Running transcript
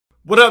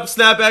What up,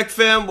 Snapback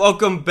fam?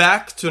 Welcome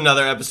back to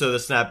another episode of the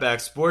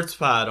Snapback Sports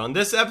Pod. On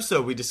this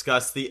episode, we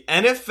discuss the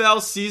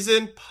NFL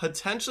season,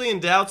 potentially in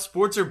doubt.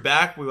 Sports are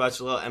back. We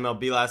watched a little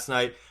MLB last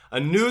night. A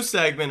new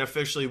segment,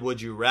 officially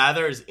Would You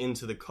Rather, is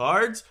into the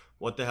cards.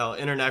 What the hell,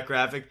 internet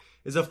graphic,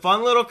 is a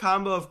fun little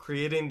combo of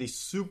creating the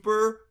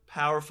super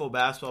powerful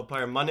basketball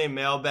player Monday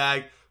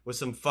mailbag with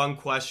some fun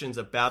questions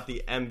about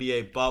the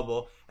NBA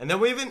bubble. And then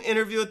we have an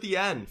interview at the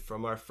end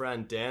from our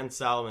friend Dan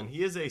Solomon.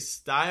 He is a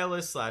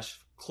stylist slash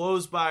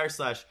clothes buyer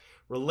slash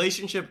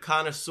relationship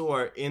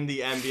connoisseur in the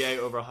NBA,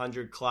 over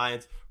 100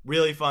 clients.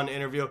 Really fun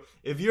interview.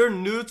 If you're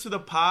new to the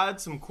pod,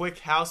 some quick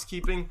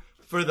housekeeping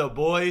for the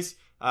boys.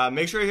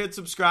 Make sure you hit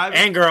subscribe.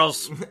 And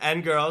girls.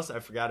 And girls. I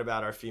forgot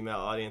about our female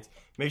audience.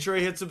 Make sure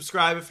you hit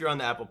subscribe if you're on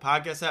the Apple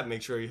Podcast app.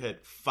 Make sure you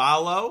hit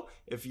follow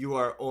if you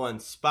are on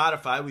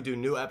Spotify. We do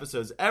new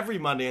episodes every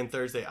Monday and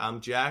Thursday.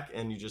 I'm Jack,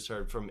 and you just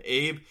heard from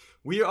Abe.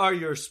 We are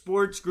your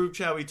sports group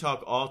chat. We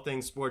talk all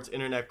things sports,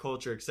 internet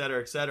culture,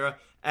 etc., etc.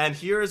 And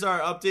here is our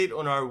update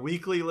on our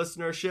weekly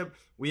listenership.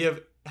 We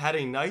have had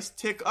a nice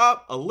tick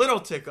up, a little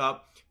tick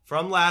up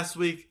from last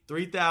week,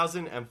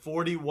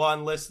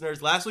 3,041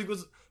 listeners. Last week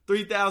was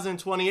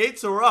 3,028,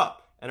 so we're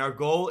up. And our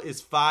goal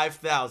is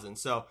 5,000.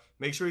 So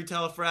make sure you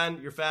tell a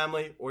friend, your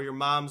family, or your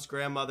mom's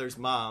grandmother's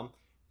mom,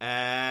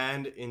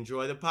 and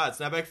enjoy the pod.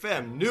 Snapback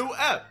fam, new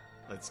ep.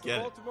 Let's get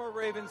it. Baltimore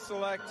Ravens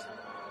select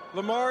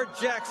Lamar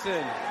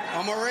Jackson.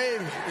 I'm a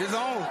Raven. It's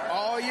on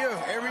all year,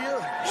 every year.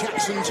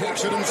 Jackson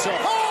takes it himself.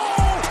 Oh!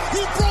 He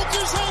broke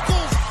his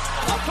ankles!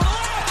 Oh,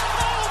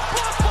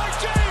 blocked by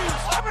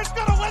James! Auburn's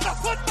gonna win the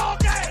football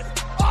game!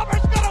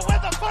 Auburn's gonna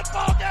win the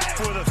football game!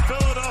 For the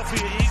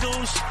Philadelphia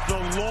Eagles, the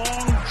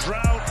long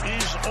drought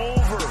is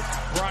over.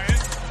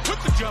 Bryant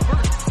with the jumper.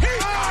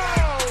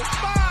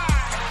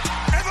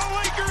 And the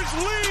Lakers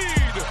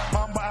lead!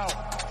 Mamba out.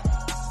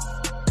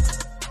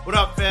 What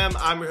up, fam?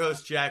 I'm your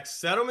host, Jack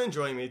Settleman.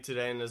 Joining me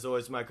today, and as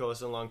always, my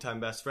co-host and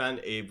longtime best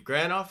friend, Abe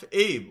Granoff.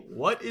 Abe,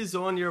 what is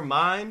on your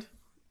mind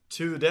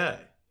today?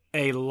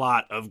 A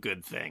lot of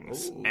good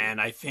things. Ooh. And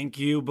I think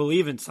you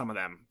believe in some of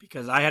them,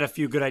 because I had a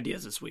few good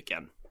ideas this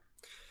weekend.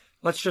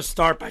 Let's just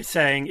start by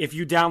saying, if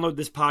you download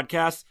this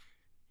podcast,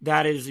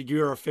 that is,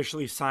 you're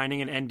officially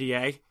signing an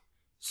NDA.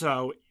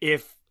 So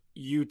if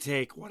you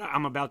take what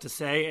I'm about to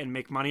say and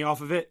make money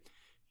off of it,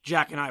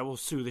 Jack and I will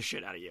sue the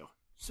shit out of you.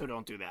 So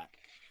don't do that.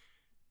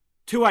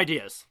 2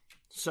 ideas.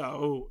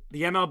 So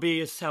the MLB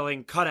is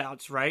selling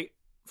cutouts, right,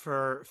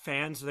 for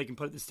fans so they can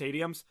put at the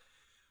stadiums.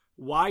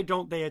 Why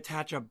don't they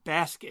attach a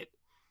basket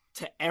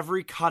to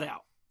every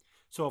cutout?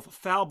 So if a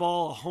foul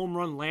ball, a home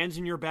run lands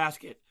in your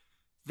basket,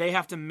 they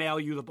have to mail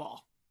you the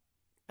ball.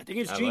 I think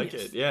it's genius. I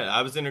like it. Yeah,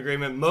 I was in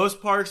agreement.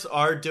 Most parks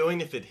are doing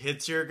if it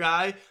hits your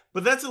guy,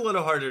 but that's a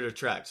little harder to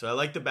track. So I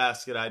like the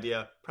basket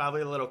idea.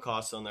 Probably a little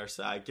cost on their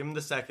side. Give them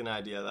the second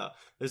idea, though.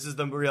 This is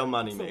the real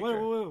money maker.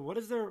 Wait. What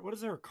is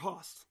their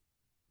cost?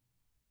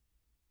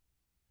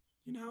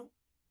 You know?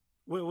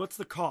 What's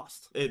the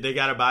cost? They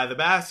got to buy the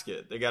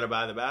basket.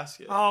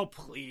 Oh,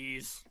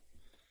 please.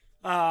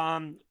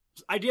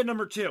 Idea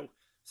number 2.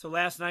 So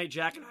last night,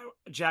 Jack and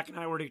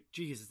I were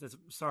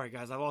sorry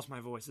guys, I lost my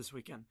voice this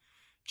weekend.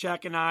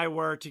 Jack and I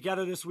were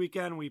together this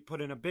weekend. We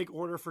put in a big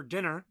order for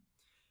dinner,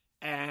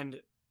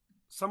 and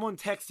someone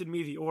texted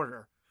me the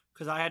order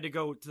because I had to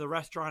go to the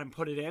restaurant and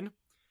put it in.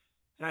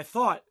 And I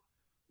thought,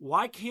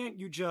 why can't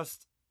you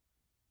just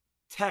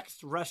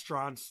text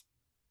restaurants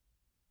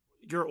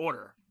your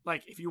order?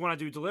 Like, if you want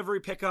to do delivery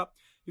pickup,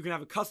 you can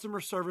have a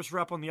customer service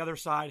rep on the other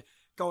side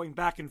going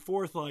back and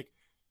forth, like,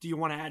 do you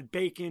want to add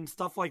bacon,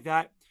 stuff like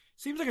that.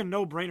 Seems like a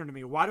no-brainer to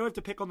me. Why do I have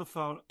to pick up the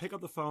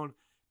phone,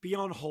 be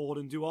on hold,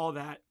 and do all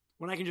that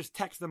when I can just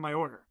text them my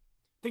order?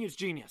 I think it's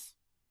genius.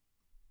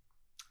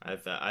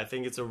 I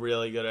think it's a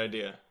really good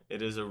idea.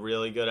 It is a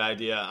really good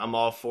idea. I'm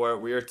all for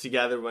it. We were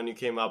together when you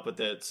came up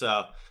with it,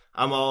 so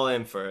I'm all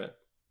in for it.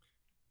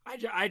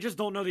 I just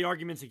don't know the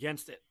arguments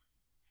against it.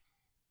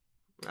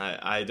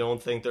 I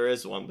don't think there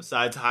is one.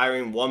 Besides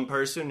hiring one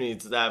person who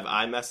needs to have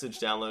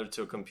iMessage downloaded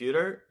to a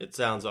computer, it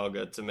sounds all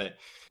good to me.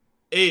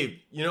 Abe,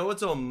 you know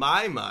what's on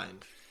my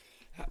mind?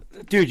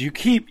 Dude, you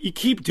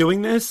keep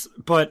doing this,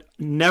 but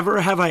never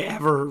have I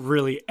ever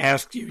really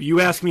asked you. You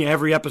ask me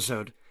every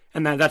episode,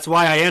 and that's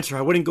why I answer.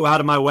 I wouldn't go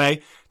out of my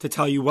way to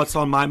tell you what's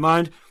on my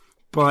mind,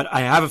 but I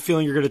have a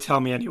feeling you're going to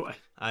tell me anyway.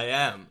 I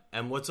am.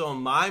 And what's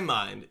on my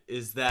mind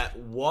is that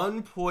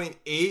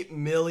 $1.8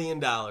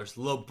 million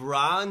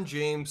LeBron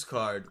James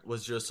card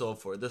was just sold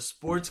for. The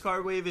sports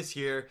card wave is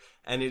here,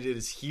 and it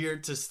is here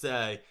to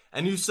stay.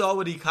 And you saw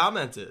what he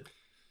commented.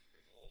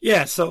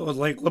 Yeah, so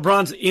like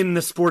LeBron's in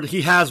the sport.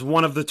 He has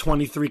one of the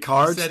 23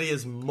 cards. He said he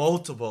has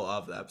multiple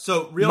of them.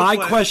 So my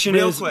question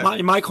is,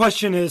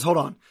 hold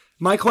on.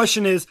 My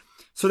question is,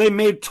 so they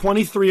made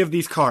 23 of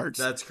these cards.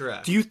 That's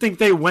correct. Do you think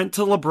they went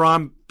to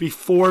LeBron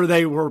before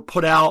they were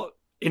put out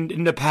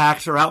into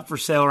packs or out for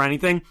sale or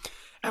anything,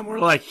 and we're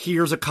like,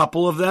 here's a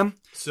couple of them,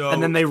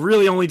 and then they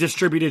really only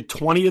distributed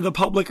 20 to the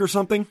public or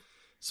something?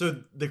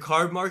 So the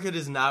card market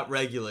is not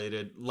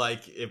regulated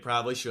like it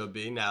probably should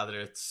be now that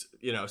it's,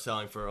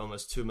 selling for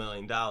almost $2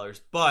 million.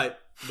 But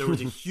there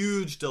was a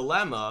huge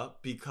dilemma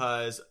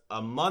because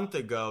a month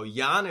ago,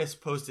 Giannis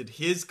posted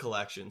his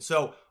collection.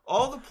 So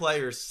all the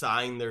players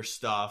sign their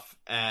stuff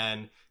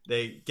and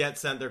they get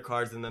sent their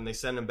cards and then they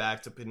send them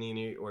back to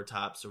Panini or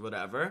Topps or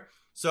whatever.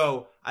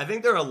 So I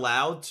think they're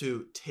allowed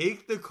to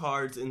take the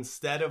cards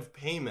instead of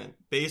payment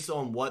based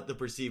on what the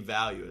perceived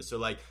value is. So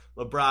like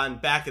LeBron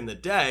back in the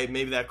day,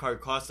 maybe that card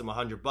cost him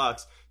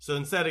 $100. So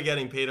instead of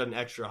getting paid an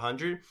extra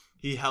 $100,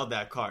 he held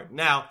that card.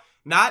 Now,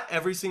 not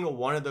every single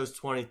one of those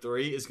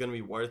 23 is going to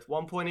be worth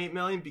 $1.8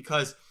 million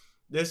because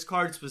this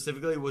card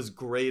specifically was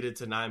graded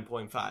to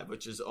 9.5,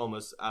 which is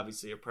almost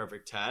obviously a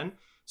perfect 10.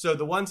 So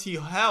the ones he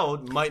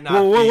held might not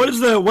be. What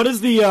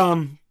is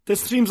the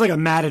this seems like a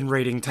Madden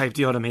rating type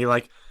deal to me.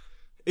 Like,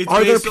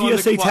 are there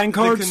PSA 10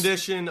 cards? The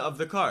condition of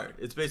the card.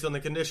 It's based on the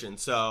condition.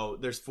 So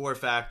there's 4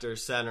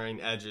 factors: centering,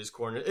 edges,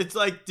 corners. It's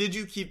like, did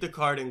you keep the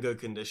card in good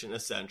condition,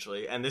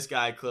 essentially? And this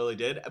guy clearly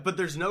did. But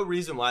there's no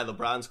reason why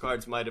LeBron's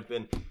cards might have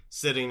been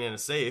sitting in a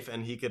safe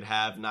and he could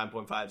have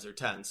 9.5s or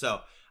 10.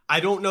 So I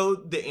don't know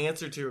the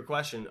answer to your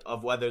question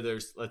of whether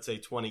there's, let's say,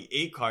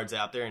 28 cards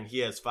out there and he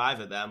has 5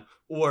 of them,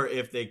 or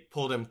if they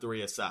pulled him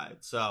 3 aside.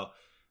 So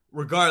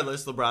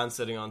regardless, LeBron's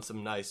sitting on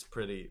some nice,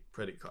 pretty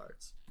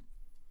cards.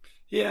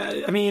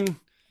 Yeah, I mean,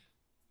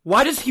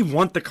 why does he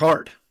want the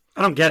card?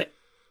 I don't get it.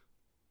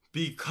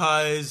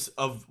 Because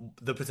of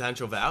the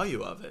potential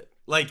value of it.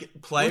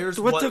 Like, players...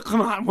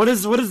 Come on, what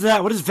is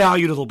that? What is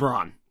value to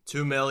LeBron?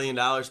 $2 million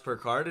per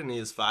card, and he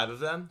has 5 of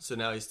them, so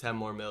now he's $10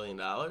 more million.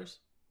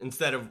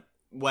 Instead of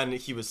when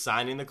he was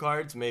signing the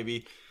cards,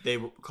 maybe they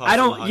cost him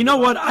 $100. You know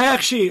what? I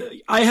obviously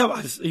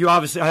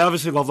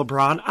love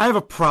LeBron. I have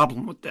a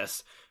problem with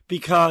this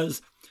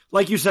because,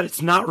 like you said,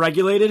 it's not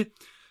regulated.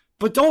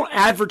 But don't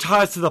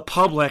advertise to the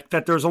public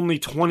that there's only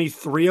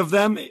 23 of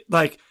them.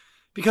 Like,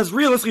 because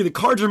realistically, the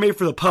cards are made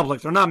for the public.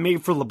 They're not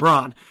made for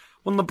LeBron.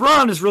 When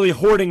LeBron is really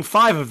hoarding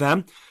 5 of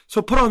them,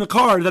 so put on the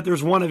card that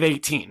there's 1 of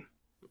 18.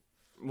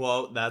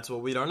 Well, that's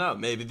what we don't know.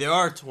 Maybe there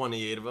are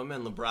 28 of them,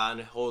 and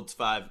LeBron holds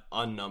 5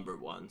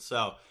 unnumbered ones.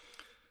 So,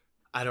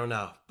 I don't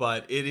know.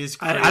 But it is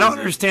crazy. I don't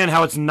understand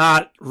how it's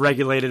not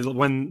regulated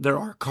when there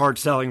are cards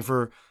selling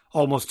for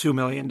almost $2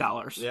 million.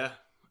 Yeah.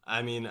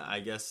 I mean,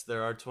 I guess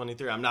there are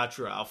 23. I'm not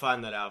sure. I'll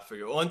find that out for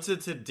you. On to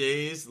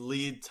today's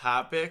lead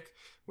topic.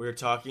 We're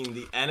talking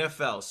the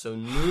NFL. So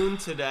noon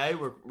today,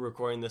 we're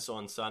recording this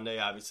on Sunday,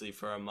 obviously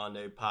for a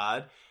Monday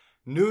pod.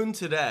 Noon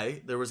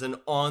today, there was an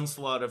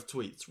onslaught of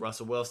tweets.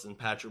 Russell Wilson,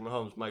 Patrick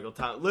Mahomes, Michael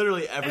Thomas,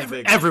 literally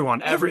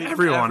everyone,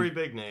 every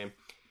big name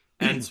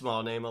and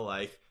small name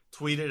alike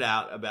tweeted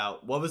out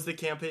about what was the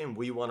campaign,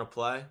 We Want to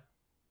Play.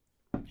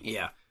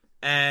 Yeah.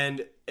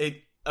 And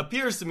it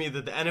appears to me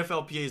that the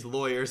NFLPA's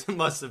lawyers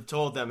must have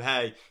told them,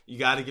 hey, you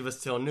got to give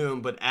us till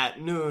noon, but at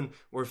noon,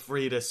 we're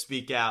free to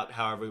speak out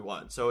however we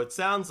want. So it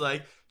sounds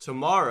like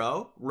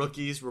tomorrow,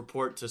 rookies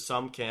report to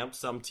some camps,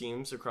 some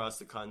teams across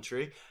the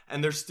country,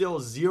 and there's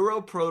still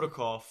zero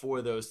protocol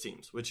for those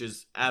teams, which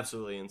is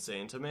absolutely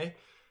insane to me.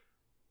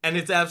 And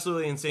it's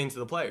absolutely insane to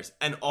the players.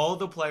 And all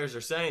the players are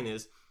saying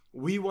is,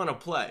 we want to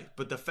play,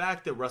 but the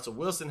fact that Russell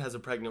Wilson has a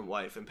pregnant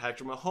wife and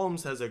Patrick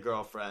Mahomes has a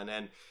girlfriend,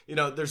 and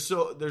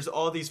there's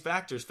all these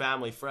factors,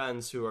 family,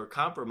 friends who are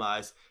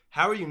compromised.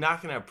 How are you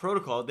not going to have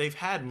protocol? They've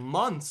had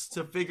months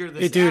to figure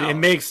this out. Dude, it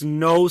makes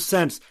no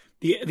sense.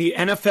 The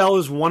NFL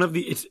is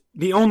it's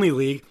the only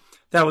league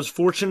that was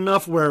fortunate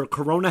enough where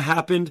Corona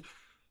happened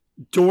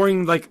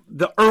during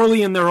the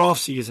early in their off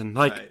season.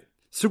 Right.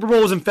 Super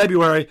Bowl was in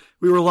February.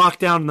 We were locked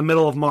down in the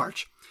middle of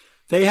March.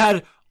 They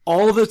had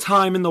all the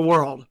time in the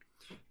world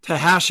to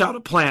hash out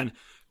a plan,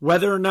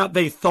 whether or not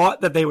they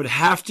thought that they would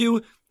have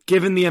to,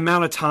 given the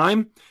amount of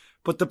time.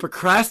 But the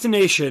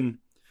procrastination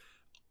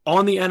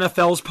on the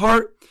NFL's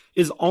part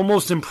is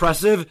almost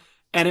impressive,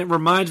 and it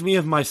reminds me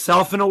of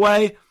myself in a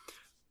way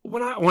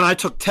when I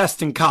took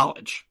tests in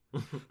college.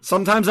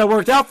 Sometimes that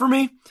worked out for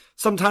me,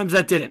 sometimes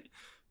that didn't.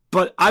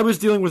 But I was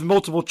dealing with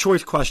multiple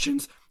choice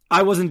questions.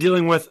 I wasn't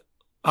dealing with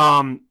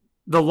the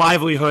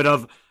livelihood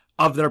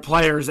of their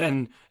players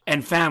and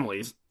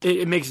families.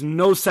 It makes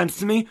no sense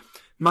to me.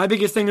 My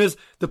biggest thing is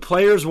the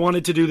players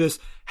wanted to do this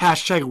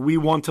hashtag We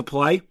Want to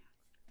Play.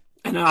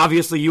 And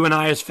obviously you and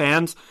I as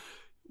fans,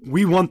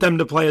 we want them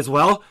to play as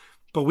well.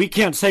 But we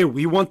can't say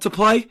we want to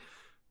play.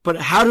 But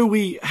how do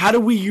we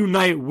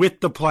unite with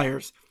the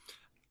players?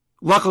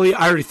 Luckily,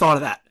 I already thought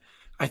of that.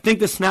 I think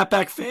the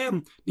Snapback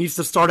fam needs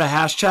to start a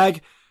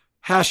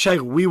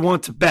hashtag We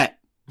Want to Bet.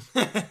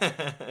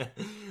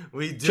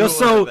 We do want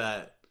to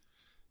bet.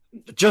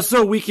 Just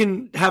so we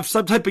can have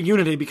some type of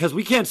unity, because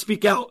we can't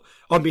speak out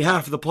on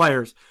behalf of the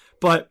players.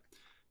 But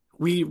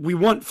we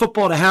want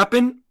football to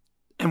happen,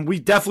 and we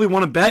definitely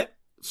want to bet.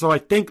 So I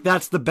think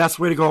that's the best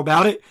way to go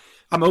about it.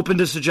 I'm open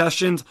to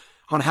suggestions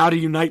on how to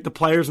unite the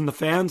players and the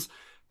fans.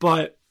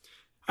 But,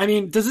 I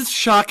mean, does this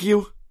shock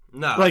you?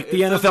 No.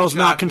 The NFL's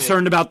not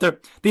concerned about the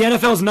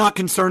NFL's not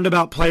concerned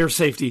about player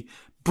safety.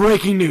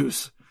 Breaking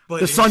news. But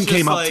the it's sun just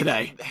came up like,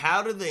 today.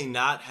 How do they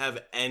not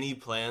have any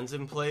plans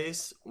in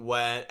place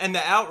when? And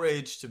the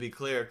outrage, to be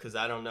clear, because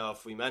I don't know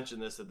if we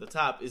mentioned this at the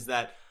top, is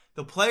that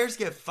the players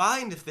get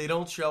fined if they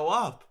don't show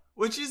up,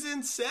 which is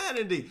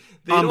insanity.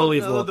 They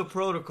Unbelievable. don't know the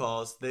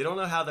protocols. They don't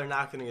know how they're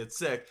not going to get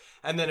sick.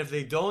 And then if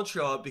they don't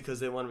show up because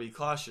they want to be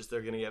cautious,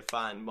 they're going to get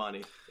fined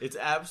money. It's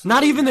absolutely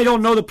Not even they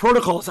don't know the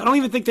protocols. I don't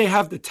even think they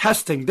have the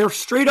testing. They're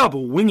straight up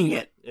winging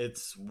it.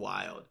 It's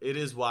wild. It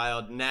is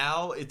wild.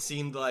 Now it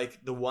seemed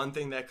like the one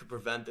thing that could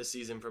prevent the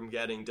season from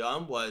getting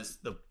done was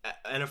the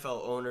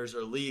NFL owners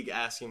or league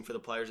asking for the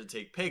players to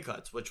take pay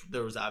cuts, which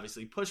there was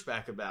obviously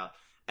pushback about.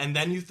 And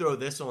then you throw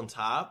this on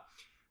top.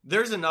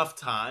 There's enough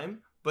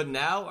time, but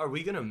now are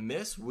we going to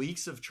miss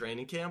weeks of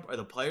training camp? Are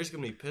the players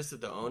going to be pissed at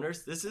the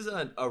owners? This is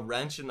a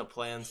wrench in the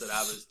plans that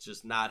I was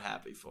just not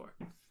happy for.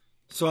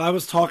 So I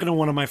was talking to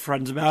one of my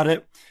friends about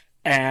it,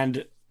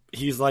 and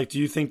he's like, do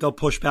you think they'll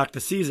push back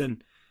the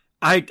season?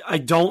 I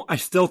don't. I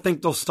still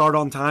think they'll start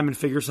on time and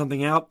figure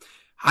something out.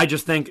 I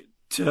just think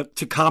to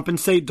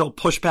compensate, they'll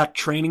push back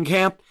training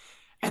camp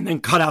and then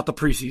cut out the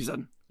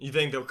preseason. You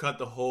think they'll cut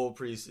the whole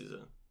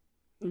preseason?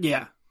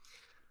 Yeah.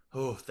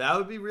 Oh, that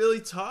would be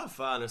really tough,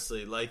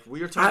 honestly. Like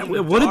we were talking.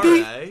 Would it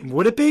be?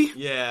 Would it be?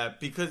 Yeah,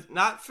 because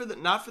not for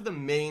the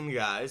main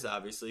guys,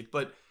 obviously,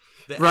 but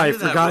the right end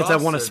of for that guys roster,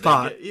 that want a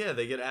spot.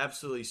 They get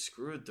absolutely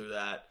screwed through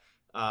that.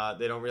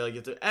 They don't really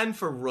get to. And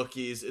for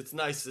rookies, it's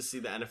nice to see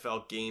the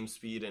NFL game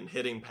speed and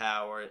hitting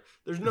power.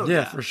 There's no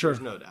doubt. For sure.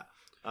 There's no doubt.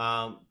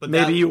 But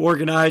maybe you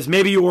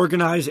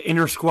organize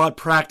inter squad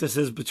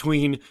practices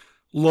between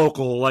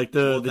local, like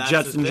the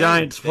Jets and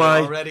Giants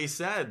play. They already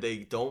said they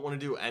don't want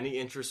to do any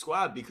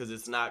intra-squad because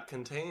it's not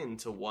contained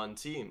to one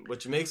team,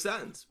 which makes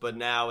sense. But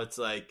now it's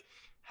like,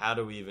 how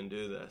do we even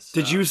do this?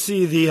 Did you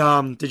see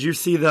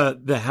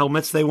the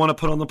helmets they want to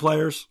put on the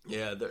players?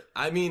 Yeah,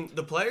 I mean,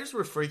 the players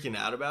were freaking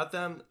out about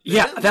them.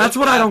 That's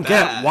what I don't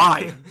get.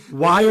 Why?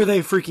 Why are they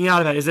freaking out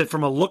about it? Is it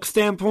from a look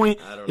standpoint?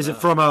 I don't know. Is it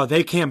from a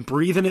they can't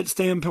breathe in it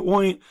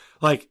standpoint?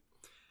 Like,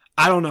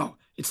 I don't know.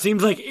 It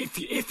seems like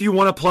if you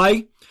want to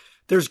play,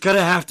 there's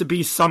gonna have to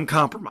be some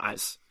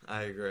compromise.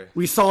 I agree.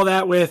 We saw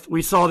that with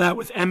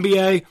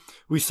NBA.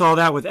 We saw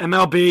that with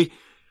MLB.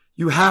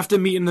 You have to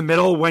meet in the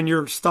middle when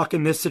you're stuck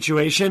in this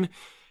situation.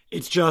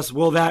 It's just,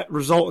 will that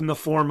result in the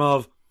form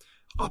of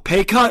a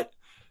pay cut?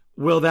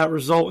 Will that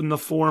result in the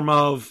form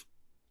of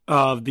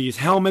these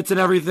helmets and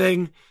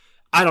everything?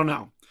 I don't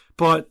know.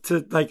 But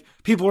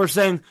people are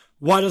saying,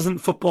 why doesn't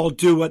football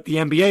do what the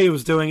NBA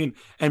was doing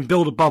and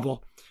build a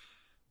bubble?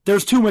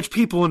 There's too much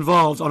people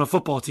involved on a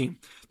football team.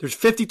 There's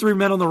 53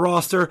 men on the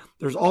roster.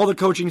 There's all the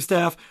coaching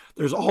staff.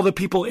 There's all the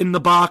people in the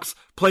box,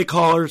 play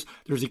callers.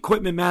 There's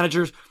equipment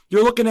managers.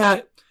 You're looking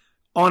at,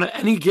 on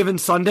any given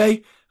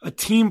Sunday, a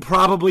team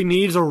probably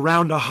needs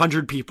around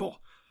 100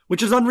 people,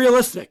 which is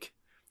unrealistic.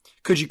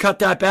 Could you cut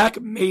that back?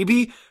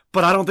 Maybe,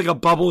 but I don't think a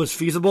bubble is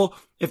feasible.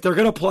 If they're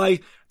going to play,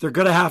 they're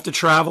going to have to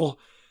travel.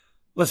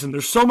 Listen,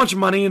 there's so much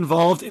money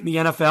involved in the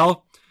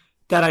NFL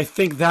that I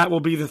think that will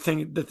be the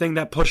thing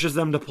that pushes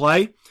them to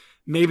play.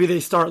 Maybe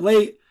they start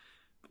late.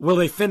 Will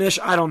they finish?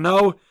 I don't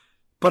know.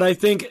 But I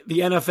think the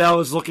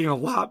NFL is looking a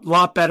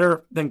lot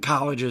better than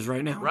college is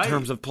right now in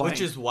terms of playing.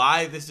 Which is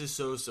why this is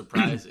so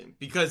surprising.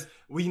 Because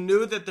we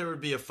knew that there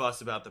would be a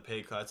fuss about the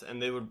pay cuts,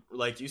 and they would,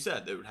 like you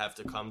said, they would have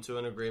to come to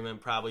an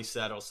agreement, probably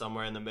settle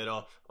somewhere in the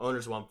middle.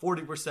 Owners want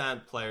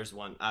 40%, players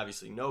want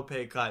obviously no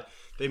pay cut.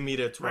 They meet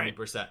at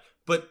 20%. Right.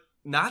 But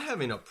not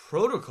having a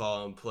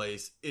protocol in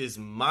place is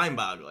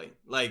mind-boggling.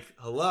 Like,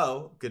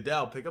 hello,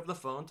 Goodell, pick up the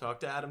phone, talk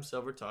to Adam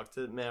Silver, talk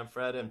to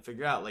Manfred, and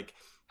figure out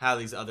how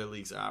these other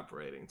leagues are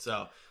operating.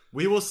 So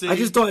we will see. I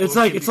just don't. It's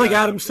like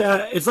Adam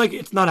said.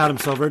 It's not Adam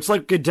Silver. It's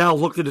like Goodell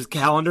looked at his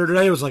calendar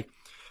today. It was like,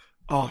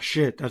 oh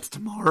shit, that's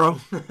tomorrow.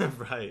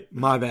 Right.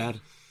 My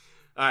bad.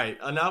 All right.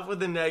 Enough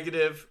with the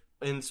negative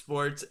in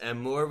sports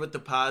and more with the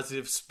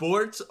positive.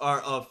 Sports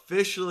are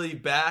officially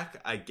back,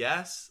 I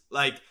guess.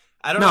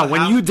 I don't know. No,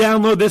 when you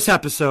download this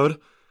episode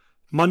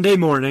Monday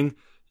morning,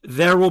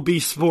 there will be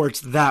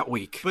sports that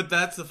week. But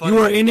that's the funny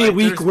You are thing. in a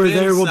week where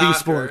there will soccer, be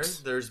sports.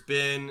 There's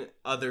been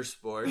other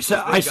sports.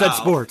 I said golf,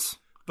 sports.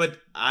 But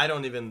I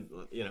don't even,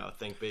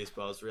 think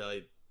baseball is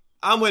really...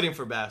 I'm waiting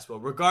for basketball.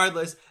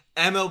 Regardless,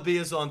 MLB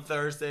is on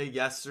Thursday.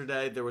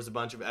 Yesterday, there was a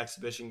bunch of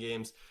exhibition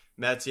games.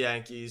 Mets,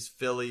 Yankees,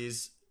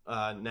 Phillies,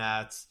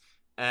 Nats.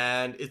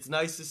 And it's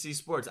nice to see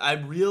sports.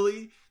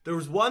 There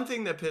was one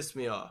thing that pissed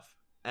me off,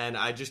 and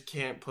I just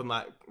can't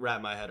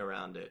wrap my head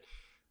around it.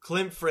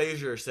 Clint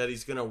Frazier said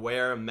he's going to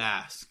wear a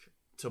mask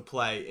to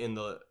play in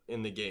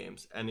the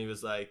games, and he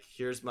was like,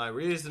 here's my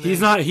reasoning.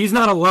 He's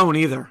not alone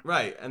either.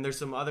 Right, and there's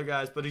some other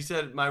guys, but he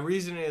said, my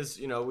reason is,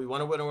 we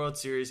want to win a World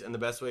Series, and the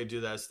best way to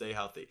do that is stay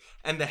healthy.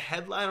 And the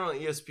headline on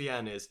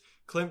ESPN is,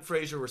 Clint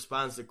Frazier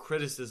responds to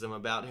criticism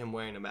about him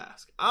wearing a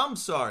mask. I'm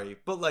sorry,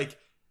 but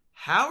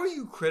how are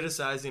you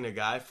criticizing a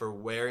guy for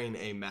wearing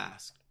a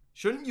mask?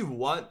 Shouldn't you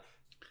want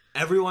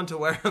everyone to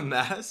wear a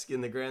mask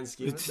in the grand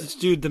scheme of things?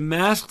 Dude,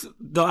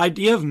 the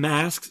idea of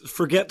masks,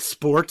 forget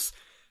sports,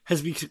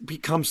 has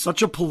become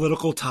such a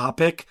political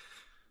topic.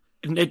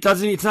 And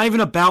it's not even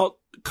about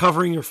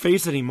covering your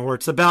face anymore.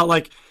 It's about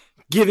like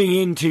giving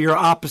in to your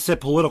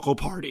opposite political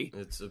party.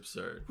 It's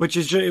absurd. Which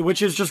is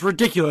just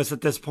ridiculous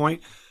at this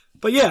point.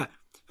 But yeah,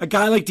 a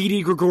guy like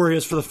Didi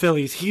Gregorius for the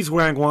Phillies, he's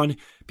wearing one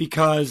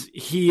because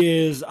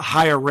he is a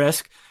higher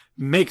risk.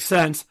 Makes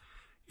sense.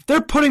 If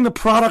they're putting the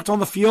product on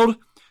the field,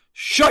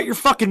 shut your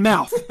fucking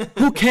mouth.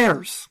 Who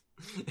cares?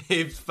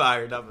 Abe's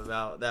fired up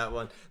about that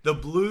one. The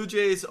Blue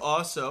Jays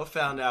also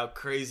found out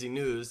crazy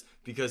news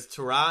because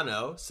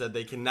Toronto said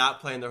they cannot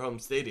play in their home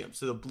stadium.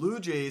 So the Blue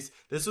Jays,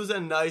 this was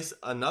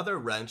another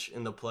wrench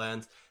in the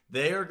plans.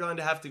 They are going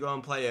to have to go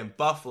and play in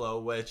Buffalo,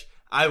 which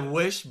I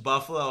wish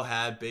Buffalo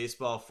had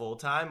baseball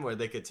full-time where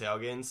they could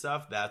tailgate and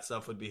stuff. That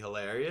stuff would be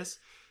hilarious.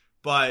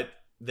 But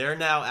they're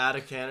now out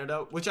of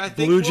Canada, which I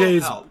think Blue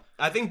Jays, will help.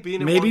 I think being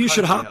in maybe one you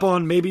should country hop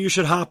on. Maybe you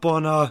should hop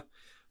on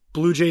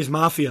Blue Jays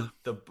Mafia.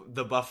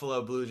 The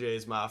Buffalo Blue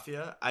Jays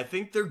Mafia. I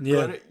think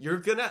you're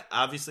gonna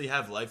obviously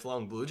have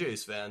lifelong Blue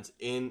Jays fans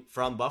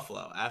from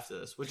Buffalo after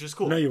this, which is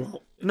cool.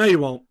 No, you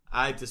won't.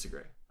 I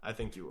disagree. I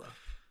think you will.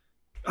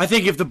 I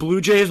think if the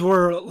Blue Jays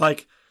were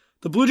like,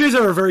 the Blue Jays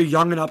are a very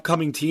young and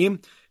upcoming team.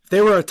 If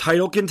they were a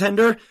title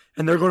contender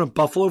and they're going to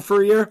Buffalo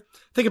for a year,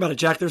 think about it,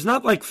 Jack. There's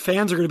not like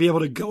fans are going to be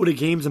able to go to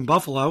games in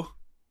Buffalo.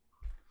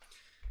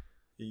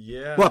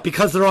 Yeah. What?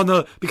 Because they're on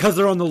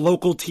the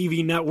local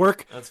TV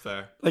network. That's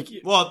fair.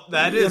 Well,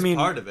 that is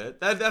part of it.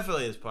 That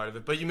definitely is part of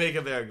it. But you make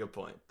a very good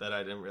point that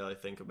I didn't really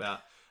think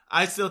about.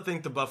 I still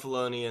think the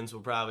Buffalonians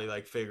will probably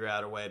figure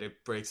out a way to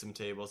break some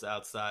tables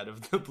outside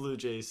of the Blue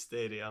Jays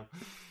stadium.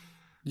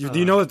 Do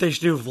you know what they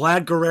should do?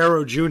 Vlad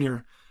Guerrero Jr.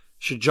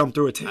 should jump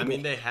through a table. I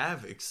mean, they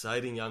have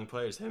exciting young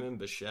players. Him and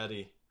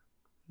Bichetti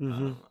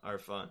are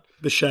fun.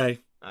 Bichette.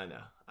 I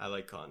know. I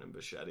like calling him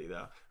Bichetti,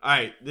 though. All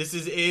right, this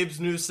is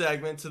Abe's new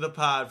segment to the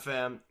pod,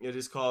 fam. It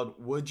is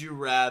called Would You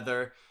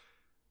Rather.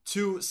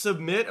 To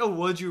submit a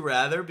Would You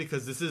Rather,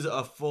 because this is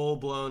a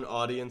full-blown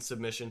audience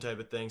submission type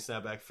of thing,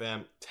 Snapback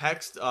fam,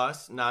 text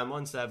us,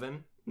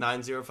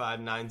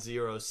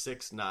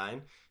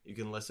 917-905-9069. You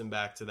can listen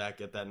back to that,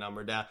 get that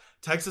number down.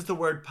 Text us the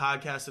word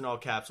podcast in all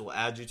caps. We'll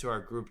add you to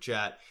our group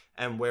chat,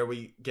 and where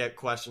we get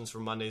questions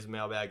from Monday's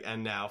mailbag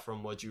and now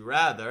from Would You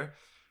Rather.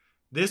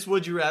 This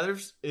Would You Rather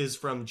is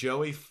from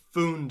Joey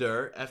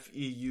Foudner,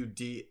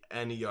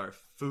 F-E-U-D-N-E-R.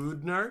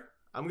 Foudner?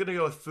 I'm going to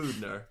go with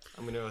Foudner.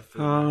 I'm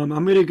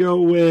going to go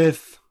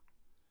with...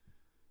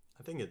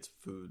 I think it's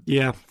Food.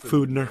 Yeah,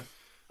 Foudner.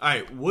 All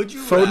right, would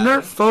you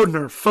rather...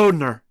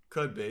 Foudner.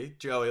 Could be.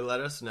 Joey, let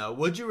us know.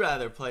 Would you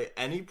rather play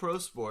any pro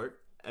sport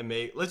and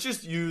let's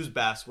just use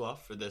basketball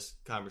for this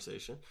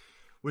conversation.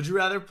 Would you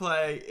rather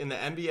play in the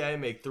NBA,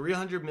 make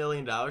 $300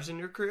 million in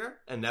your career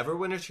and never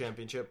win a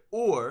championship,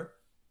 or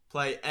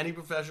play any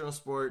professional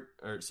sport,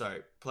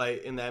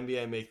 play in the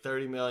NBA, make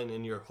 $30 million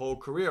in your whole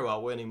career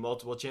while winning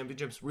multiple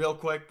championships? Real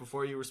quick,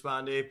 before you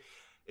respond, Abe,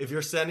 if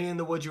you're sending in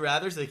the Would You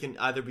Rathers, they can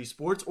either be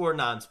sports or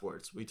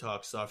non-sports. We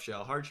talk soft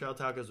shell, hard shell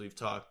tacos. We've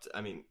talked,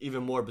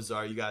 even more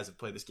bizarre, you guys have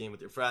played this game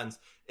with your friends.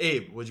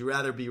 Abe, would you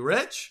rather be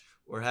rich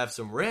or have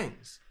some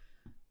rings?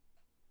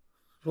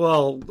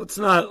 Well, let's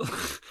not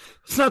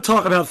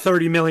talk about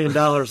 $30 million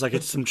like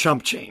it's some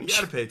chump change.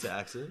 You gotta pay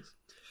taxes.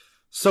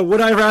 So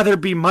would I rather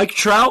be Mike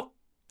Trout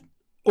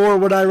or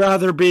would I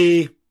rather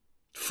be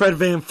Fred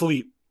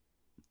VanVleet?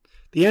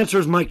 The answer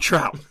is Mike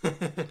Trout.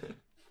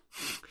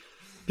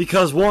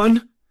 Because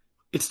one,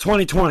 it's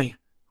 2020.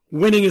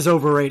 Winning is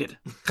overrated.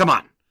 Come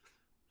on.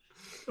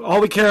 All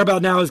we care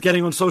about now is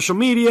getting on social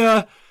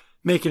media,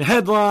 making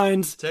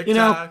headlines.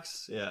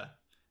 TikToks, yeah.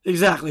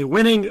 Exactly.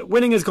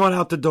 Winning has gone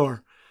out the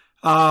door.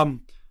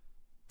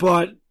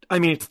 But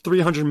it's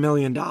 $300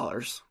 million.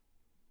 It's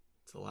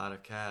a lot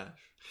of cash.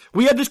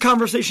 We had this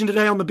conversation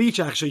today on the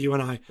beach, actually, you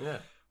and I. Yeah.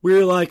 We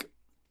were like,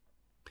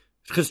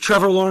 because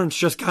Trevor Lawrence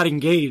just got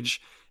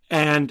engaged,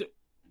 and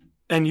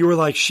you were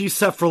like, she's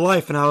set for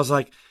life. And I was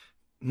like,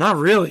 not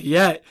really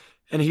yet.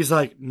 And he's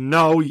like,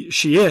 no,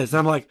 she is. And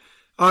I'm like,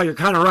 oh, you're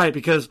kind of right,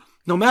 because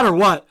no matter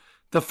what,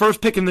 the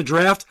first pick in the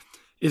draft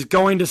is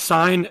going to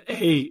sign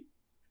a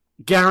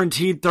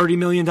guaranteed $30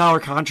 million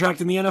contract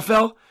in the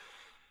NFL.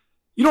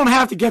 You don't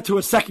have to get to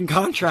a second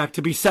contract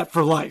to be set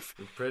for life.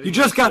 You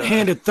just got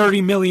handed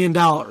 $30 million.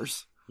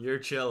 You're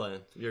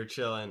chilling.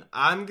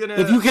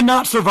 If you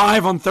cannot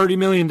survive on $30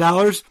 million,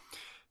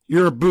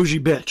 you're a bougie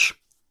bitch.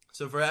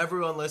 So for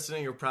everyone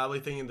listening, you're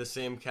probably thinking the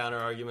same counter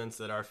arguments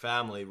that our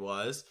family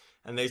was.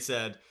 And they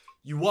said,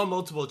 you won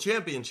multiple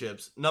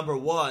championships. Number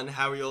one,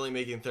 how are you only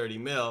making 30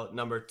 mil?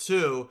 Number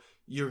two,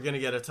 you're going to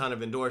get a ton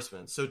of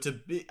endorsements. So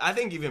I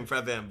think even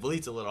Fred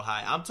VanVleet's a little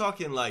high. I'm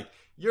talking like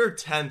you're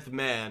 10th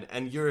man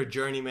and you're a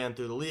journeyman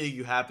through the league.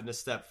 You happen to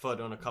step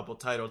foot on a couple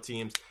title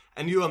teams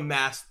and you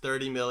amass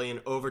 30 million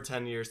over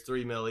 10 years,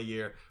 $3 million a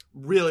year.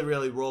 Really,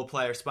 really role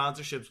player.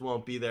 Sponsorships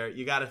won't be there.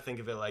 You got to think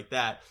of it like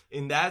that.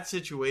 In that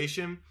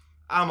situation,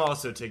 I'm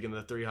also taking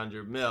the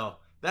 300 mil.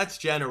 That's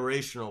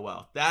generational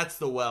wealth. That's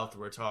the wealth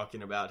we're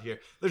talking about here.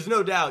 There's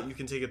no doubt you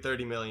can take a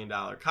 $30 million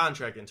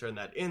contract and turn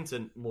that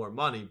into more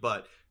money,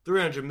 but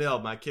 300 mil,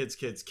 my kids'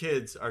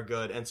 kids are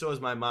good, and so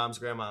is my mom's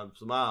grandma's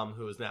mom,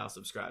 who is now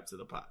subscribed to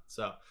the pod.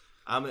 So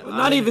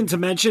Not even to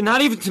mention,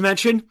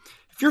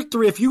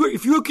 if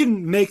you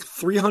can make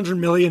 $300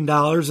 million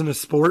in a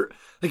sport,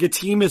 like a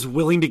team is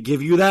willing to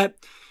give you that,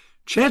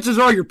 chances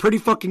are you're pretty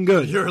fucking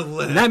good. You're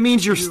lit. And that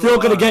means you're still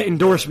going to get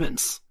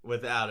endorsements.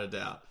 Without a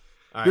doubt.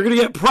 All right. You're going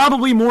to get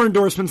probably more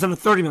endorsements than a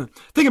 $30 million.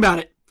 Think about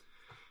it.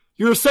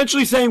 You're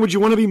essentially saying, would you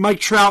want to be Mike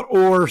Trout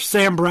or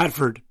Sam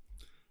Bradford?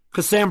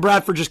 Because Sam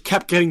Bradford just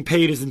kept getting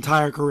paid his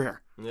entire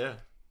career. Yeah.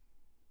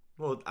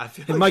 Well, I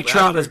feel and like Mike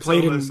Trout has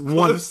played in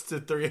close to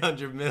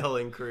 $300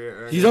 million in career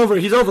earnings. He's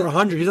over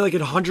 100. He's like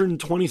at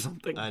 120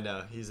 something. I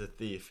know. He's a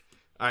thief.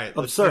 All right,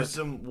 Absurd. Let's do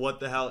some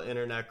what the hell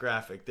internet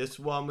graphic. This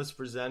one was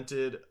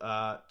presented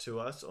to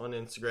us on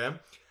Instagram.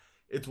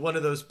 It's one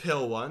of those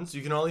pill ones.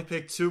 You can only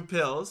pick 2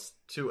 pills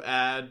to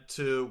add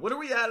to. What are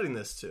we adding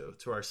this to?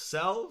 To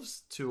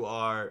ourselves? To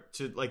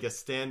like a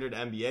standard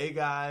NBA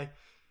guy?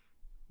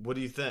 What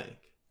do you think?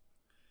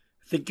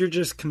 I think you're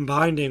just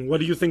combining.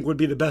 What do you think would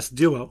be the best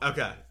duo?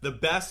 Okay, the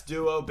best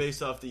duo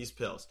based off these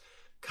pills.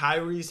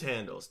 Kyrie's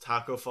handles,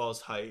 Taco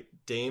Fall's height,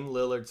 Dame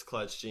Lillard's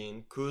clutch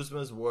gene,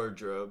 Kuzma's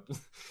wardrobe,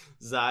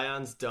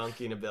 Zion's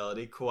dunking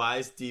ability,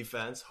 Kawhi's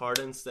defense,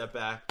 Harden's step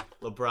back,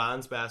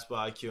 LeBron's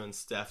basketball IQ, and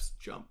Steph's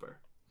jumper.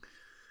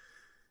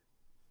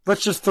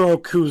 Let's just throw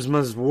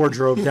Kuzma's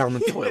wardrobe down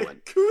the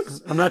toilet.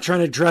 I'm not trying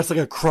to dress like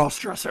a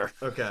cross-dresser.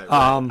 Okay.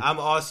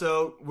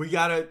 Right. We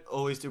got to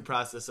always do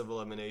process of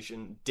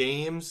elimination.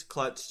 Dame's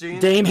clutch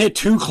gene. Dame hit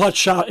 2 clutch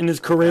shots in his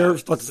career.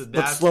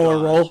 Let's slow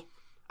a roll.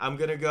 I'm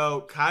going to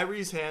go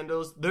Kyrie's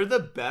handles. They're the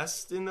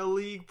best in the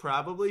league,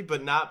 probably,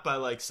 but not by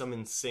like some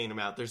insane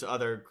amount. There's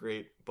other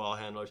great ball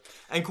handlers.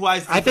 And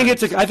Kawhi's defense,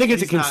 I think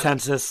it's a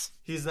consensus.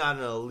 He's not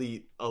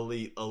an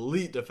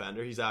elite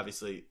defender. He's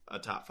obviously a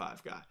top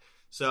 5 guy.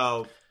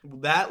 So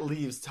that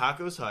leaves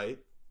Taco's height,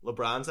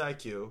 LeBron's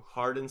IQ,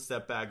 Harden's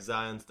step back,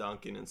 Zion's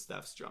dunking, and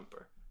Steph's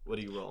jumper. What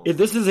do you roll?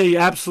 This is a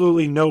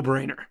absolutely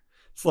no-brainer.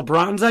 It's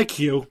LeBron's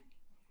IQ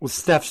with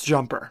Steph's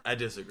jumper. I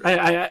disagree.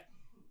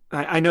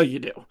 I know you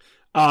do.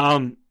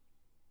 I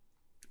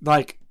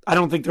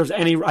don't think there's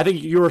any. I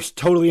think you're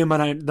totally in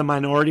the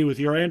minority with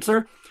your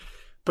answer,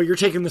 but you're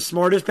taking the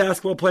smartest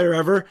basketball player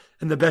ever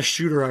and the best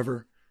shooter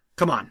ever.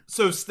 Come on.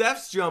 So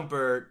Steph's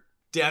jumper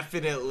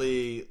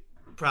definitely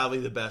probably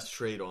the best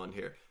trade on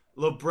here.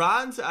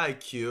 LeBron's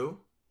IQ,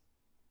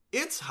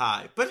 it's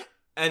high, but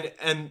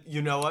and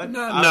you know what?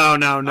 No,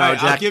 right,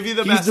 Jack. I'll give you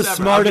the best. He's the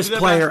smartest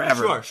player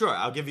ever. Sure,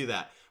 I'll give you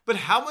that. But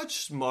how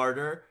much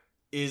smarter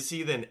is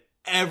he than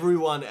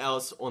everyone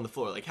else on the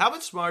floor? Like, how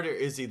much smarter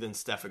is he than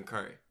Stephen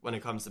Curry when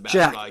it comes to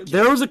basketball IQ?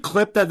 There was a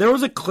clip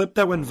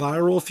that went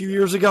viral a few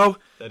years ago.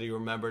 That he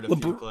remembered a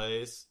few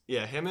plays.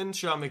 Yeah, him and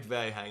Sean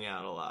McVay hang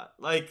out a lot.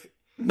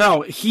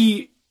 No,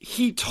 he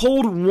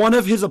told one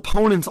of his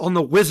opponents on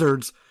the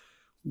Wizards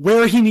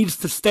where he needs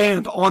to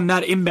stand on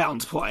that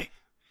inbounds play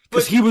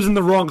because he was in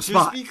the wrong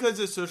spot. Just because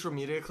a social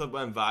media clip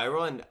went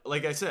viral, and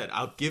like I said,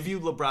 I'll give you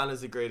LeBron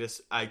as the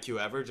greatest IQ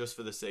ever just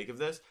for the sake of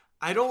this.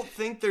 I don't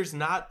think there's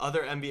not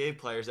other NBA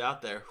players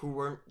out there who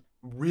weren't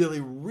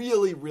really,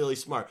 really, really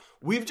smart.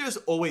 We've just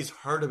always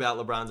heard about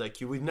LeBron's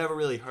IQ. We've never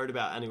really heard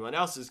about anyone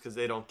else's because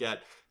they don't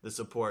get the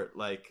support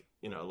like,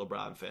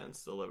 LeBron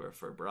fans deliver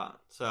for LeBron.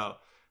 So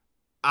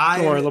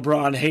or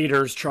LeBron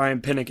haters try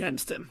and pin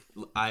against him.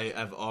 I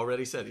have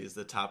already said he's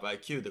the top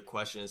IQ. The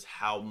question is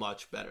how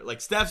much better.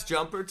 Like Steph's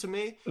jumper to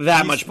me.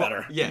 That much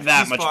better. Yeah,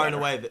 that he's much far better. and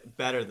away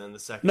better than the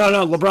second.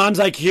 No, LeBron's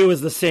IQ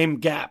is the same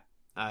gap.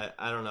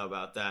 I don't know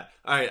about that.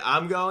 All right,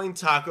 I'm going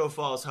Taco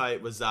Fall's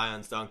height with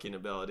Zion's dunking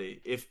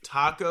ability. If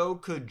Taco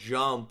could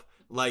jump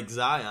like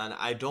Zion,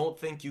 I don't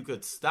think you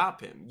could stop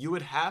him. You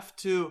would have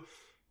to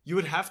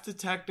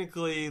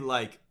technically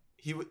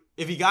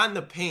if he got in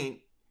the paint,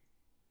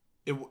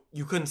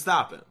 you couldn't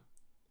stop him.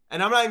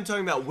 And I'm not even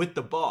talking about with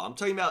the ball. I'm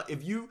talking about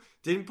if you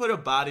didn't put a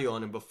body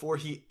on him before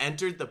he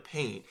entered the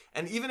paint.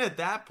 And even at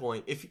that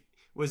point,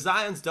 with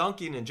Zion's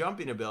dunking and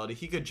jumping ability,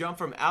 he could jump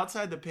from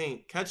outside the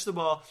paint, catch the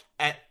ball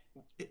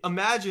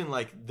imagine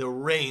the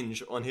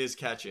range on his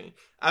catching.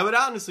 I would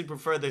honestly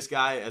prefer this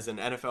guy as an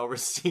NFL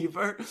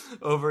receiver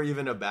over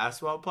even a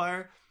basketball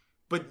player,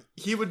 but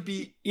he would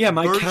be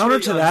my counter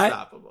to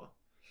unstoppable.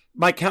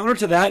 My counter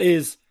to that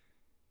is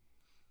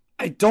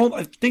I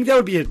think that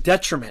would be a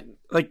detriment.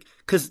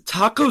 Because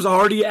Taco's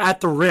already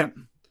at the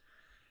rim.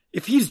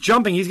 If he's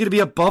jumping, he's going to be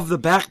above the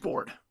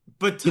backboard.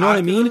 But you know what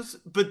I mean?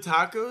 But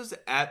Taco's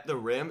at the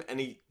rim,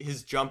 and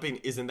his jumping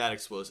isn't that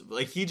explosive.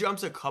 He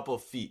jumps a couple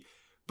feet.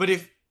 But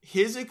if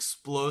his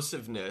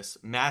explosiveness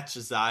matched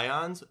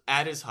Zion's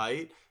at his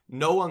height,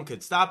 no one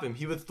could stop him.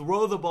 He would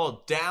throw the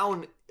ball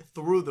down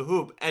through the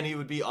hoop, and he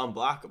would be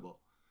unblockable.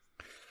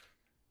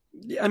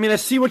 I mean, I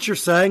see what you're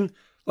saying.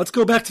 Let's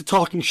go back to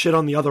talking shit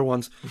on the other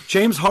ones.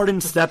 James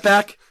Harden's step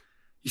back,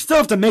 you still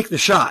have to make the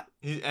shot.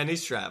 And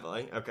he's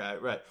traveling. Okay,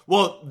 right.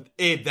 Well,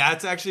 Abe,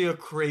 that's actually a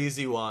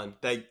crazy one.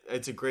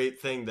 It's a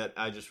great thing that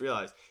I just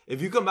realized.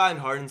 If you combine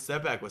Harden's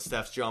step back with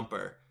Steph's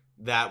jumper,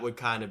 that would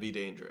kind of be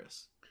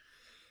dangerous.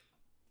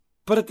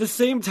 But at the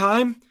same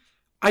time,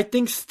 I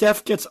think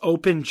Steph gets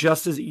open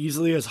just as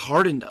easily as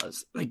Harden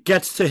does.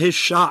 Gets to his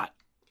shot.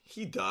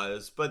 He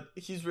does, but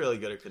he's really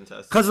good at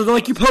contesting. Because of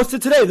like you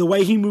posted today, the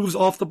way he moves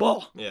off the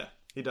ball. Yeah,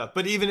 he does.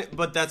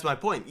 But that's my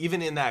point.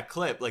 Even in that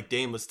clip, like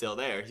Dame was still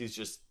there. He's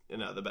just,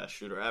 the best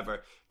shooter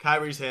ever.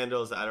 Kyrie's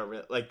handles, I don't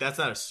really like. That's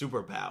not a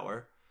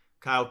superpower.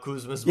 Kyle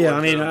Kuzma's. Yeah,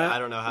 I mean, I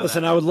don't know how.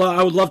 Listen, I would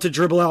love to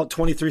dribble out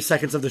 23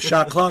 seconds of the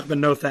shot clock, but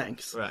no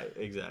thanks. Right,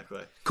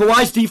 exactly.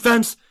 Kawhi's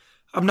defense,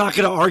 I'm not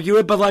going to argue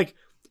it, but like,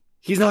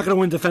 he's not going to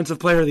win Defensive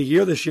Player of the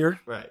Year this year.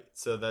 Right,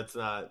 so that's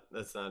not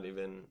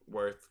even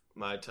worth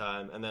my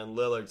time. And then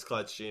Lillard's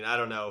clutch gene, I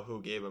don't know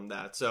who gave him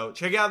that. So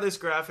check out this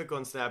graphic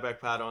on Snapback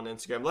Pod on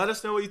Instagram. Let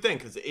us know what you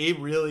think, because Abe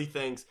really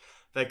thinks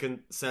that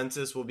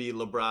consensus will be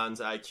LeBron's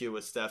IQ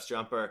with Steph's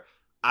jumper.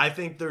 I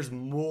think there's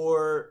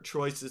more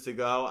choices to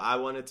go. I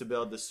wanted to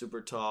build the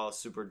super tall,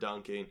 super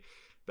dunking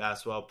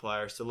basketball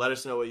player. So let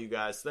us know what you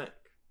guys think.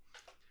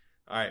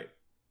 All right.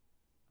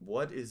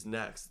 What is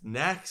next?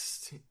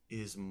 Next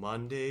is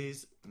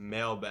Monday's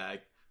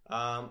mailbag.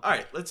 All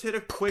right, let's hit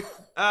a quick...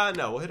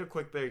 we'll hit a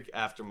quick break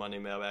after Monday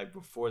mailbag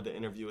before the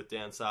interview with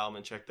Dan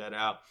Solomon. Check that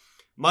out.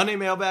 Monday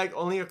mailbag,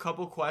 only a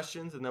couple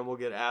questions, and then we'll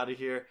get out of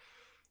here.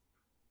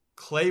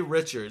 Clay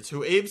Richards,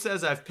 who Abe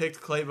says I've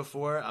picked Clay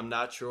before. I'm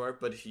not sure,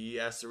 but he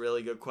asked a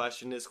really good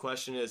question. His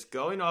question is,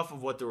 going off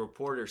of what the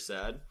reporter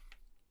said,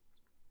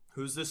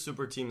 who's the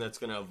super team that's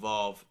going to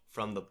evolve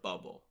from the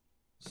bubble?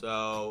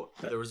 So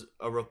there was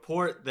a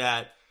report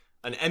that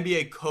an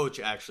NBA coach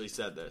actually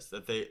said this,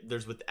 that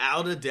there's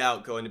without a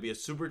doubt going to be a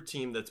super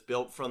team that's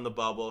built from the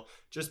bubble,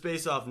 just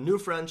based off new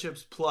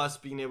friendships plus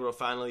being able to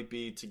finally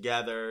be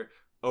together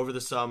over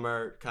the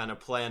summer, kind of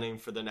planning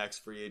for the next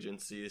free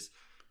agencies.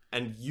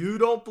 And you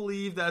don't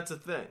believe that's a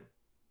thing?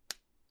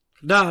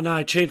 No,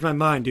 I changed my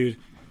mind, dude.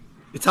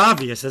 It's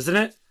obvious, isn't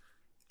it?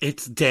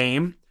 It's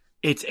Dame,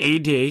 it's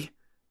AD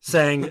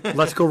saying,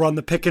 let's go run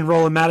the pick and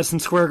roll in Madison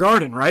Square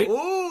Garden, right?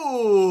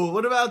 Ooh,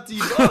 what about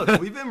D-Book?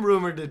 We've been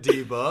rumored to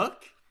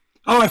D-Book.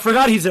 Oh, I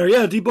forgot he's there.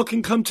 Yeah, D-Book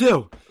can come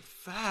too.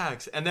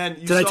 Facts. And then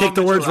Did I take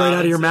the words right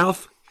out of your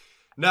mouth?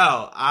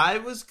 No, I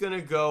was going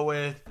to go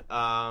with,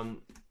 I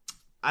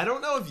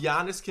don't know if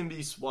Giannis can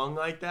be swung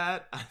like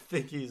that. I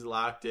think he's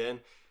locked in.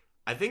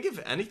 I think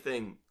if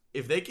anything,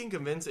 if they can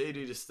convince AD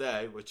to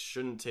stay, which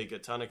shouldn't take a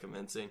ton of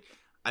convincing,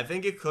 I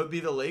think it could be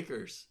the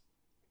Lakers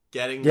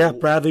getting... Yeah,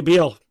 Bradley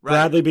Beal. Right?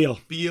 Bradley Beal.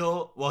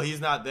 Beal, well, he's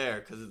not there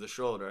because of the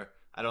shoulder.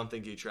 I don't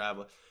think he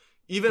traveled.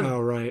 Even,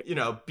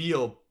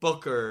 Beal,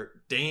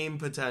 Booker, Dame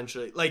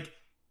potentially. Like,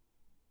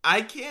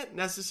 I can't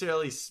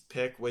necessarily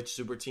pick which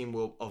super team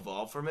will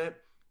evolve from it,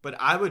 but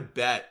I would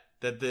bet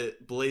that the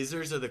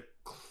Blazers are the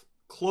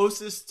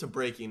closest to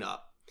breaking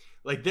up.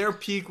 Like, their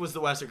peak was the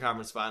Western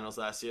Conference Finals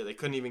last year. They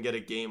couldn't even get a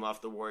game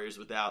off the Warriors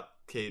without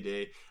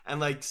KD.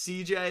 And, like,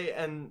 CJ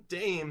and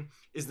Dame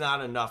is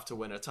not enough to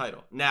win a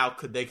title. Now,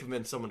 could they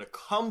convince someone to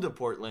come to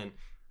Portland?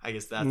 I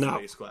guess that's the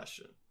biggest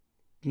question.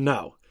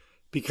 No,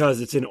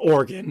 because it's in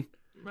Oregon.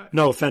 Right.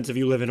 No offense if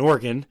you live in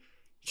Oregon.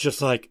 It's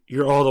just like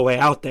you're all the way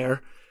out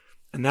there.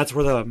 And that's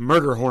where the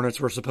murder hornets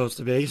were supposed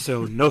to be.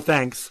 So, no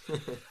thanks.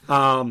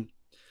 But,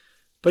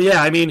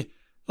 yeah, I mean,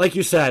 like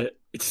you said,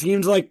 it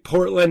seems like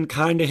Portland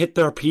kind of hit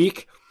their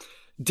peak.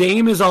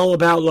 Dame is all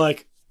about,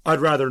 like, I'd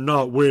rather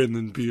not win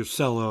than be a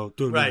sellout.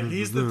 Right,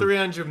 he's the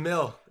 $300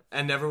 million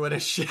and never win a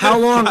shit. How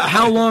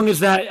long is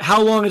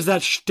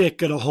that shtick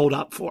gonna hold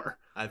up for?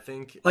 I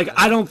think, like,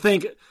 I don't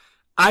think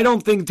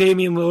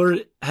Damian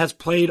Lillard has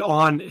played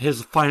on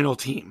his final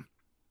team.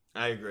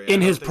 I agree.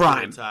 In his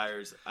prime.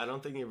 I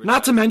don't think he retires.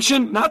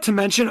 Not to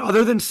mention,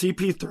 other than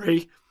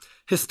CP3,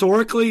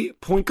 historically,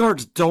 point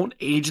guards don't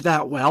age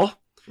that well.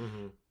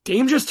 Mm-hmm.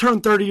 Dame just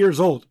turned 30 years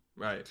old.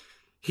 Right.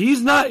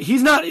 He's not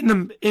in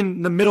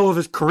the middle of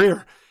his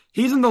career.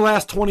 He's in the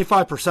last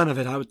 25% of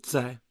it, I would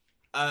say.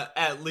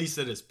 At least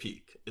at his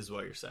peak is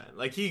what you're saying.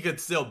 Like, he could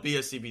still be a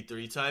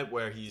CP3 type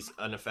where he's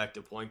an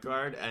effective point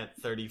guard at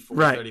 34,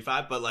 right.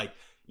 35, but like,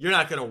 you're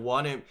not going to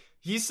want him.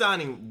 He's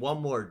signing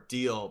one more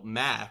deal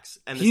max,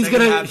 and the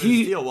second half of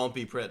his deal won't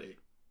be pretty.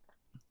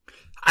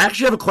 I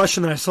actually have a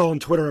question that I saw on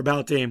Twitter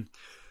about Dame.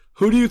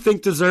 Who do you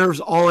think deserves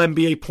all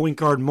NBA point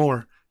guard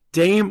more?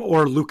 Dame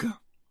or Luka?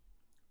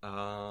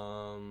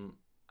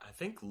 I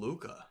think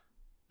Luka.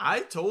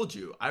 I told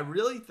you. I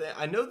really think.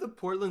 I know that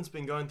Portland's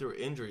been going through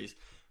injuries,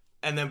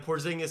 and then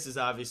Porzingis is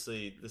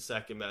obviously the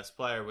second best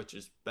player, which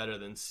is better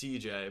than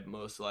CJ,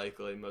 most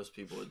likely. Most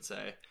people would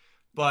say,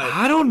 but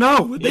I don't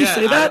know. Would they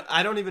say that?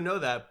 I don't even know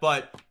that,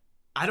 but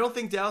I don't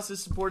think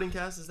Dallas' supporting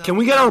cast is that. Can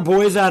we get our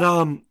boys at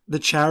the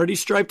charity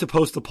stripe to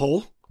post a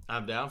poll?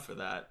 I'm down for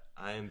that.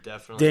 I am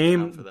definitely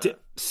down for that.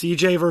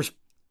 CJ versus.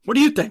 What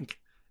do you think?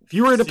 If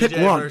you were to pick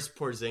one. CJ versus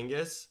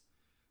Porzingis,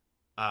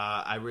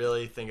 I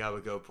really think I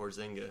would go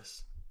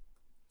Porzingis.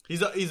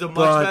 He's a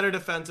much better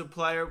defensive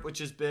player, which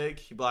is big.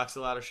 He blocks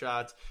a lot of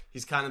shots.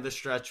 He's kind of the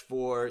stretch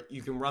four.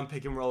 You can run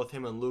pick and roll with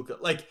him and Luka.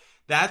 Like,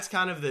 that's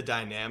kind of the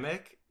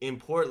dynamic in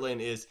Portland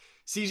is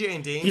CJ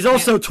and Dame. He's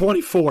also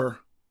 24.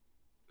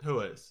 Who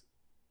is?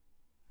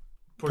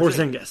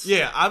 Porzingis.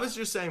 Yeah, I was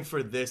just saying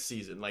for this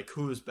season, like,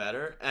 who's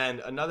better.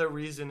 And another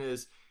reason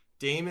is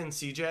Dame and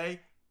CJ,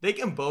 they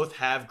can both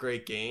have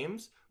great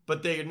games,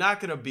 but they're not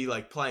going to be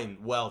like playing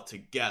well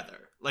together.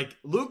 Like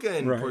Luka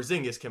and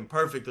Porzingis can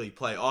perfectly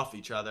play off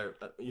each other,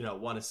 but,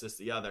 one assist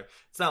the other.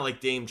 It's not like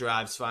Dame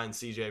drives, finds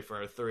CJ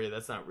for a three.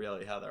 That's not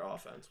really how their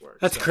offense works.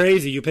 That's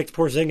crazy. You picked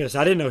Porzingis.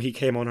 I didn't know he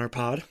came on our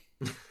pod.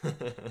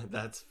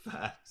 That's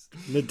facts.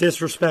 The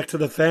disrespect to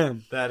the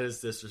fam. That is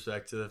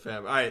disrespect to the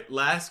fam. All right,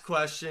 last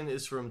question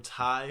is from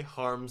Ty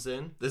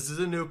Harmsen. This is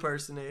a new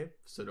person, Abe,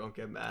 so don't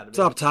get mad at me. What's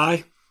up,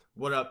 Ty?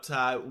 What up,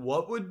 Ty?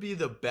 What would be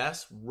the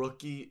best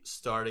rookie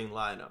starting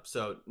lineup?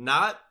 So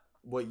not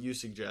what you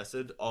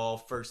suggested, all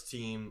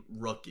first-team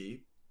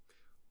rookie.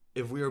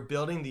 If we were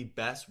building the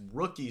best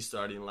rookie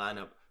starting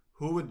lineup,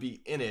 who would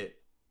be in it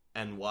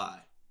and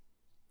why?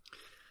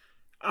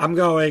 I'm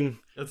going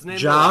Let's name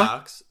the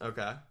locks.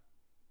 Okay.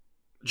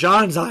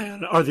 Ja and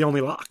Zion are the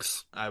only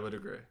locks. I would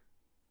agree.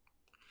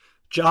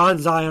 Ja and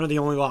Zion are the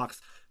only locks.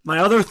 My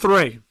other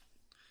three,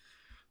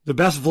 the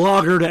best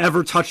vlogger to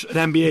ever touch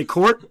an NBA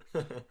court,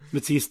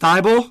 Matisse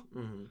Thybulle.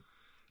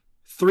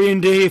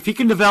 3-and-D. If he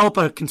can develop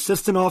a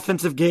consistent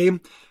offensive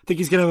game, I think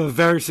he's going to have a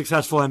very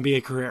successful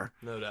NBA career.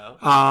 No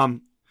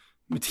doubt.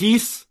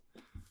 Matisse,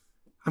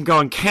 I'm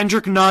going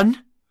Kendrick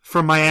Nunn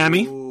from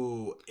Miami.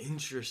 Ooh,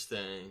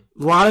 interesting.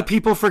 A lot of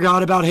people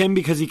forgot about him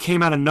because he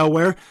came out of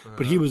nowhere,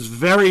 but he was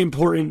very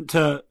important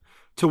to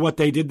what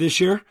they did this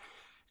year.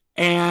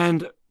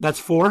 And that's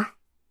 4.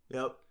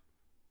 Yep.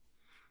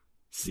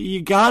 So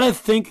you got to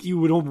think you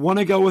would want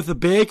to go with a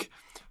big,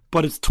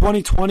 but it's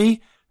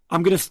 2020.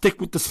 I'm going to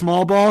stick with the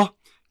small ball,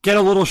 get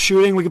a little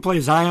shooting. We can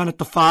play Zion at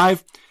the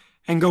 5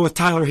 and go with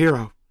Tyler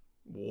Hero.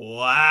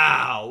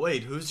 Wow.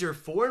 Wait, who's your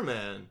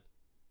 4-man?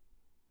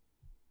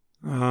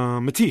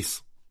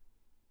 Matisse.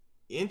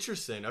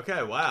 Interesting.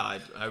 Okay, wow.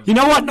 You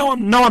know what? No,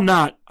 I'm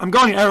not. I'm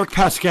going Eric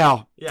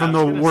Pascal from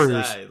the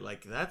Warriors.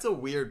 That's a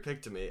weird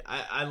pick to me.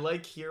 I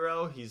like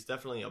Hero. He's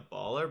definitely a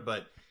baller,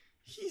 but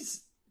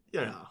he's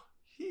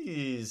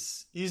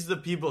the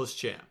people's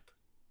champ.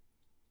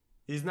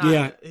 He's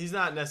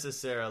not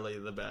necessarily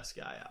the best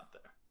guy out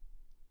there.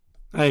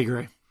 I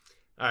agree.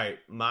 All right,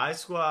 my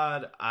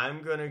squad,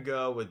 I'm going to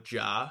go with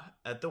Ja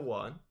at the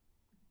 1.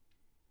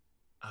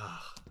 All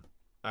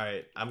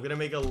right, I'm going to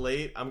make a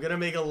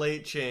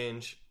late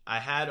change. I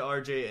had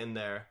RJ in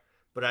there,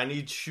 but I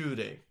need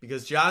shooting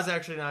because Ja's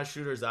actually not a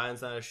shooter,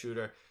 Zion's not a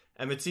shooter,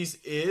 and Matisse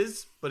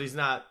is, but he's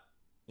not,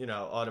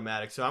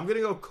 automatic. So I'm going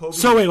to go Kobe.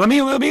 So wait, let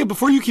me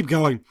before you keep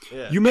going.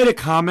 Yeah. You made a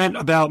comment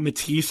about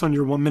Matisse on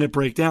your 1-minute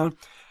breakdown.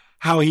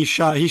 How he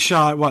shot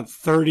what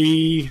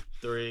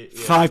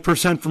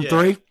 35% from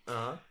 3.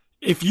 Uh-huh.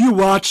 If you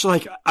watch,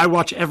 I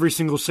watch every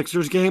single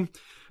Sixers game,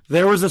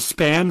 there was a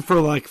span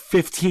for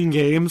 15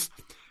 games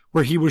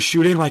where he was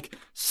shooting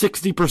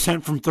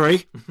 60% from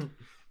 3.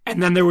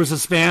 And then there was a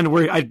span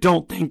where I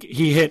don't think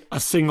he hit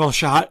a single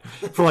shot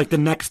for the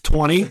next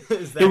 20.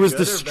 It was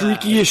the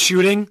streakiest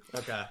shooting.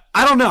 Okay.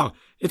 I don't know.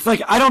 It's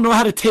I don't know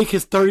how to take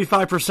his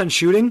 35%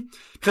 shooting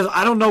because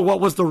I don't know what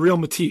was the real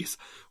Matisse.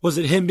 Was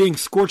it him being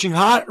scorching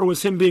hot or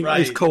was him being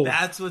ice cold?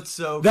 That's what's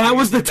so That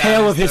was the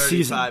tale of his 35%.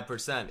 season.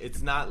 35%.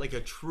 It's not like a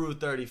true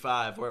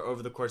 35 where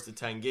over the course of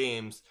 10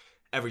 games,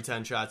 every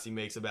 10 shots he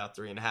makes about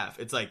 3.5.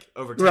 It's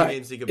over 10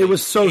 games he could make it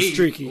was so 8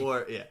 streaky.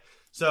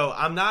 So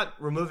I'm not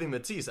removing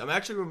Matisse. I'm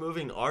actually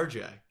removing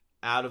RJ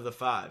out of the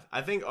 5.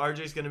 I think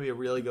RJ's going to be a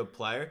really good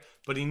player,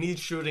 but he needs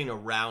shooting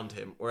around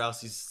him or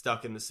else he's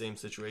stuck in the same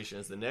situation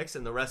as the Knicks,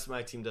 and the rest of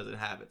my team doesn't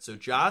have it. So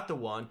Ja at the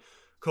 1,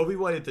 Kobe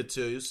White at the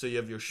 2, so you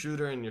have your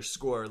shooter and your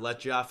scorer.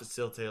 Let Ja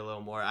facilitate a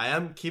little more. I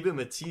am keeping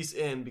Matisse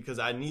in because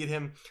I need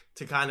him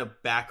to kind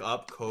of back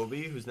up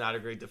Kobe, who's not a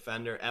great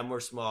defender, and we're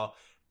small.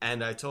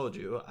 And I told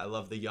you, I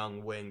love the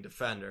young wing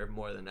defender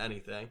more than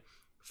anything.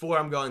 4,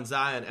 I'm going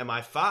Zion. And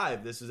my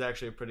 5, this is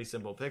actually a pretty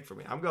simple pick for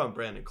me. I'm going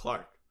Brandon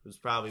Clark, who's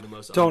probably the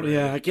most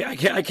underrated.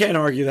 I can't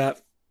argue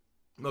that.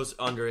 Most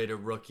underrated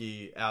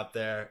rookie out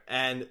there.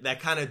 And that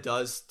kind of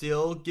does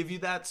still give you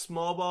that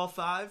small ball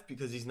 5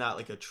 because he's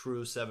not a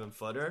true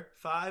 7-footer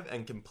 5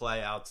 and can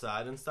play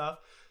outside and stuff.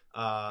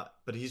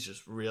 But he's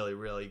just really,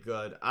 really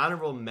good.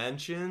 Honorable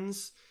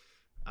mentions,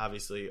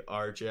 obviously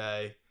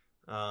RJ.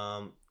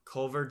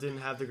 Culver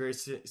didn't have the great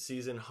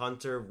season.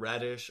 Hunter,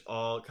 Reddish,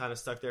 all kind of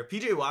stuck there.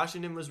 PJ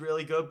Washington was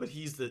really good, but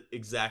he's the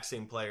exact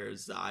same player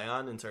as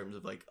Zion in terms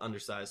of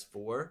undersized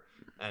 4,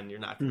 and you're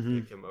not going to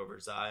pick him over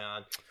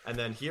Zion. And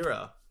then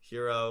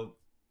Hero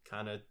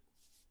kind of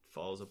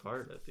falls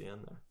apart at the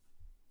end there.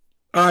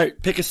 All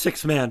right, pick a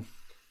 6-man.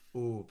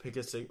 Ooh, pick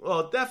a 6.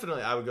 Well,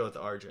 definitely I would go with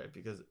RJ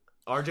because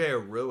RJ or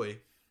Rui.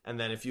 And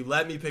then if you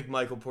let me pick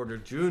Michael Porter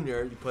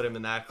Jr., you put him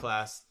in that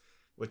class,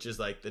 which is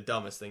the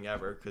dumbest thing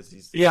ever because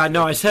he's. Yeah,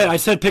 no, I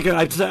said pick a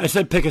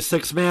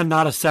 6-man,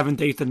 not a 7th,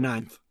 8th, and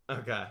 9th.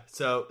 Okay,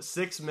 so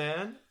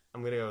 6-man,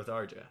 I'm gonna go with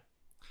RJ.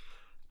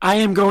 I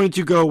am going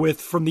to go with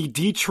from the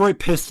Detroit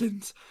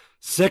Pistons,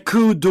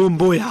 Sekou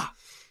Doumbouya.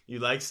 You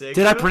like Sekou?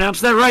 Did I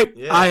pronounce that right?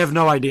 Yeah. I have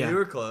no idea. You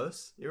were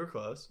close.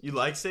 You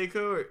like Sekou,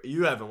 or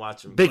you haven't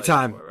watched him big play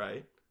time, before,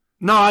 right?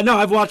 No,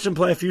 I've watched him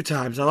play a few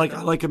times. I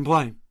like him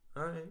playing.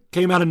 All right.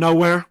 Came out of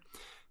nowhere.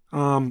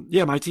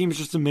 My team is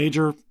just a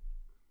major.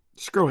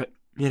 Screw it,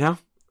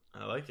 I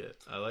I like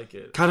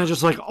it. Kind of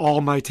just like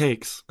all my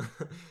takes.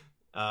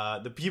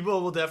 The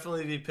people will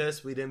definitely be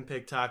pissed we didn't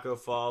pick Taco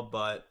Fall,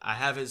 but I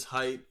have his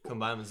height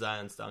combined with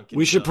Zion's dunk.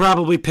 We should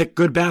probably pick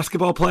good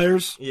basketball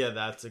players. Yeah,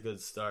 that's a good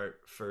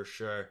start for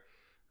sure.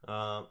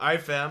 All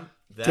right, fam.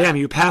 Damn,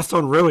 you passed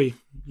on Rui.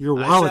 Your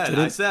wallet didn't.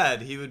 I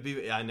said he would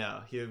be. I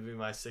know he would be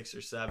my 6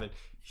 or 7.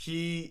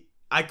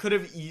 I could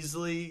have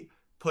easily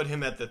put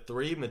him at the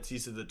 3,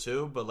 Matisse at the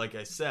 2, but like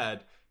I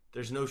said,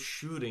 there's no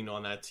shooting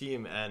on that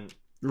team, and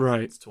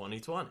it's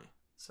 2020,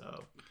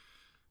 so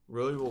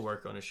Rui will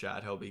work on a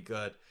shot. He'll be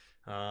good.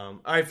 All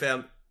right,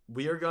 fam.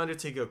 We are going to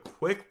take a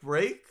quick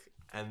break,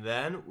 and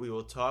then we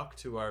will talk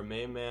to our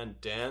main man,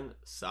 Dan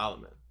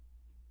Solomon.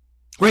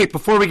 Wait,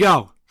 before we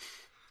go.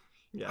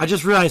 Yeah. I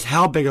just realized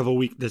how big of a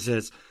week this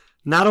is.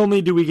 Not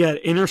only do we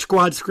get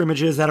inter-squad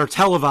scrimmages that are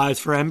televised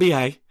for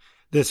NBA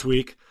this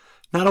week,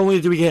 not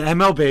only do we get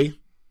MLB,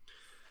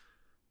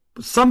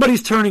 but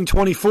somebody's turning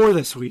 24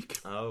 this week.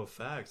 Oh,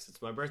 facts. It's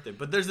my birthday.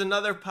 But there's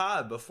another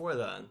pod before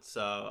then,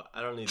 so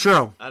I don't need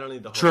True. I don't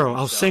need the whole True. week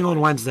I'll sing on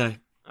Wednesday.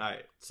 All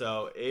right.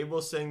 So Abe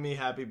will sing me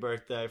happy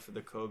birthday for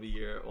the Kobe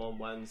year on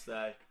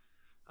Wednesday.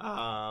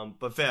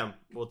 But fam,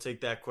 we'll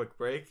take that quick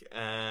break,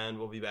 and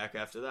we'll be back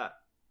after that.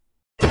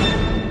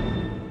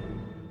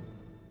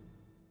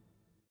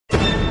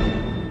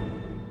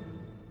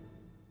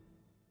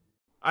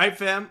 All right,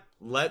 fam,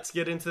 let's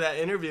get into that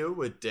interview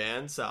with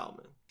Dan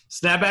Solomon.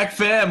 Snapback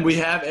fam, we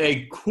have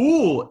a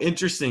cool,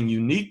 interesting,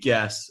 unique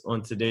guest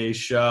on today's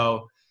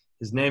show.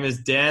 His name is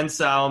Dan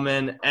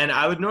Solomon, and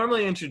I would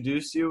normally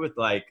introduce you with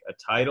like a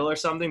title or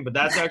something, but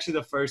that's actually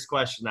the first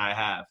question I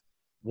have.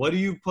 What do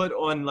you put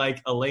on like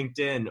a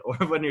LinkedIn or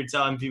when you're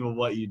telling people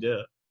what you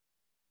do?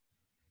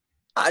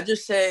 I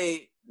just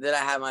say that I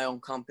have my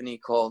own company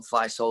called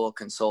Fly Solo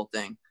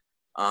Consulting.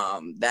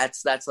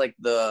 That's like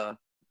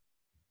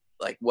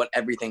what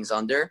everything's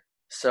under.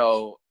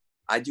 So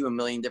I do a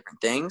million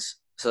different things.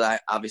 So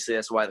obviously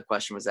that's why the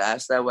question was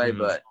asked that way. Mm-hmm.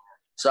 But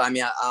so, I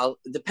mean,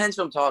 it depends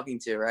who I'm talking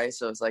to, right?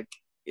 So it's like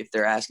if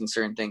they're asking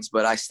certain things,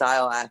 but I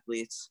style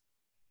athletes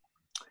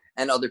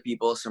and other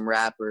people, some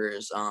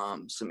rappers,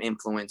 some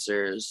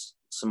influencers,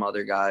 some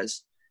other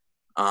guys.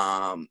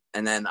 And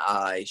then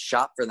I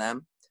shop for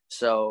them.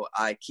 So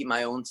I keep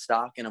my own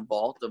stock in a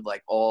vault of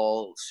like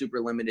all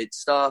super limited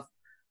stuff.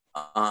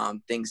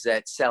 Things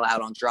that sell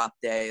out on drop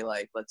day,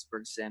 like for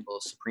example,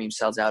 Supreme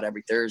sells out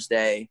every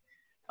Thursday.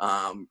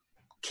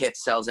 Kit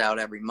sells out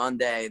every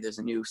Monday. There's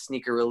a new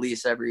sneaker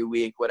release every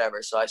week,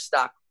 whatever. So I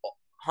stock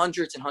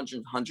hundreds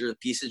of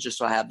pieces just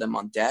so I have them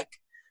on deck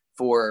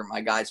for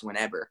my guys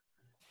whenever.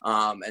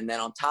 And then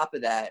on top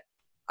of that,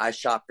 I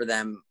shop for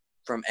them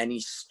from any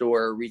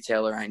store or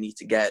retailer I need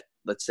to get.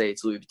 Let's say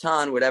it's Louis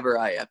Vuitton, whatever.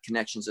 I have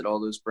connections at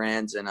all those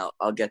brands, and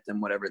I'll get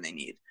them whatever they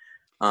need.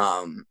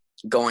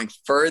 Going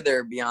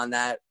further beyond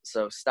that,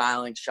 so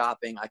styling,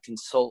 shopping, I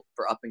consult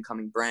for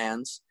up-and-coming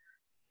brands.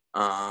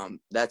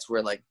 That's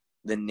where, like,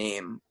 the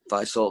name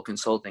Fly Solo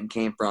Consulting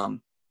came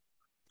from.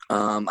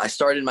 I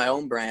started my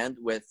own brand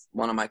with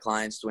one of my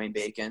clients, Dwayne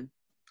Bacon,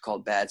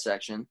 called Bad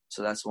Section.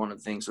 So that's one of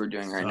the things we're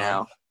doing right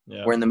now.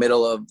 Yeah. We're in the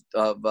middle of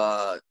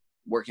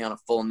working on a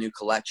full new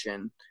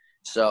collection.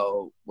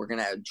 So we're going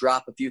to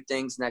drop a few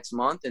things next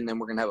month, and then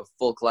we're going to have a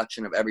full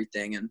collection of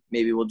everything. And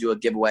maybe we'll do a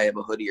giveaway of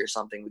a hoodie or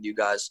something with you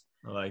guys.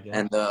 I like it.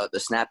 And the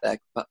Snapback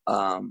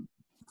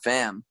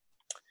fam.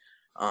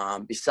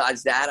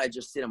 Besides that, I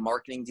just did a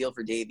marketing deal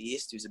for Dave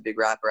East, who's a big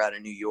rapper out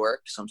of New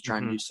York. So I'm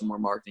trying to do some more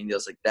marketing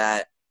deals like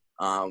that.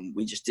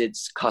 We just did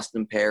a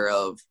custom pair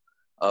of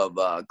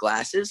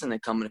glasses, and they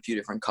come in a few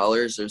different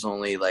colors. There's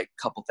only like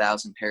a couple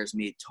thousand pairs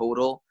made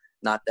total,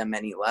 not that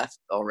many left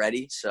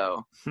already.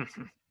 So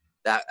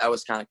that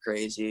was kind of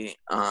crazy.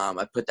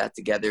 I put that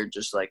together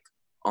just like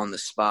on the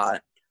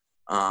spot.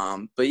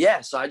 But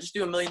yeah, so I just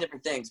do a million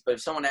different things. But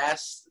if someone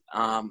asks,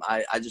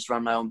 I just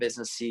run my own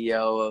business,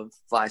 CEO of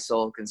Fly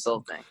Solo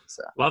Consulting.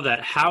 So. Love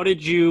that. How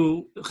did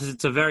you, because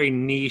it's a very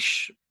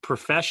niche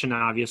profession,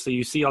 obviously.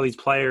 You see all these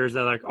players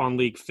that are like on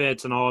League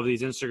Fits and all of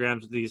these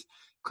Instagrams with these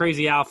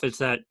crazy outfits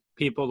that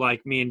people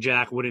like me and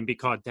Jack wouldn't be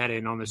caught dead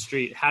in on the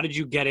street. How did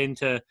you get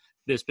into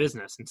this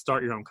business and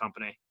start your own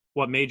company?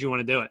 What made you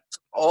want to do it?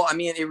 Oh, I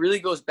mean, it really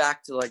goes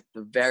back to like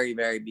the very,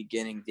 very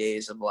beginning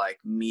days of like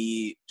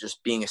me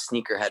just being a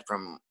sneakerhead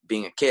from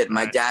being a kid.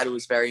 My dad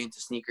was very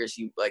into sneakers.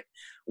 He like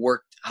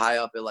worked high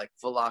up at like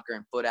Foot Locker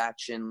and Foot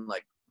Action,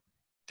 like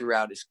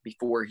throughout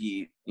before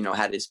he,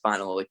 had his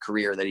final like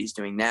career that he's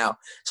doing now.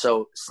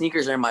 So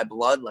sneakers are in my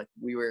blood. Like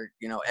we were,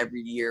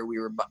 every year we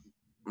were,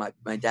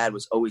 my dad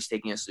was always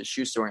taking us to the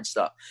shoe store and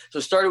stuff. So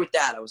it started with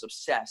that. I was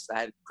obsessed. I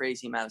had a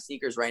crazy amount of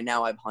sneakers. Right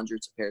now I have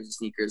hundreds of pairs of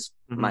sneakers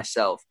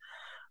myself.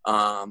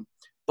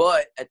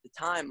 But at the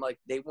time, like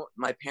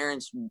my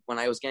parents, when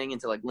I was getting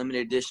into like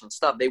limited edition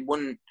stuff, they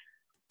wouldn't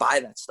buy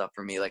that stuff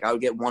for me. Like I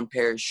would get one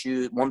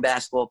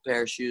basketball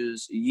pair of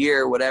shoes a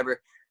year,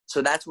 whatever.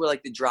 So that's where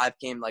like the drive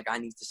came. Like I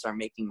need to start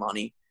making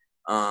money,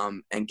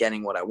 and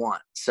getting what I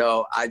want.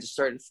 So I just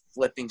started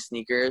flipping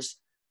sneakers.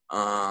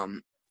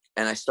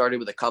 And I started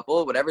with a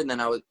couple, whatever. And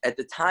then at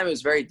the time, it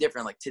was very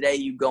different. Like today,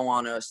 you go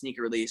on a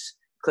sneaker release,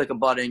 click a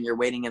button, you're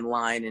waiting in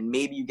line, and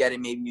maybe you get it,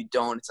 maybe you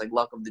don't. It's like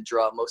luck of the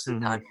draw. Most of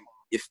the time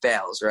it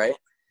fails, right?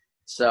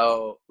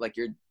 So like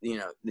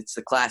it's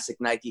the classic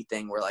Nike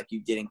thing where like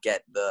you didn't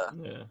get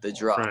the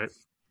draw. Right.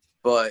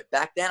 But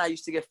back then I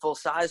used to get full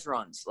size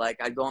runs. Like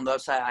I'd go on the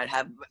website, I'd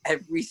have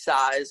every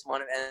size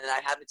one, and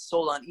I'd have it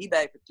sold on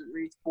eBay for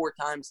 3-4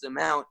 times the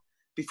amount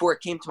before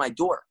it came to my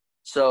door.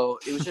 So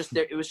it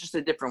was just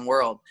a different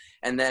world.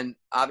 And then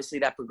obviously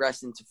that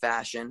progressed into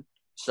fashion.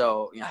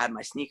 So I had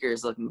my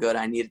sneakers looking good.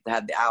 I needed to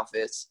have the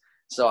outfits.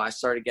 So I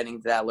started getting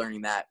into that,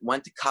 learning that.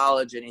 Went to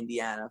college at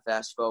Indiana,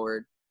 fast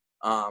forward,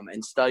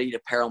 and studied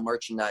apparel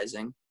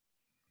merchandising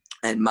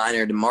and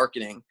minored in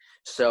marketing.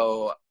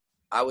 So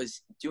I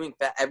was doing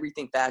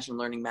everything fashion,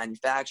 learning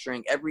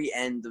manufacturing, every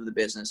end of the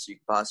business you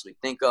could possibly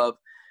think of.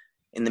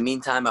 In the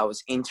meantime, I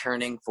was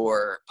interning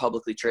for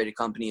publicly traded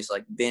companies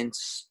like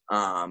Vince,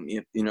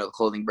 the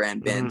clothing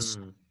brand Vince,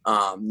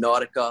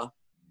 Nautica.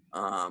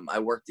 I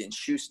worked in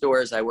shoe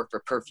stores. I worked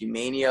for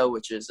Perfumania,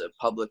 which is a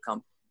public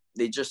company.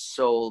 They just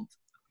sold,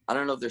 I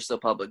don't know if they're still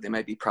public. They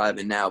might be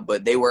private now,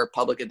 but they were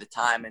public at the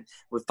time and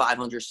with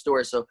 500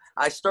 stores. So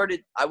I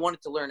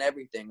wanted to learn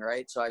everything,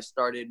 right? So I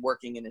started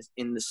working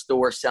in the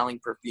store selling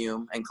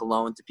perfume and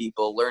cologne to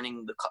people,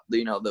 learning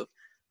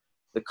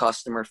the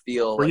customer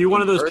feel. Were you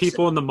one of those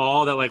people in the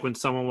mall that like when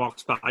someone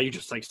walks by, you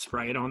just like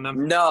spray it on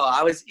them? No,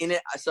 I was in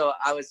it. So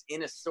I was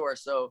in a store.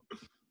 So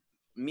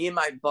me and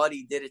my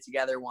buddy did it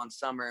together one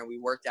summer, and we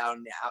worked out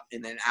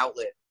in an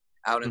outlet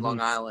out in Long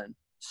Island.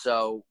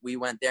 So we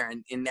went there,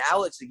 and in the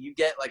outlets, you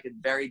get like a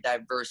very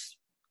diverse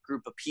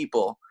group of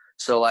people.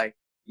 So like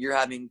you're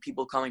having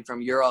people coming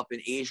from Europe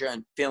and Asia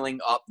and filling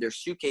up their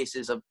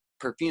suitcases of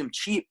perfume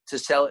cheap to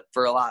sell it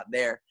for a lot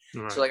there.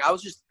 Right. So like I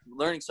was just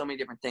learning so many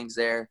different things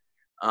there.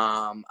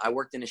 I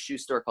worked in a shoe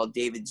store called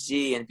David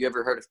Z, and if you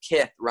ever heard of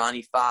Kith,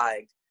 Ronnie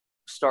Feig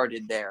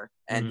started there,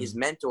 and his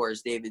mentor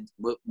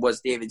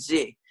was David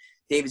Z.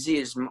 David Z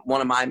is one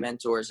of my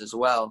mentors as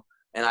well,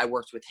 and I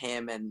worked with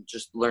him and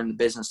just learned the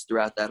business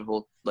throughout that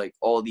whole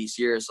all these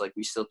years. Like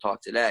we still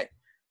talk today.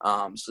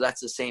 So that's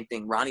the same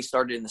thing. Ronnie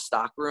started in the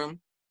stock room,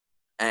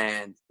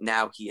 and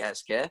now he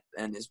has Kith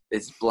and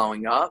is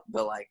blowing up.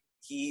 But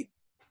he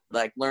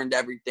learned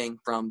everything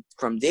from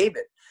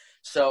David.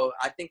 So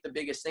I think the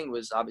biggest thing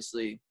was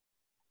obviously,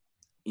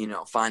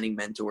 finding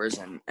mentors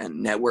and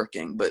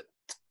networking. But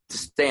to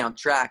stay on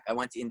track, I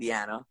went to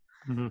Indiana.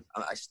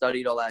 I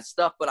studied all that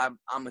stuff, but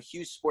I'm a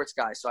huge sports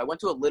guy. So I went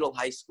to a little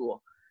high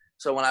school.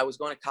 So when I was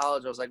going to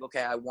college, I was like,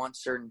 okay, I want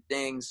certain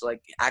things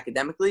like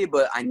academically,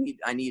 but I need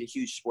a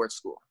huge sports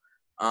school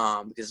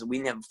because we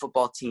didn't have a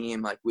football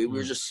team. Like we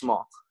were just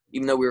small.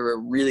 Even though we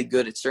were really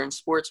good at certain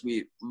sports,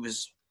 we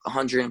was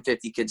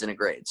 150 kids in a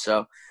grade.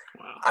 So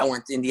I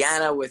went to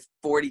Indiana with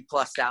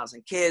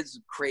 40,000+ kids,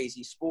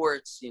 crazy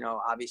sports.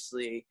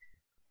 Obviously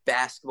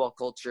basketball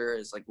culture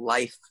is like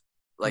life.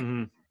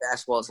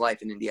 Basketball is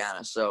life in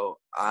Indiana. So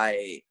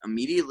I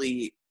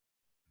immediately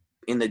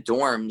in the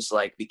dorms,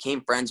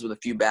 became friends with a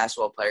few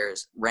basketball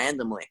players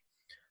randomly.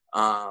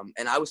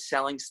 And I was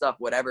selling stuff,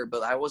 whatever,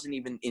 but I wasn't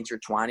even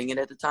intertwining it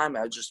at the time.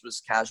 I just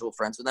was casual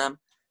friends with them.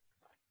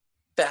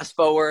 Fast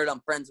forward, I'm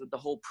friends with the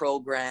whole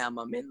program.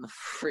 I'm in the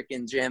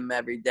freaking gym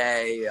every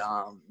day.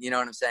 You know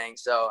what I'm saying?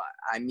 So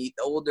I meet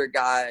the older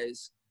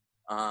guys.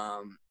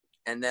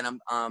 And then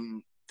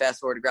I'm fast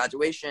forward to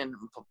graduation.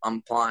 I'm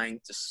applying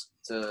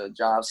to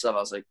job stuff. I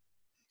was like,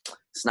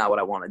 it's not what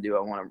I want to do.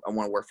 I want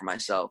to work for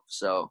myself.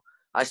 So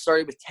I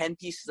started with 10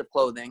 pieces of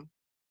clothing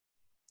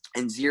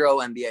and 0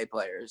 NBA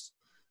players.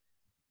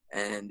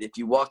 And if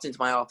you walked into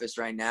my office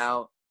right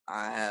now,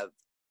 I have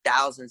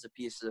thousands of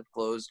pieces of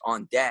clothes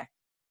on deck.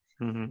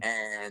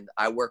 And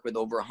I work with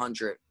over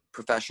 100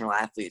 professional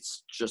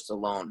athletes just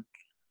alone.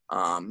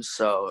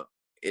 So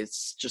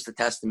it's just a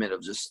testament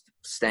of just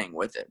staying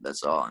with it.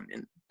 That's all. I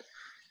mean,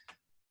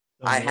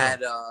 I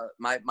had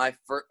my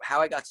first, how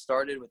I got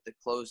started with the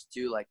clothes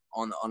too,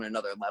 on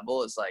another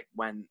level is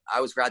when I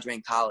was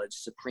graduating college,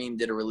 Supreme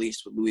did a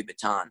release with Louis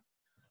Vuitton.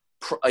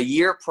 A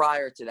year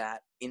prior to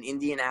that, in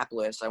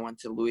Indianapolis, I went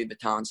to Louis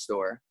Vuitton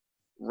store,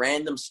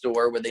 random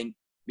store where they,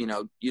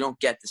 you don't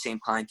get the same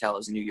clientele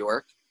as New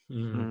York.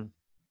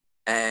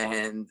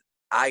 And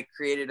I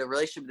created a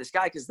relationship with this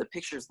guy because the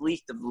pictures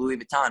leaked of Louis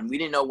Vuitton. We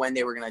didn't know when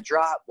they were going to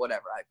drop,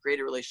 whatever. I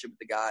created a relationship with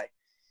the guy.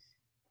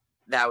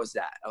 That was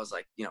that. I was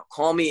like,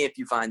 call me if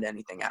you find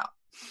anything out.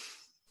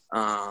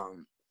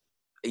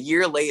 A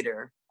year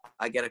later,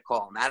 I get a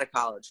call. I'm out of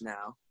college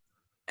now.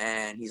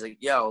 And he's like,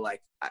 yo,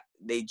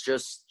 they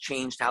just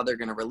changed how they're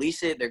going to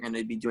release it. They're going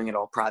to be doing it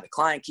all private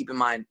client. Keep in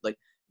mind,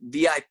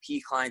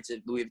 VIP clients at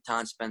Louis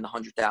Vuitton spend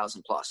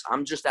 $100,000+.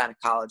 I'm just out of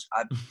college.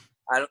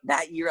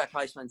 That year, I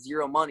probably spent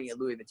 0 money at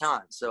Louis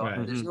Vuitton. So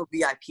there's no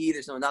VIP.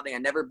 There's no nothing. I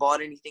never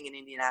bought anything in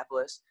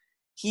Indianapolis.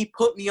 He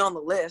put me on the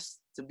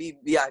list to be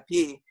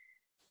VIP.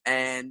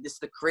 And it's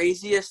the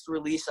craziest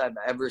release I've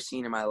ever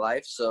seen in my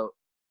life. So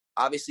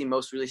obviously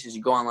most releases,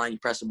 you go online, you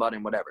press a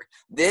button, whatever.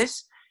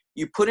 This,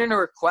 you put in a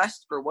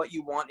request for what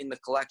you want in the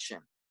collection.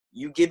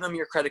 You give them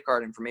your credit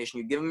card information.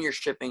 You give them your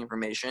shipping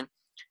information.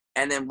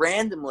 And then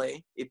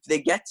randomly, if they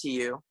get to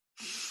you,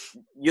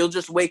 you'll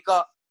just wake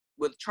up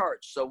with charge.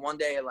 So one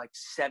day at like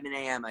 7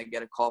 a.m., I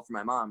get a call from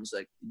my mom. It's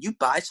like, "You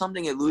buy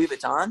something at Louis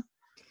Vuitton?"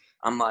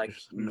 I'm like,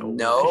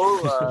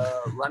 "No,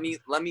 let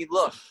me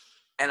look."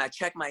 And I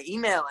check my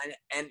email,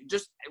 and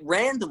just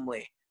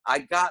randomly, I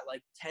got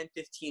like 10,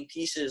 15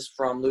 pieces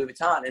from Louis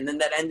Vuitton. And then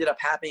that ended up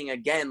happening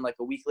again like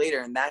a week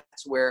later. And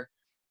that's where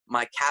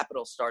my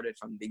capital started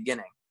from the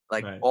beginning.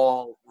 Like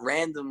all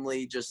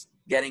randomly just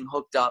getting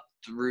hooked up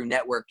through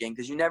networking,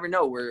 because you never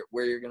know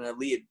where you're going to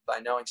lead by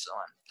knowing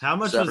someone. How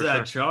much was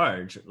that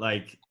charge?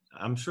 Like,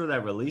 I'm sure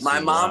that released. My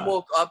mom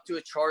woke up to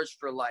a charge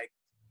for like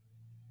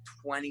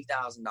 $20,000,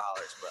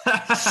 bro.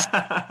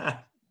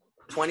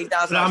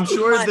 $20,000. I'm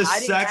sure the I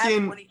didn't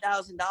second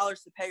have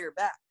 $20,000 to pay her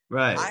back.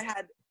 Right.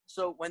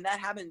 So when that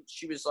happened,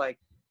 she was like,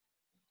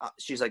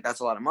 she's like,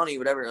 "That's a lot of money,"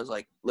 whatever. I was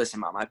like,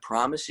 "Listen, Mom, I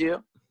promise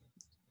you,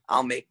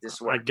 I'll make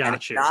this work." I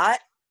got you.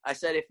 I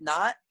said, if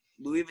not,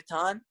 Louis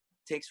Vuitton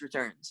takes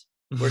returns.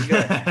 We're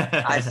good.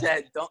 I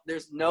said,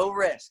 there's no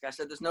risk.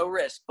 There's no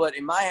risk. But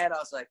in my head, I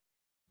was like,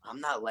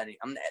 I'm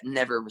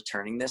never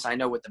returning this. I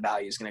know what the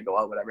value is going to go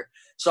up, whatever.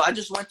 So I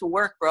just went to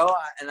work, bro,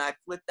 and I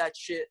flipped that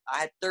shit. I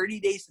had 30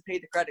 days to pay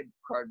the credit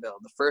card bill,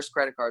 the first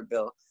credit card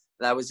bill.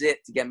 That was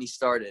it to get me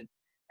started.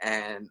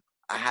 And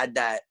I had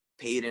that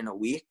paid in a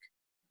week.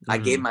 I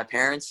gave my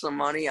parents some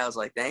money. I was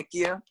like, "Thank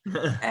you."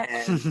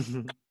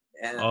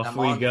 And off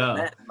we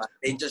go.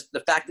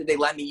 The fact that they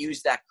let me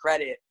use that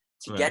credit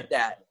to get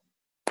that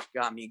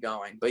got me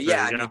going. But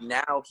yeah, I mean,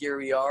 now here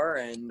we are,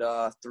 and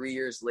 3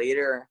 years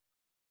later,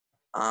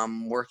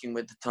 I'm working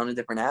with a ton of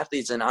different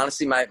athletes. And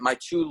honestly, my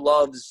two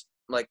loves,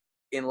 like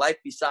in life,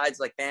 besides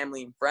like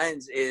family and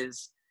friends,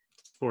 is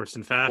sports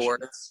and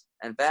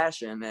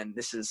fashion. And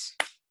this is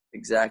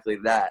exactly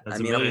that. That's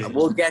amazing.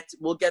 We'll get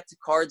to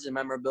cards and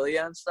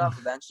memorabilia and stuff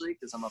eventually,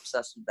 because I'm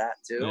obsessed with that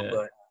too. Yeah.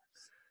 But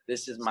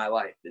this is my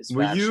life.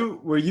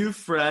 Were you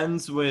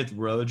friends with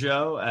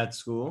Rojo at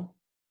school?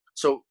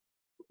 So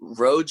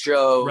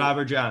Rojo,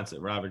 Robert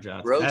Johnson.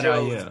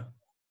 Rojo,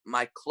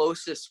 my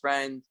closest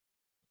friend.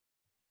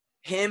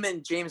 Him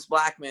and James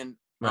Blackman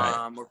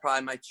were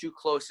probably my two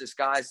closest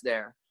guys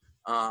there.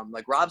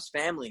 Like Rob's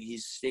family,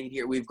 he's stayed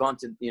here. We've gone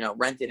to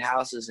rented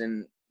houses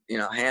in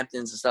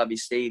Hamptons and stuff. He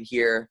stayed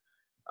here.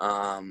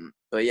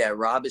 But yeah,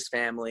 Rob, his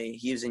family.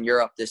 He was in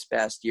Europe this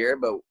past year,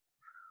 but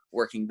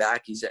working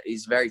back,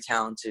 he's very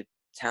talented,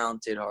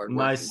 hard.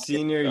 My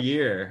senior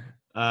year,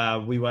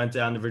 we went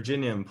down to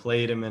Virginia and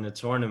played him in a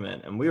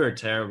tournament, and we were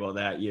terrible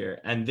that year.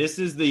 And this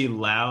is the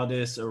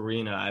loudest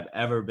arena I've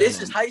ever been in.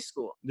 This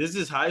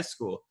is high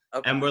school.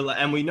 Okay.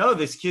 And we know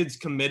this kid's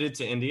committed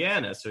to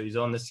Indiana, so he's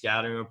on the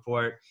scouting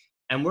report.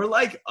 And we're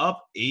like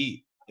up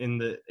 8 in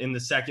the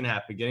second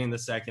half, beginning of the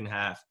second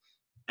half,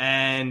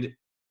 and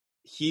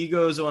he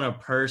goes on a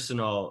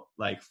personal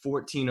like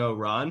 14-0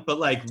 run, but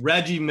like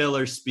Reggie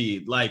Miller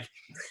speed, like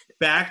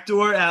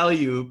backdoor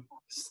alley-oop,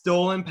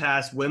 stolen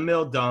pass,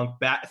 windmill dunk,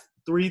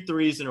 3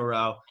 threes in a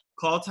row,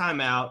 call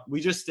timeout.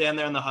 We just stand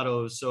there in the huddle.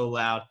 It was so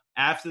loud.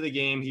 After the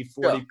game, he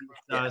 40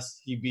 beat us.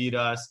 He beat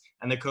us.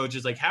 And the coach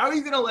is like, "How are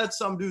you going to let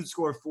some dude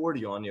score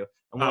 40 on you?"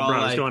 And we're all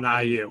like, he's going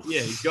to IU.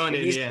 Yeah, he's going to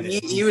Indiana.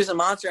 He was a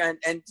monster.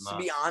 And to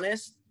be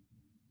honest,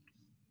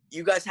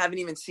 you guys haven't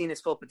even seen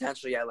his full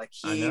potential yet. Like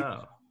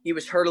he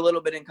was hurt a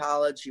little bit in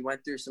college. He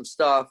went through some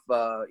stuff.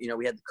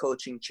 We had the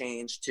coaching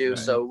change too. Right.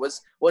 So it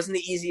wasn't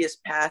the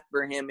easiest path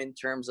for him in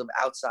terms of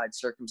outside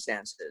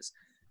circumstances,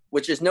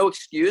 which is no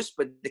excuse,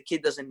 but the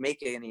kid doesn't make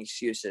any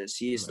excuses.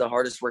 He's the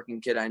hardest working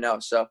kid I know.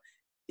 So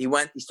he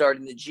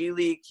started in the G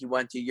League. He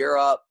went to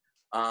Europe,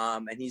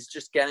 and he's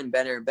just getting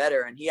better and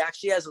better. And he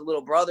actually has a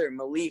little brother,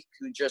 Malik,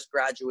 who just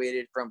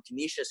graduated from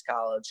Canisius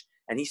College,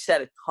 and he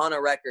set a ton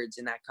of records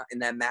in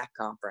that MAC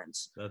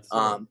conference.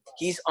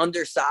 He's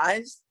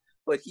undersized,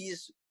 but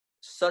he's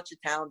such a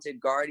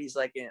talented guard. He's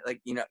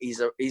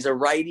he's a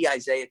righty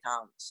Isaiah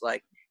Thomas.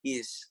 Like he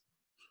is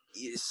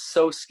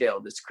so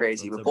skilled. It's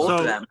crazy. But both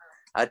of them,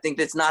 I think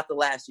that's not the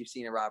last you've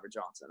seen of Robert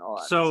Johnson.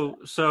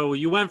 So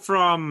you went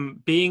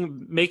from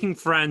making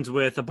friends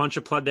with a bunch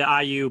of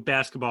the IU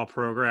basketball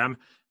program.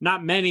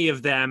 Not many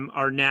of them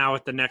are now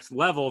at the next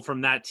level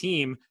from that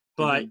team,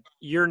 but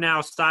you're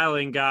now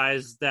styling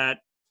guys that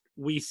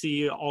we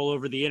see all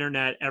over the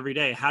internet every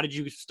day. How did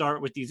you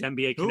start with these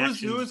NBA connections?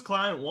 Who was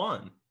client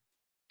one?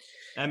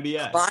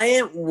 NBA.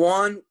 Client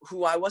one,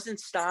 who I wasn't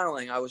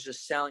styling, I was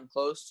just selling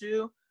close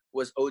to,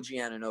 was OG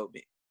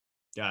Anunoby.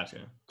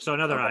 Gotcha. So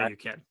another IU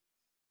kid.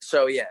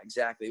 So yeah,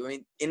 exactly. I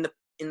mean, in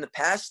the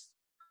past,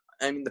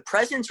 the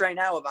presence right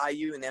now of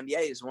IU in the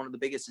NBA is one of the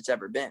biggest it's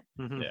ever been.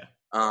 Mm-hmm. Yeah.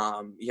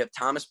 You have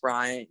Thomas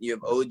Bryant, you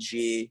have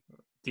OG,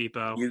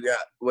 Depot. You got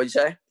what'd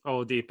you say?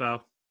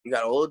 Oladipo. You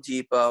got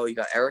Oladipo. You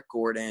got Eric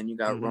Gordon. You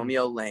got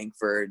Romeo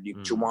Langford. You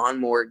Juwan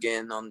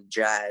Morgan on the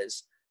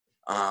Jazz.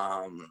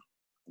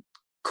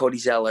 Cody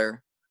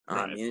Zeller.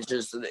 It's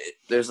just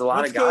there's a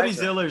lot of guys. What's Cody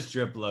Zeller's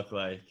drip look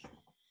like?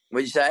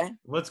 What'd you say?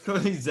 What's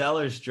Cody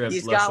Zeller's drip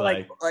He's look got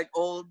like? like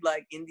old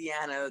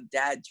Indiana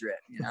dad drip,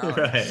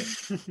 Right.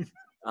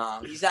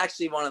 He's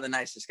actually one of the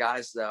nicest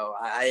guys, though.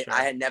 I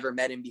had never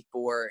met him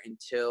before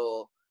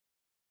until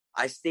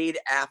I stayed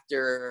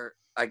after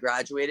I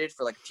graduated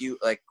for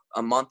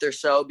a month or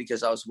so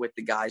because I was with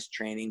the guys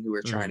training who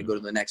were trying to go to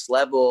the next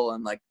level,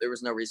 and there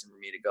was no reason for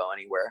me to go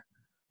anywhere.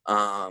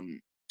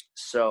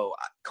 So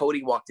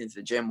Cody walked into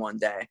the gym one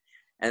day,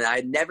 and I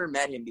had never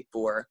met him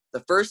before.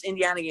 The first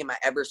Indiana game I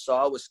ever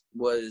saw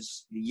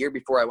was the year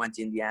before I went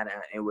to Indiana.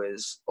 It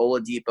was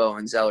Oladipo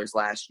and Zeller's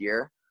last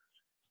year.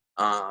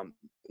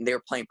 They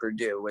were playing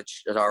Purdue,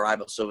 which is our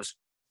rival, so it was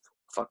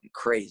fucking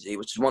crazy,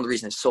 which is one of the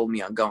reasons it sold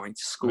me on going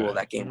to school. Right.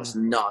 That game was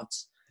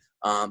nuts.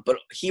 But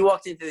he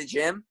walked into the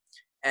gym,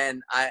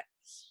 and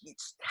he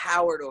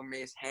towered over me.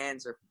 His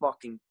hands are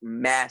fucking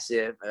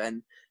massive,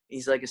 and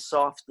he's like a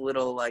soft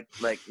little,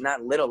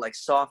 not little,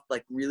 soft,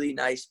 really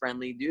nice,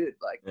 friendly dude.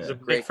 He's a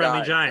great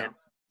friendly giant.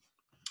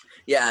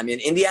 Yeah, I mean,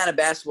 Indiana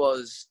basketball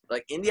is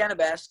Indiana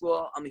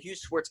basketball. I'm a huge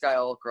sports guy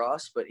all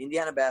across, but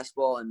Indiana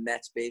basketball and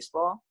Mets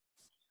baseball,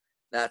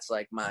 that's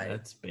my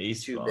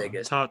two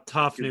biggest.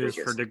 Tough news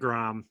for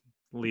DeGrom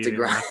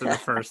leaving after the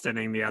first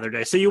inning the other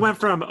day. So you went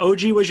from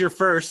OG was your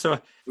first. So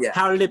yeah.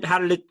 How did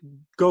it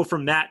go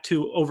from that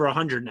to over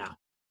 100 now?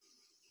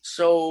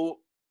 So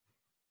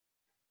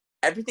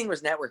everything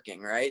was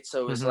networking, right?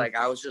 So it was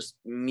I was just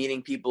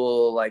meeting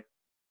people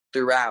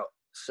throughout.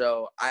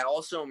 So I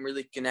also am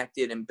really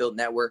connected and built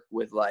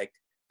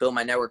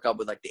my network up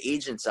with the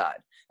agent side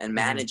and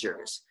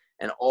managers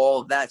and all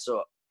of that.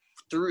 So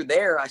through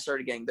there, I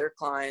started getting their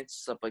clients,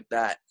 stuff like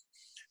that.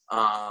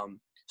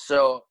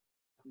 So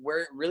where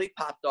it really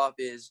popped off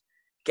is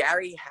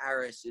Gary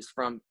Harris is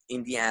from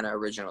Indiana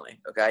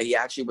originally. Okay. He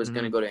actually was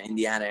going to go to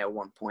Indiana at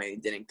one point. He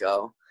didn't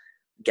go.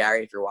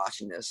 Gary, if you're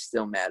watching this,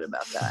 still mad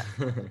about that.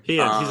 He's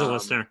a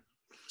listener.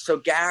 So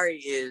Gary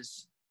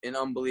is an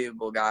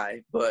unbelievable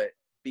guy, but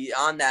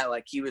beyond that,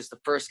 he was the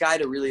first guy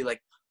to really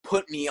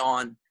put me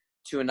on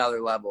to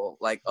another level,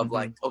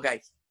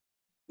 okay,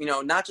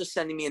 not just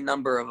sending me a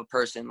number of a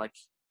person,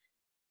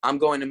 I'm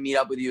going to meet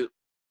up with you.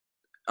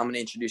 I'm going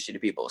to introduce you to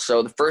people.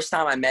 So the first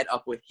time I met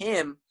up with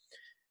him,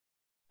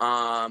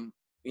 I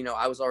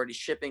was already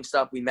shipping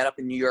stuff. We met up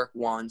in New York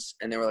once,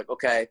 and they were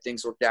okay,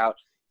 things worked out.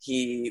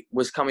 He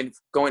was going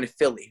to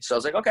Philly. So I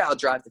was okay, I'll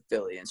drive to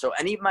Philly. And so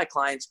any of my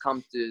clients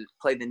come to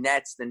play the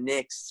Nets, the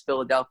Knicks,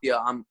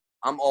 Philadelphia, I'm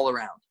all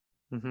around.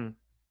 Mm-hmm.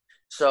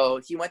 So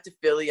he went to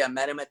Philly. I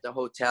met him at the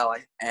hotel,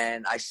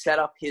 and I set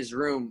up his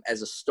room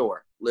as a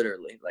store,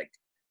 literally.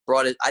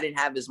 Brought it. I didn't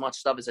have as much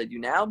stuff as I do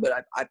now, but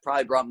I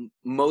probably brought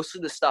most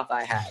of the stuff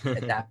I had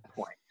at that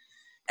point,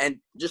 and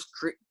just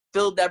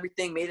filled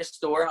everything, made a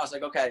store. And I was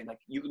okay,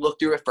 you look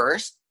through it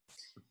first.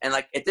 And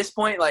at this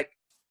point,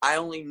 I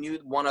only knew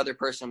one other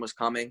person was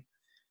coming,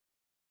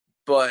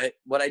 but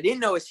what I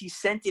didn't know is he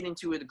sent it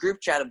into the group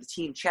chat of the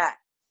team chat.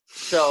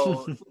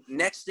 So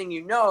next thing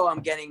you know, I'm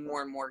getting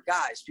more and more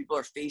guys. People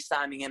are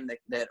FaceTiming him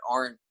that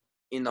aren't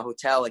in the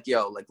hotel.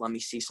 Let me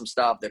see some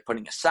stuff. They're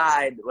putting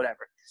aside,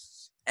 whatever.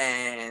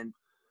 And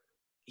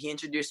he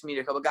introduced me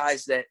to a couple of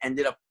guys that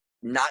ended up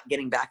not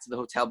getting back to the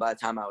hotel by the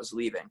time I was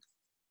leaving.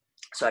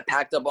 So I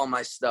packed up all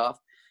my stuff.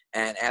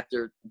 And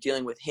after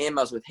dealing with him,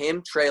 I was with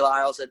him, Trey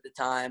Lyles at the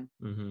time.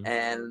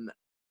 And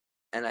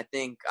I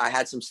think I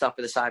had some stuff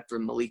to the side for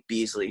Malik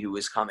Beasley, who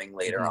was coming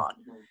later on.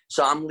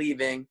 So I'm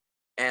leaving.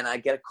 And I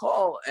get a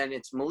call, and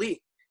it's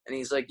Malik. And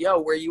he's yo,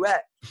 where you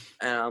at?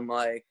 And I'm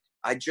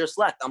I just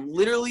left.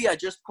 I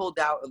just pulled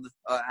out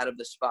of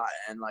the spot.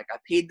 And, I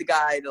paid the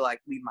guy to,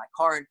 leave my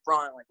car in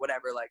front,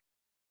 whatever.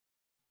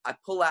 I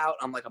pull out.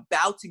 I'm,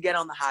 about to get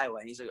on the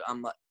highway. He's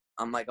I'm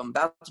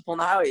about to pull on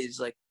the highway. He's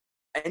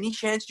any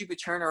chance you could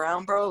turn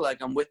around, bro?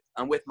 I'm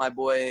with my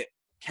boy,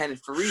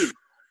 Kenneth Fareed.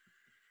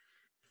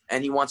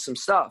 And he wants some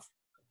stuff.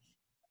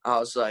 I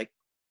was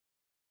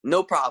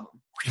no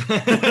problem.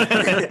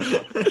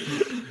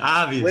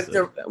 Obviously.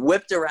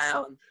 Whipped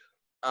around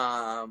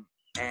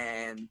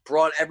and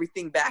brought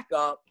everything back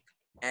up.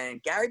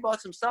 And Gary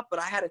bought some stuff, but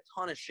I had a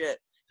ton of shit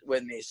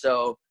with me.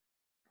 So,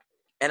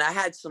 and I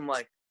had some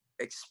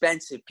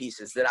expensive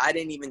pieces that I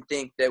didn't even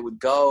think that would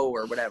go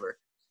or whatever.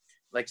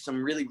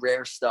 Some really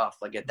rare stuff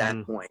at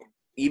that point.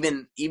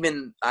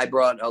 Even I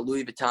brought a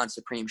Louis Vuitton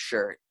Supreme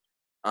shirt,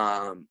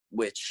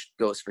 which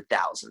goes for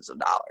thousands of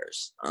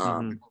dollars.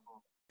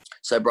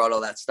 So I brought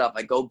all that stuff.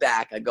 I go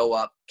back. I go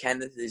up.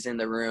 Kenneth is in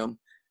the room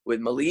with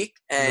Malik.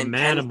 And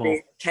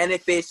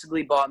Kenneth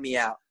basically bought me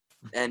out.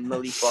 And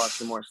Malik bought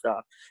some more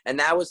stuff. And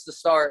that was the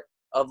start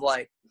of,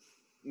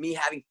 me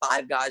having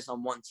 5 guys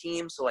on one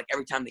team. So,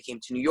 every time they came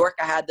to New York,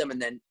 I had them.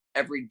 And then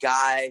every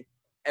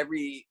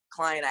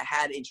client I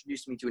had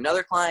introduced me to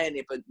another client.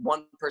 If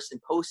one person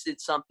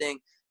posted something,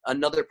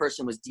 another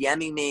person was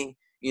DMing me.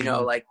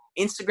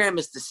 Instagram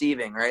is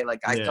deceiving, right?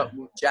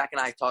 Jack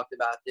and I talked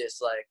about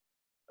this,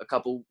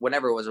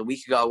 a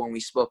week ago when we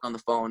spoke on the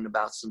phone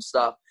about some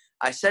stuff.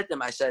 I said to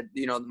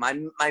him,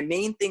 my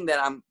main thing that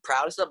I'm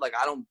proudest of,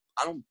 I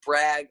don't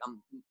brag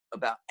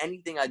about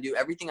anything I do.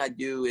 Everything I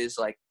do is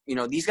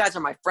these guys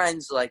are my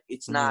friends.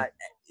 It's not,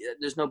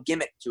 there's no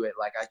gimmick to it.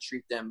 I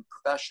treat them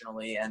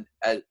professionally, and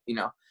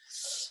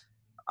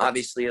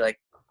obviously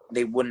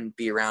they wouldn't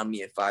be around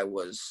me if I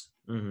was,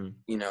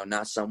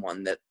 not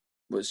someone that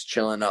was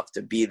chill enough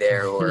to be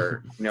there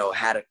or,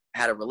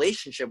 had a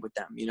relationship with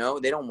them,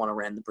 they don't want a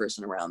random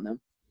person around them.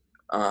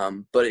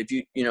 But if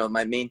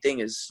my main thing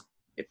is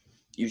if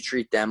you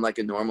treat them like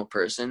a normal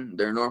person,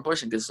 they're a normal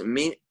person because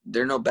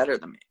they're no better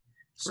than me.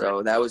 So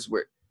right. That was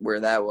where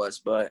that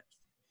was. But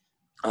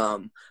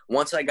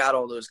once I got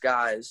all those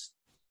guys,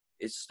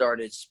 it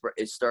started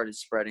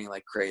spreading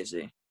like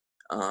crazy.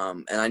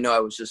 And I know I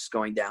was just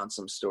going down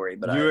some story,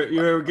 but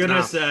you were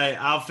gonna say,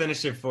 I'll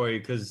finish it for you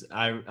because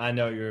I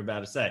know what you were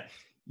about to say.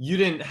 You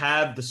didn't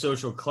have the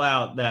social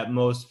clout that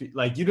most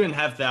like. You didn't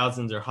have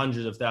thousands or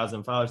hundreds of thousands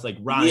of followers like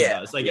Ronnie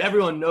does. Like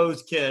everyone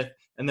knows Kith,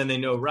 and then they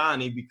know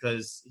Ronnie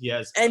because he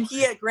has. And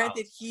he had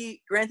granted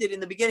in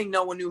the beginning,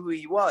 no one knew who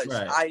he was.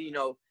 Right.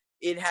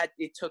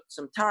 It took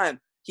some time.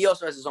 He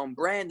also has his own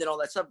brand and all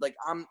that stuff. Like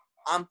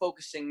I'm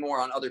focusing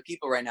more on other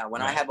people right now.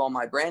 When I have all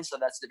my brand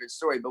stuff, that's a different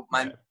story.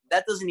 But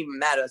that doesn't even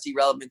matter. That's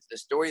irrelevant to the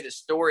story. The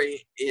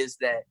story is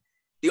that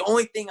the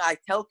only thing I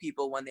tell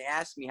people when they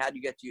ask me how do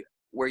you get to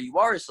where you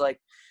are is like,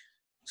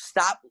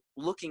 stop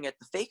looking at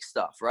the fake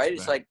stuff, right?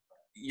 It's like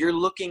you're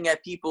looking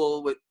at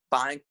people with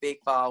buying fake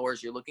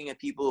followers. You're looking at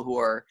people who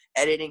are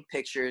editing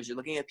pictures. You're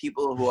looking at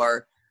people who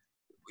are,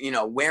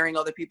 wearing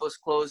other people's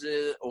clothes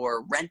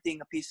or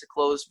renting a piece of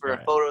clothes for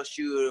a photo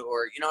shoot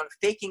or,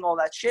 faking all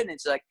that shit. And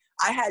it's like,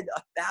 I had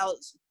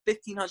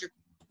 1,500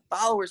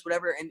 followers,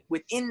 whatever. And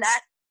within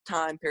that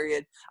time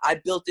period,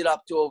 I built it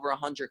up to over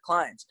 100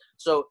 clients.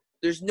 So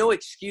there's no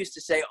excuse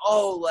to say,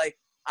 oh, like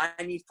I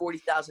need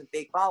 40,000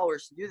 fake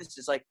followers to do this.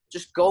 It's like,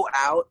 just go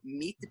out,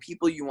 meet the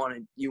people you want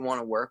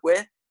to work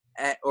with,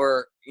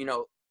 or,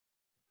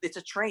 it's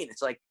a train.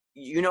 It's like,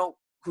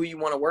 who you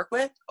want to work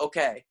with.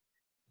 Okay.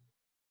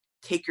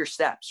 Take your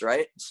steps,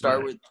 right?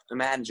 Start with the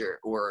manager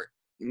or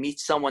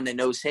meet someone that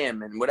knows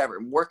him and whatever.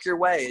 Work your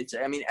way.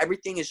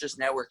 Everything is just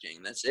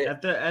networking. That's it.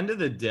 At the end of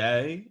the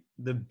day,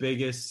 the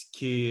biggest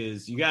key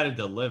is you got to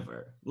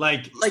deliver.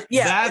 At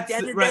the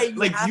end of the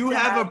day, you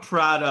have a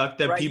product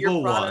that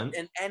people want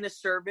and a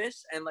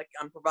service. And like,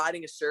 I'm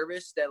providing a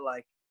service that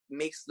like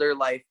makes their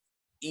life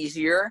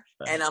easier.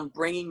 Right. And I'm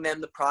bringing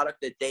them the product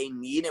that they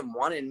need and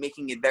want and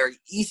making it very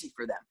easy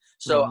for them.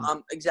 So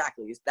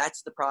exactly.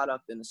 That's the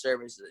product and the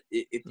service.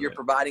 If you're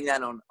providing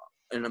that on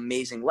an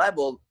amazing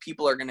level,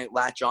 people are going to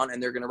latch on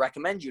and they're going to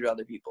recommend you to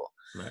other people.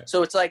 Right.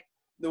 So it's like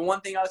the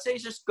one thing I would say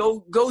is just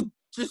go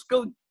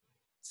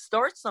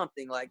start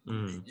something. Like,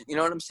 you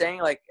know what I'm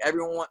saying? Like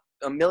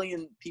a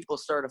million people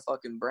start a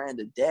fucking brand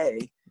a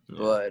day,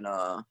 but,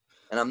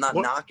 and I'm not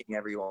knocking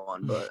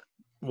everyone, but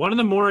one of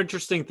the more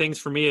interesting things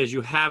for me is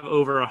you have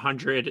over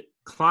 100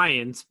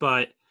 clients,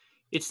 but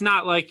it's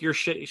not like you're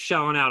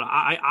shelling out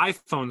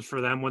iPhones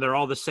for them when they're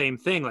all the same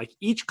thing. Like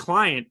each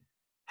client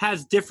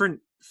has different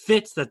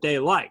fits that they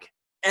like,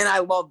 and I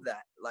love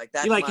that. Like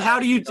that's like how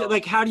do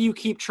you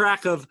keep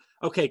track of?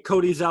 Okay,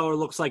 Cody Zeller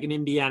looks like an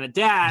Indiana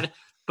dad,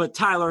 but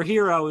Tyler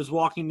Hero is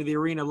walking to the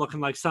arena looking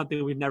like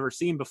something we've never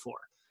seen before.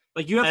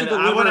 Like you have to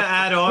deliver. I want to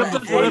add on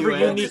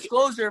full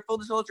disclosure.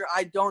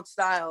 I don't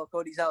style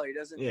Cody Zeller. He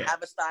doesn't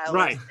have a style.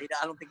 Right.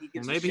 I don't think he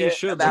gives maybe a shit he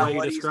should about the way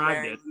what you he's described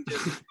wearing.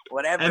 it.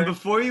 Whatever. And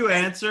before you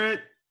answer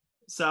it,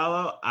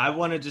 Salo, I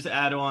want to just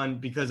add on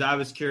because I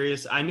was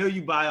curious. I know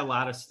you buy a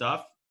lot of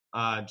stuff,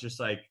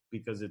 just like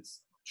because it's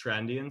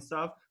trendy and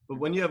stuff. But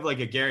when you have like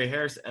a Gary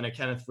Harris and a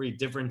Kenneth Faried,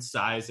 different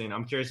sizing,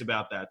 I'm curious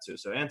about that too.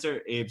 So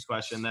answer Abe's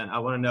question. Then I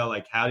want to know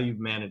like how do you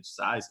manage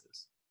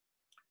sizes?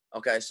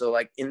 Okay, so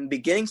like in the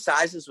beginning,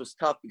 sizes was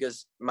tough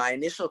because my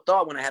initial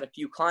thought when I had a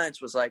few clients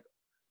was like,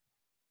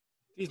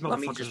 let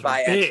me just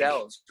buy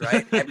XLs,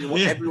 right?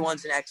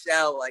 Everyone's an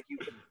XL,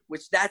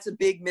 which that's a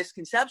big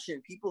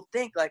misconception. People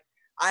think like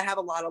I have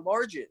a lot of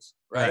larges,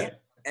 right?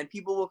 And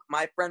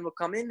my friend will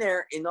come in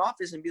there in the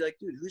office and be like,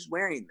 dude, who's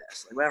wearing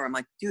this? Like whatever. I'm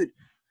like, dude,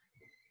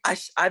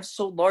 I've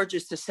sold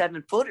larges to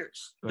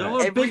 7-footers.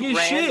 Right. Every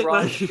brand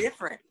runs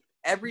different.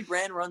 Every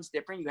brand runs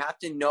different. You have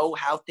to know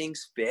how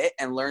things fit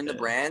and learn the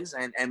brands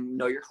and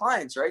know your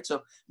clients, right?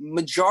 So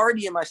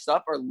majority of my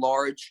stuff are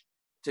large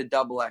to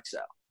double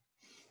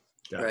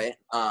XL, right?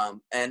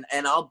 And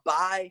I'll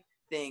buy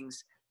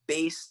things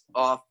based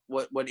off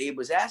what Abe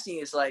was asking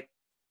is like,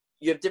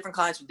 you have different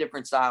clients with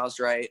different styles,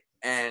 right?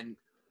 And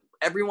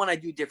everyone I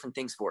do different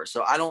things for.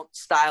 So I don't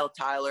style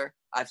Tyler.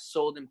 I've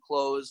sold him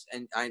clothes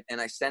and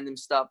I send him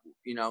stuff,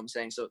 you know what I'm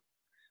saying? So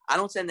I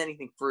don't send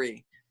anything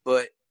free,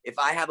 but if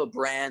I have a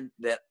brand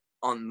that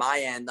on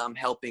my end I'm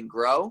helping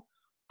grow,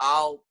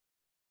 I'll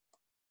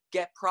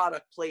get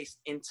product placed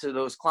into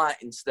those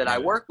clients that I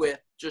work with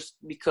just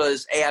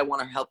because A, I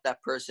want to help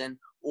that person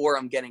or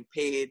I'm getting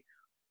paid,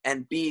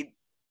 and B,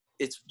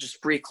 it's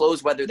just free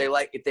clothes, whether if they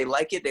like it, they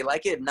like it.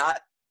 If not,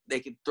 they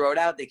could throw it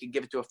out. They could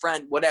give it to a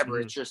friend, whatever.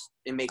 It's just,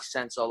 it makes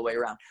sense all the way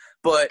around.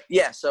 But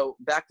yeah, so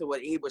back to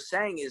what Abe was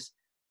saying is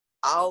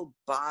I'll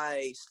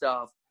buy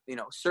stuff.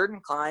 Certain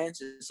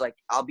clients, it's like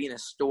I'll be in a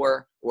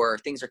store or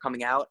things are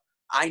coming out.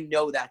 I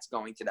know that's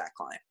going to that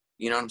client.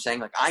 You know what I'm saying?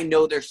 Like I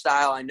know their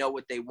style. I know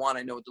what they want.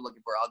 I know what they're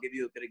looking for. I'll give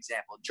you a good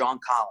example. John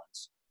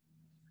Collins.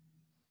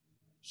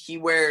 He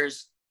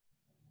wears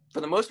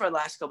for the most part, the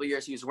last couple of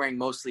years, he was wearing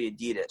mostly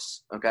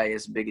Adidas. Okay, he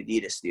has a big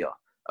Adidas deal.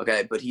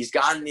 Okay, but he's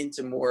gotten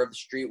into more of the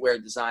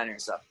streetwear designer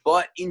and stuff.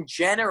 But in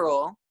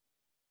general,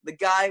 the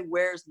guy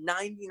wears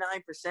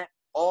 99%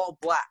 all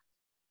black.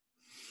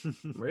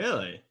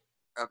 Really?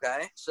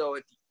 Okay, so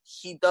if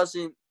he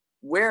doesn't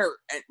wear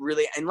it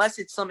really, unless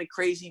it's something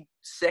crazy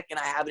sick and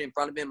I have it in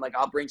front of him, like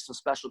I'll bring some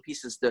special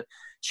pieces to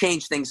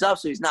change things up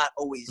so he's not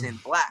always in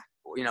black,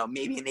 or, you know,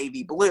 maybe a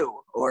navy blue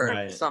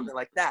or something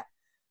like that.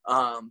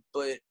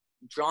 But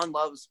John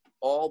loves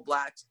all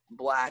black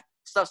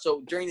stuff.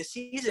 So during the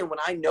season, when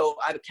I know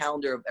I have a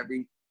calendar of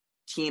every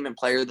team and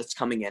player that's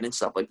coming in and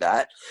stuff like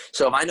that.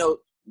 So if I know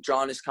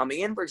John is coming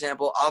in, for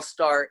example, I'll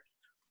start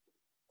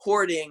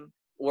hoarding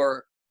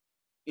or,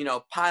 you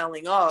know,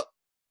 piling up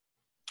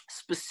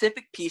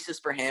specific pieces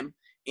for him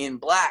in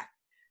black.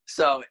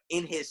 So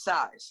in his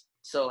size.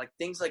 So like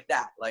things like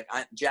that. Like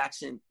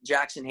Jackson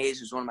Hayes,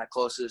 who's one of my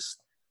closest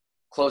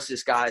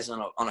guys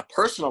on a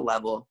personal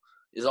level,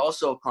 is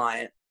also a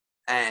client.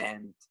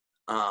 And,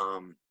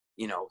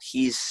 you know,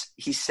 he's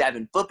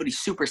 7 foot, but he's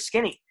super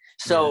skinny.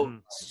 So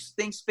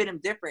things fit him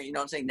different. You know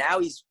what I'm saying? Now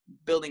he's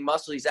building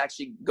muscle. He's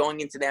actually going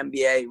into the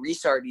NBA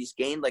restart. He's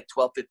gained like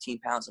 12, 15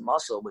 pounds of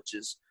muscle, which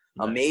is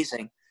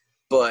amazing.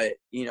 But,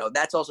 you know,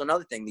 that's also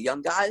another thing. The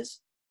young guys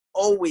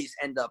always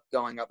end up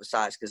going up a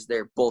size because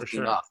they're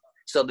bulking up.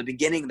 So the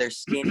beginning, they're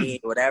skinny,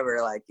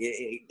 whatever, like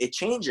it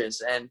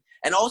changes. And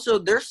also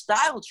their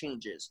style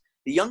changes.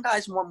 The young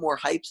guys want more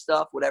hype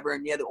stuff, whatever.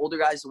 And yeah, the older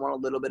guys want a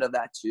little bit of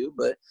that too.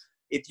 But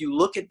if you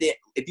look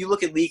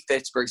at League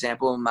Fits, for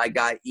example, my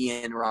guy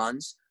Ian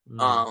runs,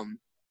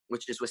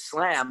 which is with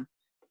Slam,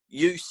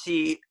 you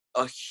see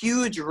a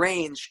huge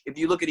range. If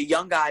you look at a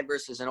young guy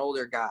versus an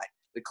older guy,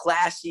 the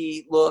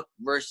classy look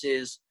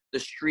versus the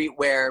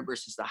streetwear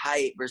versus the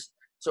height versus.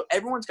 So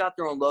everyone's got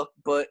their own look,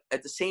 but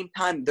at the same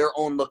time, their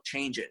own look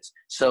changes.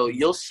 So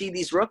you'll see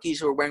these rookies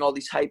who are wearing all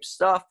these hype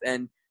stuff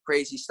and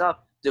crazy stuff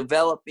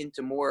develop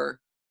into more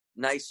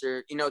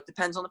nicer, you know, it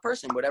depends on the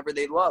person, whatever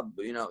they love.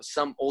 But, you know,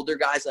 some older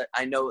guys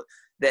I know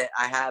that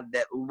I have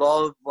that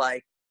love,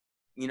 like,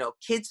 you know,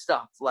 kid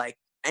stuff, like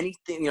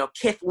anything, you know,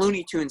 Kith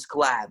Looney Tunes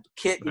collab,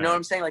 Kith, you know what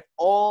I'm saying? Like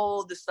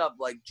all the stuff,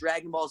 like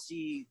Dragon Ball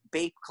Z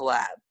Bape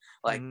collab,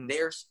 like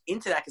they're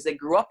into that because they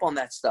grew up on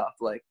that stuff.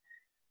 Like,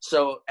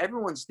 so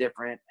everyone's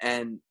different.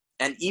 And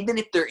even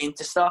if they're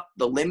into stuff,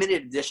 the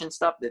limited edition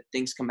stuff that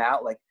things come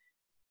out, like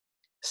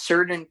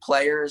certain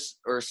players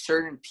or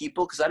certain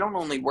people, because I don't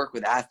only work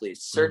with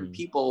athletes, certain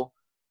people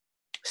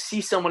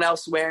see someone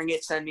else wearing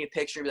it, send me a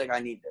picture, and be like,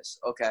 I need this.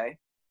 Okay.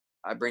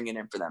 I bring it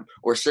in for them.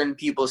 Or certain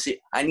people see,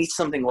 I need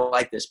something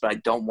like this, but I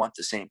don't want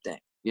the same thing.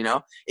 You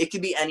know, it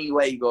could be any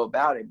way you go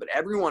about it, but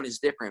everyone is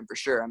different for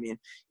sure. I mean,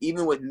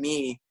 even with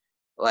me,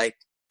 like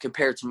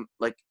compared to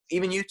like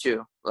even you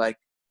two, like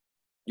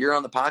you're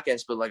on the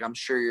podcast, but like I'm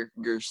sure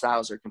your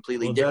styles are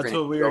completely different. That's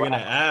what we were gonna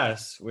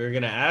ask. We were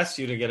gonna ask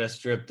you to get us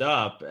stripped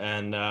up,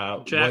 and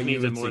Jack what you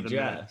would more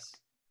suggest.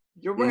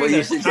 You're wearing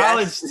a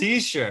college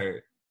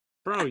T-shirt,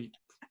 bro.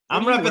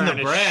 I'm repping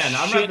the brand.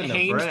 I'm repping the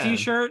Hanes brand.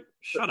 T-shirt.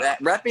 Shut up.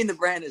 Repping the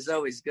brand is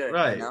always good,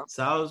 right? You know?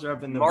 Sal's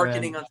repping the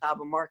marketing brand. on top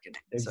of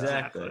marketing.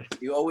 Exactly. So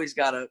you always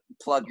gotta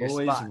plug your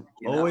spot.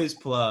 You know? Always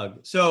plug.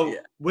 So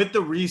with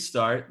the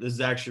restart, this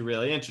is actually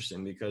really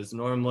interesting because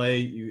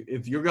normally,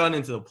 if you're going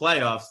into the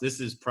playoffs, this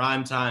is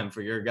prime time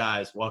for your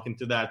guys walking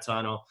through that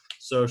tunnel,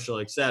 social,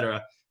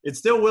 etc. It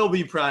still will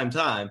be prime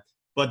time,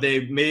 but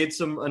they've made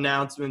some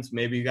announcements.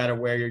 Maybe you got to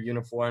wear your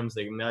uniforms.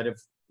 They might have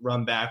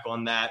run back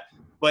on that,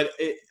 but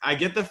I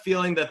get the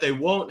feeling that they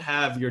won't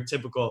have your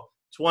typical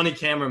 20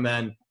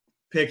 cameramen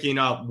picking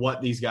up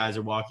what these guys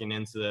are walking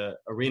into the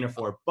arena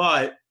for.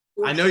 But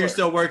I know you're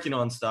still working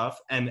on stuff.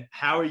 And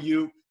how are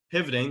you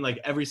pivoting like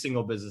every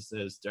single business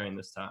is during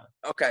this time?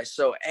 Okay,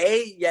 so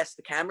yes,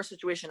 the camera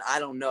situation, I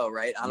don't know,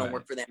 right? I don't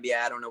work for the NBA.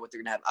 I don't know what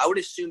they're gonna have. I would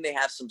assume they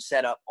have some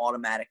set up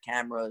automatic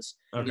cameras,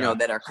 you know,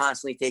 that are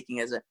constantly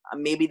taking as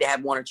maybe they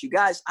have 1 or 2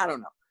 guys. I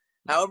don't know.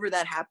 However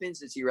that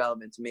happens, it's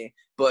irrelevant to me.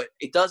 But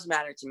it does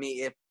matter to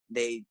me if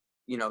they,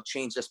 you know,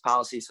 change this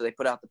policy. So they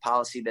put out the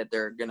policy that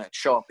they're going to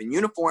show up in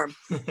uniform.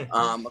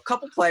 A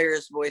couple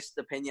players voiced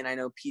opinion. I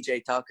know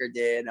PJ Tucker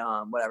did,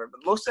 whatever.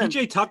 But most of them,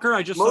 PJ Tucker,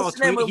 I just saw a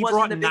tweet. He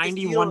brought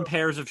 91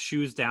 pairs of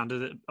shoes down to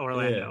the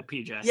Orlando,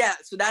 PJ. Yeah,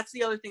 so that's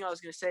the other thing I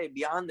was going to say.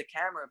 Beyond the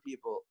camera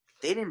people,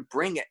 they didn't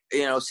bring it.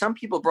 You know, some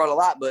people brought a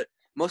lot, but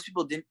most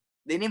people didn't.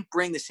 They didn't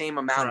bring the same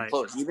amount of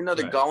clothes. Even though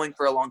they're going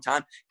for a long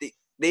time,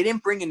 they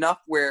didn't bring enough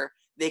where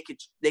they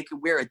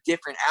could wear a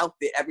different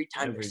outfit every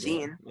time they're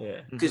seen.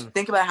 Because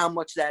think about how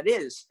much that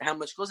is, how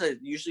much clothes.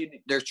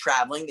 Usually they're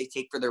traveling, they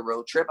take for their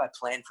road trip. I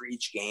plan for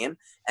each game,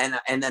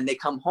 and then they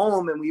come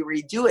home and we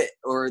redo it,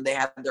 or they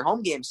have their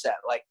home game set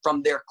like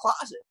from their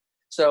closet.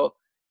 So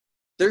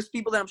there's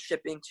people that I'm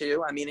shipping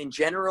to. I mean, in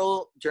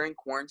general, during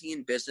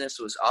quarantine, business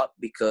was up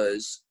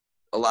because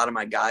a lot of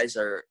my guys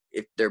are,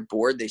 if they're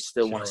bored, they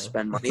still want to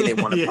spend money. They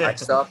want to buy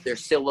stuff. They're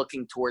still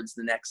looking towards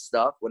the next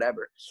stuff,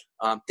 whatever.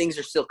 Things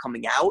are still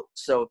coming out.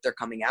 So if they're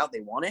coming out,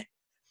 they want it.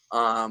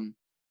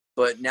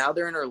 But now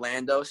they're in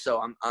Orlando.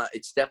 So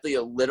it's definitely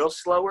a little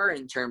slower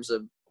in terms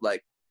of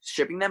like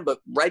shipping them. But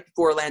right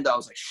before Orlando, I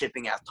was like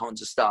shipping out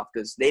tons of stuff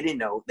because they didn't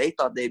know. They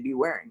thought they'd be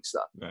wearing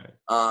stuff. Right.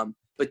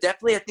 But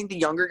definitely, I think the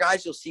younger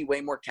guys you'll see way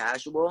more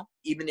casual,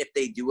 even if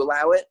they do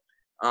allow it,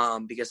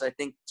 because I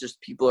think just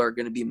people are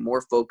going to be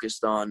more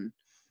focused on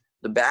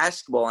the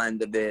basketball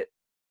end of it.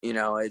 You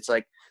know, it's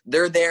like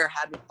they're there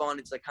having fun.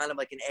 It's like kind of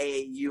like an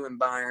AAU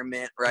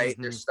environment, right?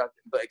 They're stuck,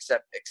 but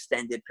except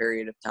extended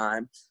period of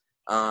time.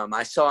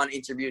 I saw an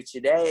interview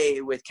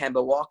today with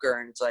Kemba Walker,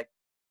 and it's like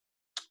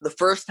the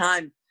first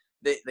time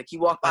that he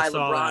walked by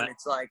LeBron,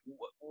 it's like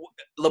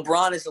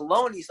LeBron is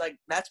alone. He's like,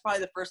 that's probably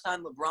the first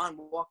time LeBron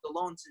walked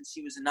alone since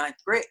he was in 9th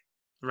grade.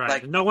 Right.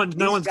 Like, no one's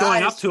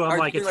going up to him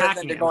like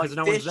attacking him because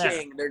no one's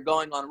there. They're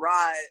going on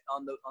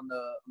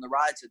the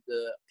rides at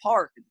the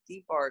park, at the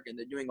theme park, and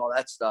they're doing all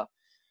that stuff.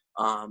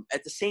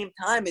 At the same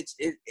time,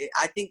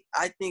 I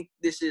think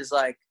this is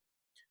like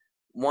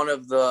one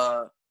of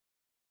the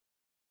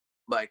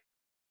like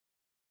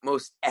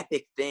most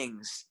epic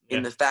things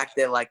in the fact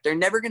that like they're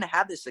never gonna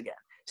have this again.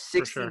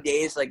 60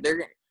 days, like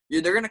they're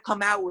gonna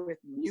come out with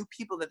new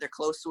people that they're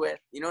close with.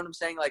 You know what I'm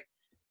saying? Like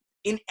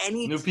in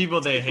any new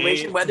people they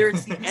hate, whether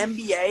it's the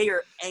NBA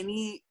or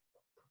any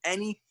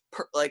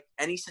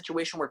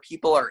situation where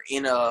people are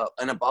in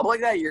a bubble like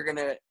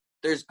that,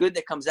 there's good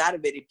that comes out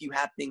of it if you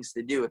have things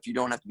to do, if you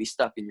don't have to be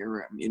stuck in your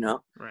room, you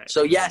know? Right.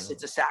 So yes,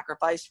 it's a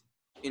sacrifice,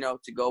 you know,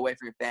 to go away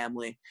from your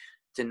family,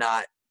 to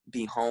not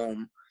be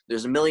home.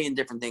 There's a million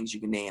different things you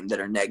can name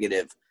that are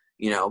negative,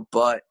 you know,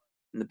 but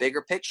in the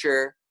bigger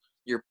picture,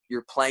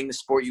 you're playing the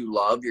sport you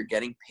love, you're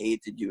getting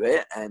paid to do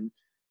it,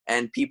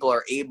 and people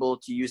are able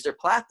to use their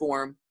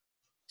platform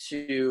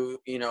to,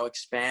 you know,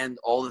 expand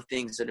all the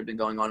things that have been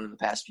going on in the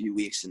past few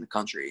weeks in the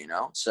country, you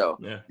know? So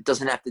it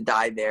doesn't have to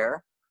die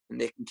there,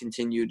 and they can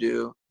continue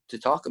to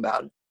talk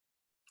about it.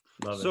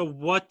 So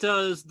what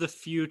does the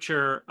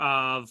future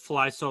of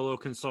Fly Solo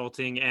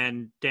Consulting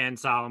and Dan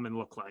Solomon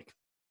look like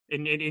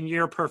in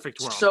your perfect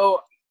world?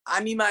 So,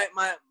 I mean,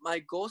 my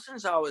goal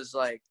since I was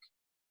like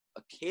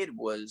a kid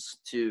was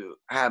to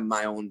have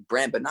my own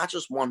brand, but not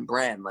just one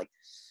brand. Like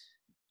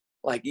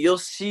you'll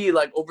see,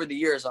 like over the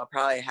years, I'll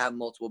probably have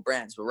multiple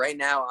brands. But right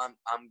now, I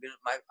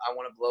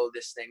want to blow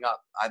this thing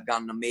up. I've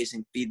gotten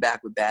amazing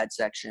feedback with Bad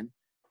Section.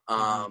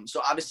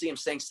 So obviously, I'm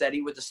staying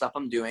steady with the stuff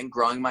I'm doing,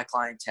 growing my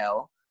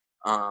clientele,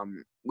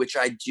 which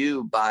I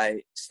do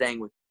by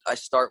I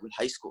start with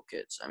high school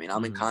kids. I mean,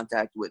 I'm in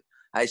contact with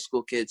high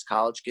school kids,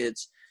 college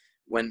kids.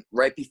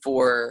 Right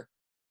before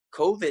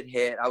COVID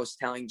hit, I was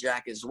telling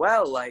Jack as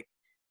well, like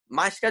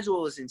my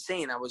schedule is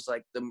insane. I was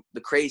like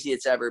the craziest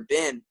it's ever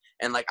been.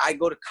 And like, I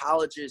go to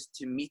colleges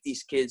to meet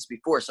these kids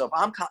before. So if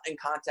I'm in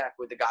contact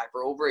with a guy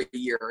for over a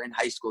year in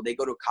high school, they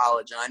go to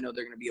college and I know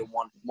they're going to be a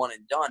one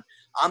and done.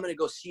 I'm going to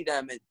go see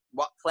them and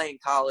play in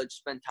college,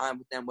 spend time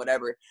with them,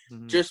 whatever,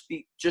 just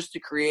to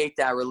create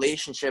that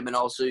relationship. And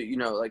also, you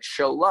know, like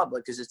show love,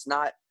 like, cause it's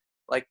not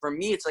like, for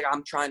me, it's like,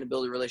 I'm trying to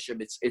build a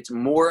relationship. It's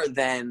more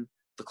than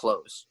the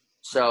clothes.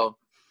 So,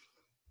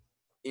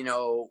 you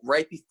know,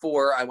 right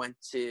before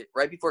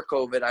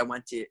COVID, I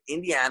went to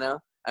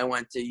Indiana. I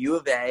went to U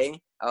of A.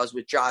 I was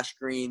with Josh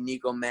Green,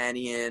 Nico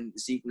Mannion,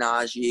 Zeke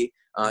Naji.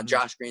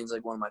 Josh Green's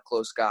like one of my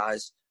close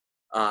guys.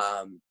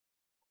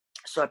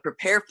 So I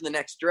prepared for the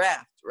next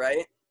draft,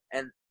 right?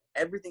 And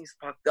everything's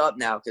fucked up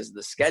now because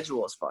the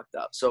schedule is fucked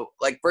up. So,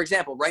 like, for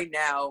example, right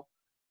now,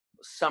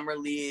 Summer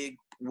League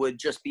would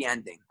just be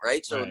ending,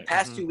 right? So the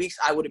past 2 weeks,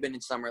 I would have been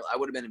in summer. I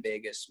would have been in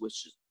Vegas,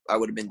 which I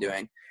would have been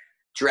doing.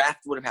 Draft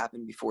would have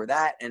happened before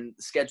that, and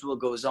the schedule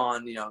goes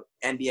on, you know,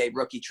 NBA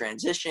rookie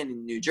transition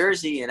in New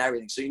Jersey and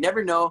everything. So you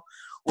never know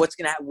what's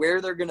going to happen,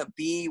 where they're going to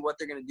be, what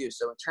they're going to do.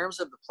 So in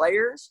terms of the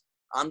players,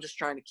 I'm just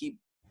trying to keep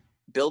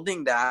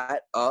building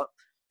that up,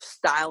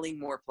 styling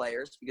more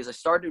players, because I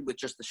started with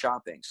just the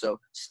shopping. So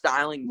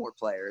styling more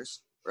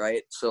players,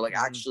 right? So like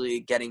actually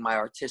getting my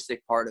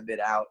artistic part of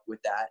it out with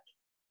that.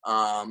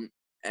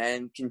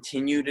 And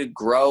continue to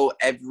grow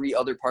every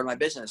other part of my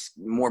business,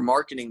 more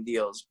marketing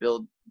deals,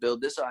 build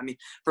this. I mean,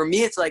 for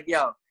me, it's like,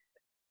 yo,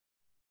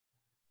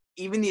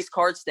 even these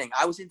cards thing,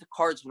 I was into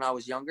cards when I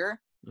was younger,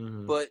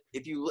 but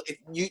if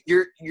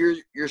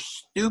you're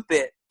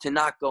stupid to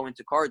not go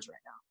into cards right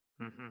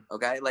now.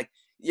 Okay. Like,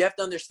 you have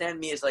to understand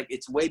me as like,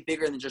 it's way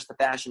bigger than just the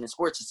fashion and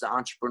sports. It's the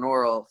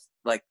entrepreneurial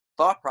like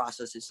thought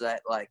process. It's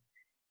that like,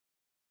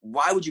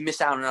 why would you miss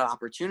out on an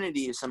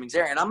opportunity if something's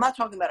there? And I'm not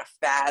talking about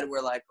a fad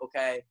where like,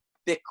 okay,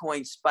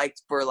 Bitcoin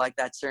spiked for like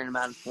that certain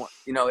amount of point,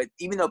 you know,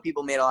 even though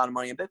people made a lot of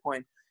money in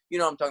Bitcoin, you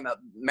know, I'm talking about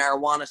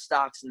marijuana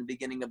stocks in the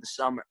beginning of the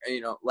summer,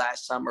 you know,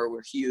 last summer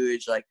were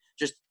huge, like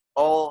just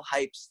all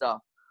hype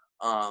stuff,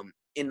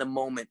 in the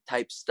moment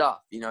type stuff.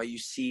 You know, you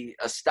see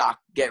a stock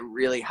get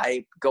really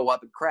hype, go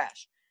up and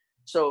crash.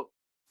 So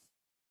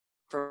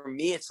for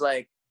me, it's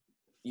like,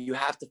 you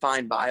have to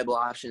find viable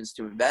options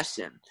to invest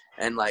in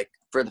and like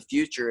for the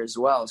future as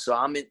well. So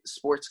I'm in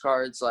sports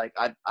cards. Like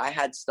I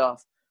had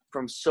stuff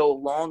from so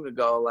long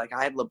ago, like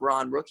I had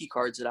LeBron rookie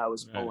cards that I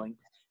was pulling.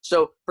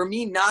 So for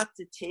me not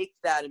to take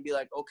that and be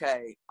like,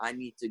 okay, I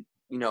need to,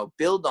 you know,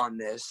 build on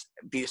this,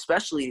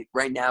 especially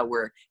right now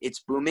where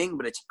it's booming,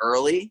 but it's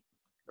early,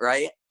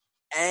 right?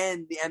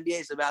 and the NBA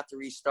is about to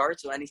restart.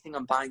 So anything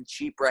I'm buying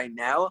cheap right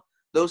now,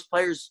 those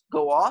players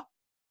go off,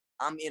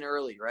 I'm in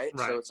early, right?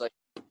 So it's like,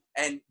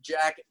 and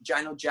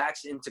I know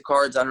Jack's into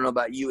cards. I don't know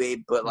about you,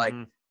 Abe, but like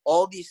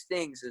all these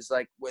things is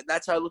like,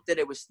 that's how I looked at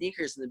it with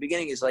sneakers in the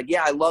beginning. Is like,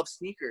 yeah, I love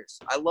sneakers.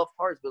 I love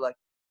cards, but like,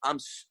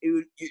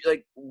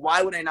 like,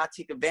 why would I not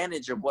take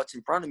advantage of what's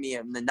in front of me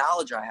and the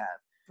knowledge I have?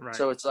 Right.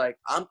 So it's like,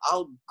 I'm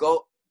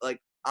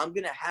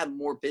going to have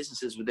more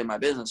businesses within my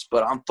business,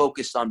 but I'm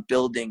focused on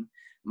building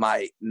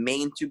my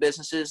main two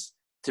businesses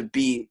to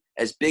be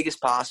as big as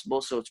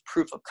possible. So it's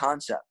proof of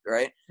concept.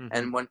 Right.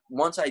 And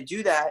once I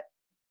do that,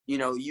 you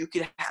know, you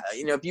could,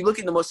 if you look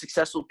at the most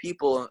successful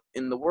people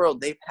in the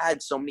world, they've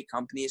had so many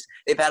companies.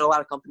 They've had a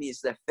lot of companies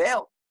that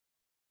failed.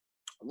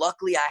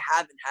 Luckily, I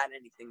haven't had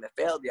anything that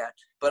failed yet,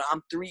 but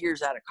I'm 3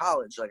 years out of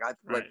college. Like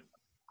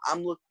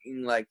I'm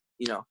looking like,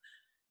 you know,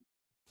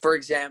 for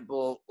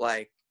example,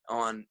 like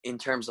in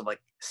terms of like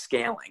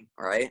scaling,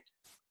 right?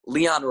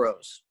 Leon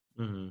Rose,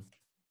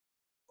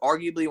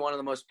 arguably one of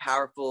the most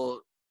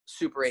powerful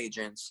super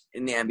agents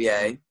in the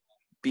NBA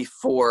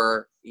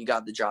before he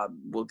got the job.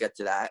 We'll get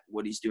to that.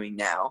 What he's doing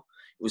now.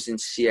 It was in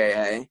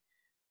CAA.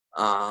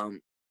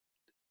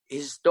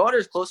 His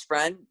daughter's close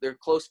friend, their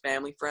close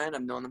family friend.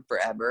 I've known them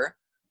forever.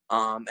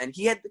 And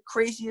he had the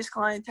craziest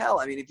clientele.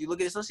 I mean, if you look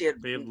at his list, he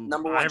had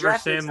number one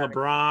draft picks. Iverson,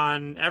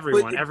 LeBron,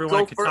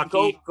 everyone,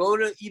 Kentucky. Go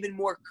to even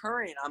more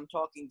current. I'm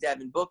talking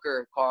Devin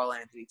Booker, Karl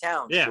Anthony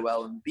Towns,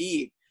 Joel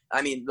Embiid.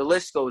 I mean, the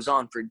list goes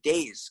on for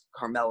days.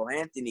 Carmelo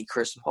Anthony,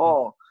 Chris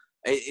Paul.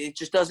 It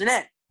just doesn't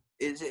end.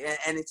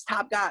 And it's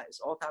top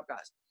guys, all top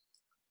guys.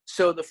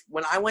 So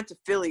when I went to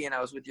Philly and I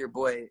was with your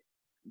boy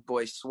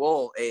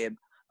Swole, Abe,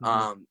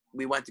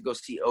 we went to go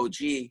see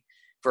OG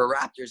for a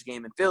Raptors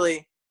game in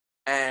Philly.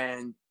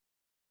 And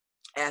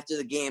after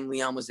the game,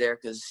 Leon was there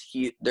because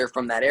they're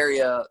from that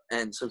area,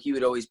 and so he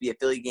would always be at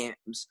Philly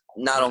games,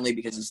 not only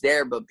because he's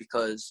there, but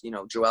because, you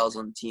know, Joel's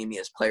on the team. He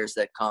has players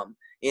that come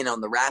in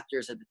on the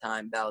Raptors at the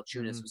time.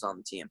 Valanciunas was on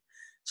the team.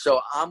 So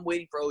I'm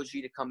waiting for OG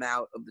to come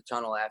out of the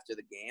tunnel after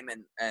the game,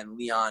 and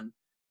Leon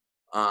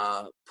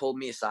pulled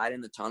me aside in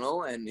the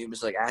tunnel, and he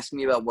was like asking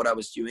me about what I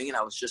was doing, and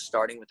I was just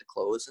starting with the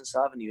clothes and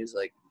stuff, and he was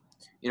like,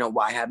 you know,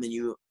 why haven't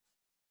you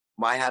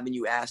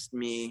asked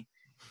me,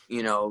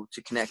 you know,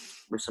 to connect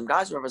with some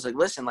guys? Where I was like,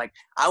 listen, like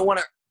I want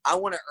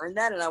to earn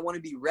that, and I want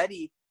to be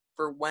ready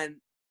for when,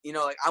 you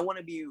know, like I want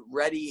to be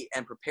ready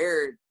and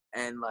prepared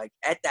and like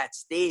at that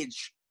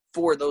stage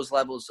for those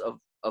levels of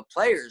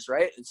players,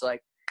 right? It's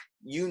like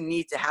you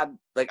need to have,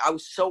 like, I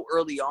was so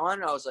early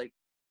on, I was like,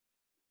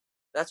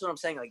 that's what I'm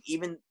saying. Like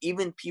even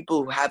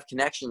people who have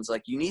connections,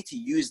 like you need to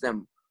use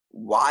them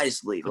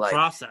wisely. Like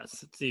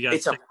process.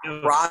 It's a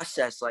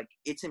process. Like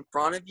it's in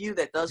front of you.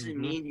 That doesn't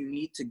mean you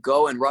need to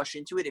go and rush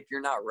into it if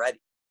you're not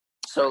ready.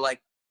 So like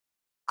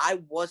I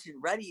wasn't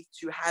ready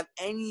to have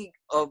any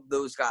of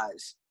those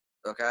guys.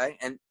 Okay.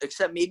 And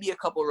except maybe a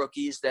couple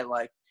rookies that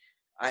like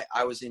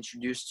I was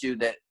introduced to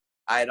that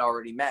I had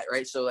already met.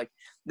 Right. So like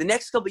the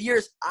next couple of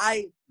years,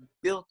 I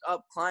built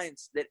up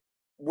clients that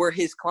were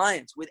his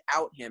clients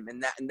without him.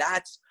 And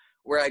that's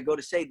where I go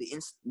to say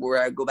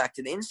where I go back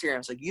to the Instagram.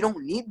 It's like, you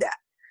don't need that.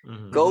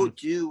 Go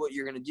do what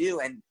you're going to do.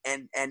 And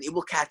it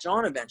will catch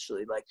on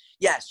eventually. Like,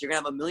 yes, you're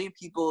going to have a million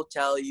people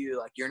tell you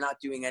like, you're not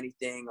doing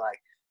anything. Like,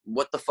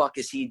 what the fuck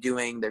is he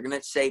doing? They're going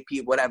to say,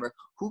 whatever.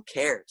 Who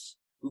cares?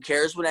 Who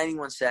cares what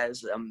anyone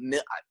says?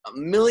 A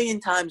million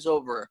times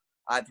over,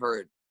 I've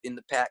heard in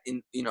the past,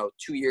 2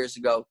 years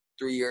ago,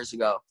 3 years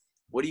ago,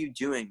 what are you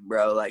doing,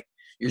 bro? Like,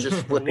 you're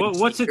just flipping.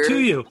 What's it to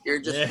you?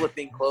 You're just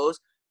flipping clothes.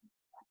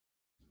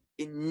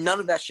 None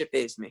of that shit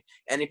fazed me.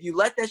 And if you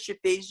let that shit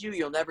faze you,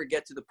 you'll never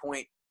get to the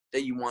point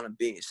that you want to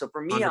be. So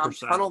for me, 100%. I'm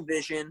tunnel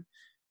vision.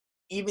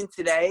 Even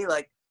today,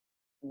 like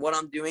what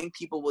I'm doing,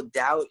 people will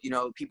doubt,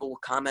 people will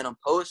comment on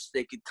posts.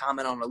 They could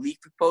comment on a leak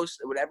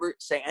post or whatever,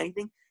 say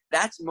anything.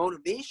 That's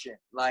motivation.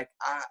 Like,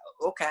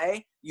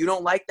 okay, you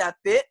don't like that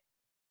fit?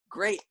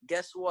 Great.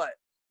 Guess what?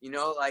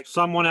 Like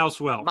someone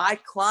else will. My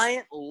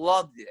client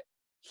loved it.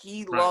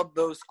 He loved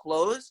those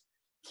clothes.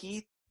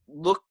 He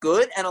looked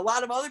good. And a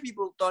lot of other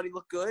people thought he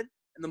looked good.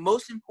 And the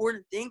most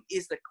important thing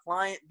is the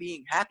client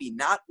being happy,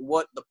 not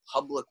what the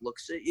public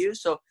looks at you.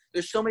 So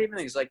there's so many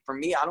things. Like for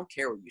me, I don't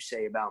care what you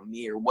say about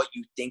me or what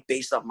you think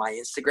based off my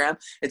Instagram.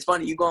 It's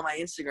funny. You go on my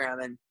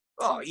Instagram and,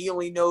 he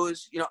only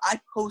knows, I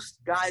post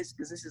guys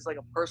because this is like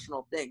a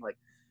personal thing. Like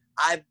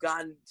I've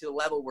gotten to the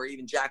level where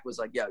even Jack was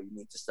like, yo, you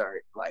need to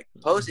start like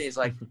posting. It's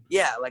like,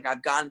 yeah, like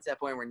I've gotten to that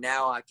point where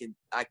now I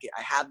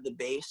have the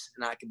base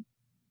and I can,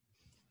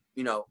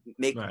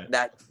 make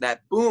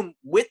that boom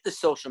with the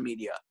social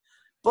media.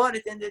 But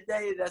at the end of the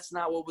day, that's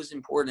not what was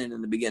important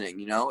in the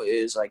beginning,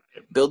 is like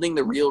building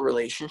the real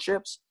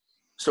relationships.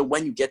 So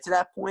when you get to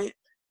that point,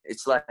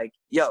 it's like,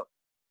 yo,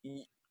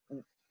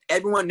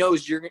 everyone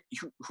knows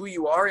who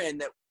you are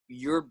and that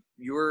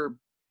your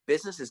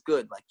business is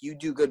good. Like you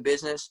do good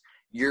business.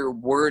 Your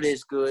word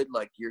is good.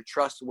 Like you're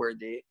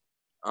trustworthy.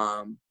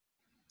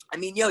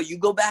 You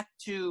go back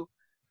to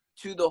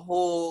to the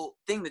whole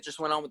thing that just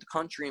went on with the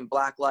country and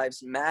Black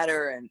Lives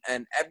Matter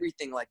and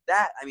everything like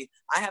that. I mean,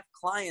 I have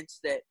clients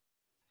that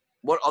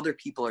what other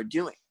people are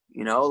doing,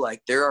 you know,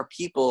 like there are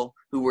people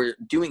who were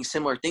doing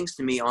similar things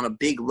to me on a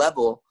big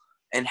level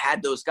and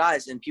had those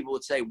guys, and people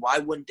would say, why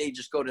wouldn't they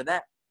just go to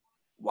them?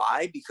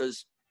 Why?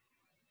 Because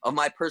of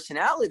my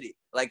personality.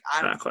 Like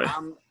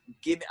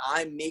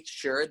I make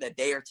sure that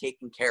they are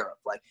taken care of.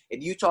 Like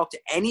if you talk to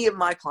any of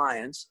my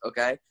clients,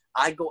 okay,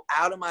 I go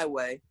out of my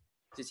way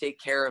to take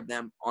care of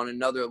them on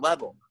another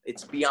level.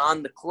 It's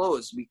beyond the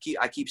clothes.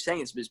 I keep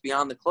saying it's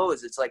beyond the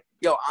clothes. It's like,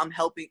 yo, I'm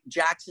helping.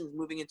 Jackson's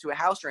moving into a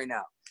house right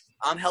now.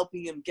 I'm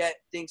helping him get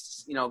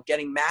things, you know,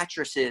 getting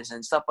mattresses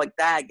and stuff like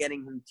that,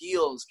 getting him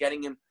deals,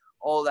 getting him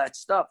all that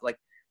stuff. Like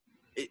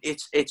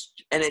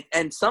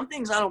and some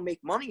things I don't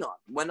make money on.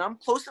 When I'm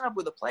close enough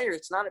with a player,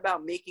 it's not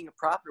about making a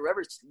profit or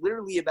whatever. It's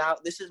literally about,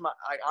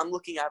 I'm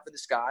looking out for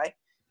this guy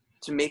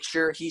to make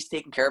sure he's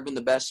taken care of in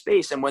the best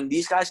space. And when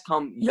these guys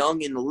come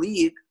young in the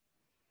league,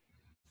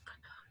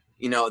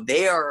 you know,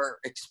 they are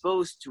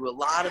exposed to a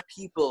lot of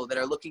people that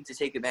are looking to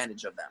take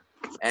advantage of them.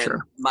 And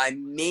my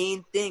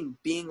main thing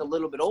being a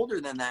little bit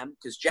older than them,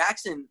 because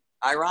Jackson,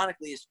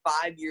 ironically, is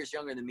 5 years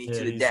younger than me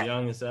to the day.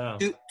 Young as hell.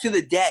 To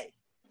the day.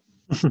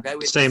 Okay?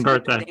 Same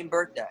birthday. Same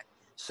birthday.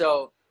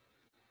 So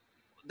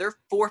they're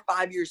 4 or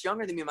 5 years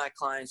younger than me, my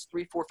clients,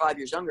 3, 4, 5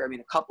 years younger. I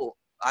mean,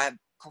 I have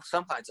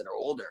some clients that are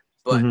older,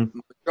 but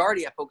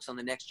majority I focus on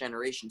the next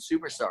generation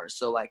superstars.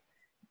 So like,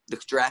 the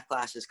draft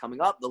class is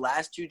coming up. The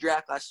last 2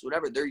 draft classes,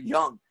 whatever, they're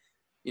young.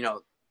 You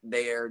know,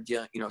 they're,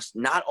 you know,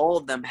 not all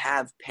of them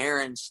have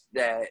parents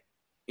that,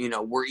 you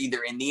know, were either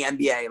in the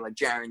NBA, like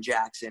Jaren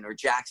Jackson, or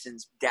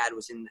Jackson's dad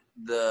was in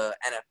the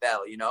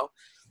NFL, you know?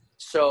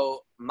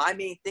 So my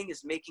main thing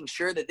is making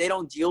sure that they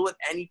don't deal with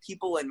any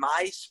people in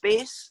my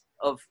space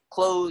of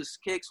clothes,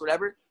 kicks,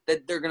 whatever,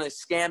 that they're going to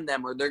scam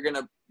them or they're going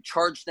to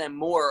charge them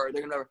more. Or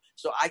they're going to.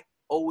 So I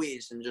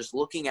always am just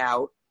looking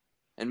out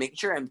and making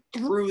sure. And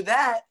through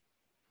that,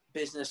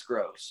 business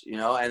grows, you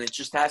know, and it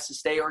just has to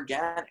stay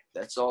organic.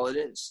 That's all it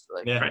is.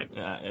 Like,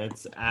 yeah,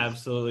 it's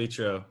absolutely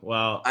true.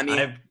 Well, I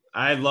mean,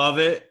 I love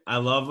it. I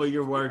love what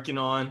you're working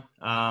on.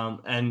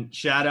 And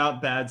shout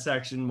out Bad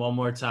Section one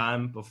more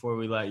time before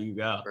we let you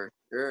go. For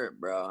sure,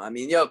 bro. I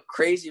mean,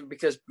 crazy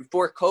because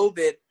before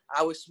COVID,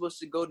 I was supposed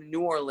to go to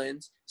New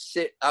Orleans,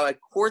 sit at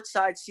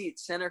courtside seat,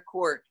 center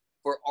court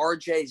for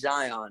RJ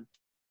Zion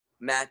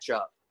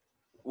matchup.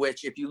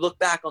 Which, if you look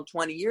back on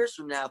 20 years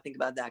from now, think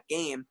about that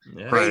game.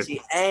 Yeah. Crazy.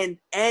 And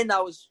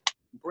I was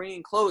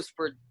bringing clothes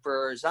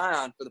for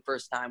Zion for the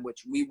first time,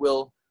 which we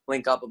will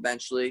link up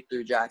eventually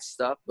through Jack's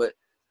stuff. But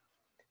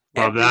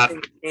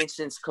everything changed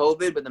since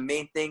COVID. But the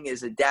main thing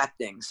is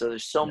adapting. So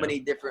there's so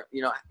many different,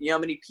 you know how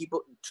many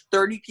people,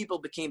 30 people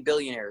became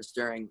billionaires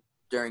during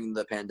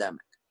the pandemic.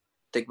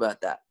 Think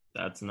about that.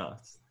 That's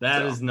nuts.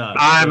 That is nuts.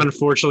 I'm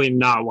unfortunately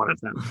not one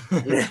of them.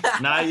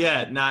 Not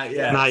yet. Not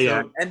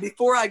yet. And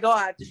before I go,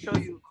 I have to show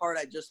you a card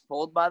I just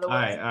pulled, by the way.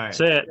 All right.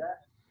 That's it.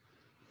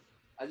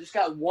 I just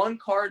got one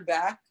card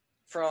back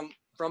from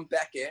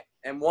Beckett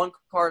and one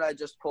card I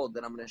just pulled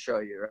that I'm going to show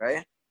you,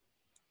 right?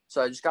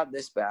 So I just got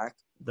this back.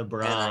 The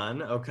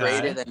Bron, okay.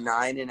 Rated a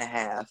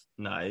 9.5.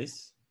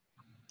 Nice.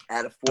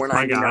 At a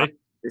 4.99.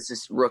 This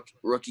is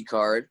rookie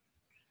card.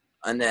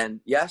 And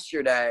then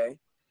yesterday,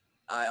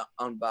 I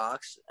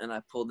unboxed and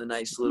I pulled a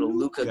nice little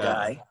Luka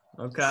guy.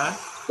 Okay.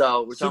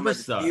 So we're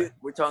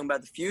talking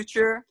about the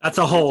future. That's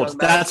a hold.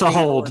 That's a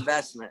hold.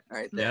 Investment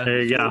right there. Yeah.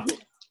 There you go.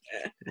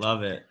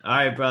 Love it. All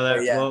right,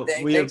 brother. Well,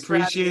 we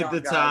appreciate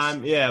the time.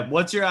 Guys. Yeah.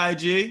 What's your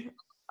IG?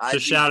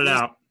 Just shout it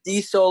out.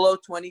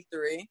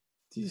 DSolo23.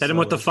 Hit him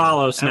with the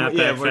follow, Snapback.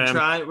 Yeah,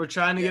 we're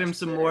trying to get him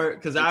some more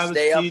because I was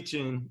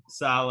teaching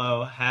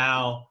Salo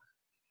how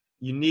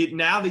you need,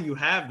 now that you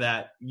have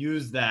that,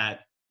 use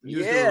that. I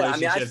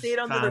mean, I stayed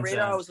under the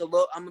radar.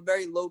 I'm a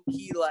very low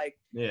key, like,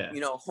 you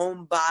know,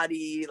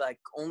 homebody, like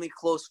only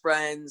close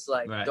friends,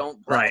 like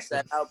don't blast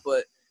that out.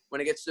 But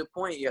when it gets to a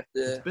point, you have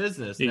to. It's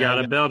business. You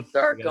got to build.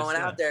 Start going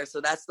out there.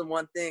 So that's the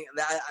one thing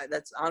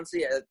that's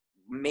honestly a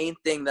main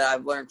thing that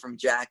I've learned from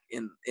Jack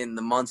in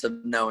the months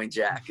of knowing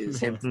Jack is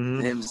him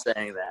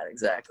saying that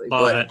exactly.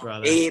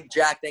 Abe,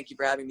 Jack, thank you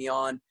for having me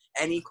on.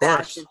 Any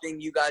fashion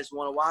thing you guys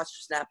want to watch,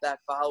 Snapback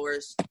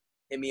followers,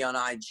 hit me on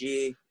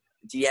IG.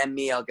 DM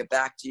me, I'll get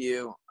back to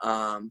you.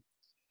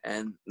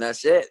 And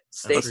that's it.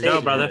 Stay safe. Go,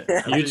 brother.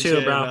 You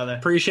too, bro.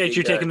 Appreciate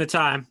you taking the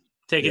time.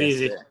 Take it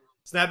easy. Sir.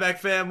 Snapback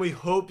fam, we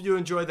hope you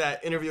enjoyed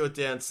that interview with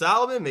Dan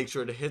Solomon. Make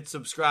sure to hit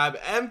subscribe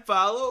and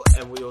follow,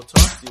 and we will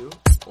talk to you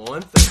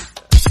on Thursday.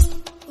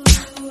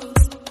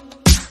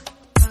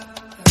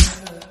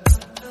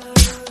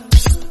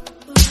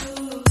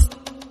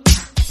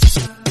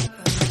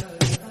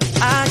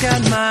 I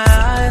got my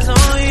eyes on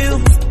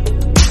you.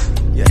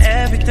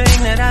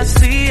 Everything that I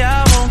see,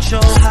 I want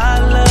your high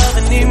love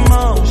and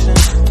emotion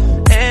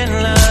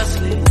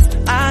endlessly.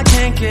 I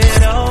can't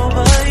get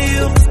over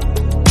you.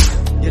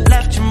 You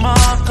left your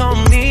mark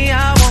on me.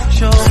 I want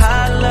your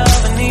high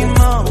love and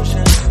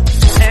emotion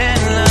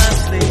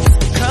endlessly.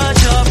 'Cause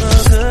you're a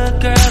good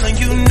girl and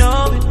you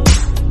know it.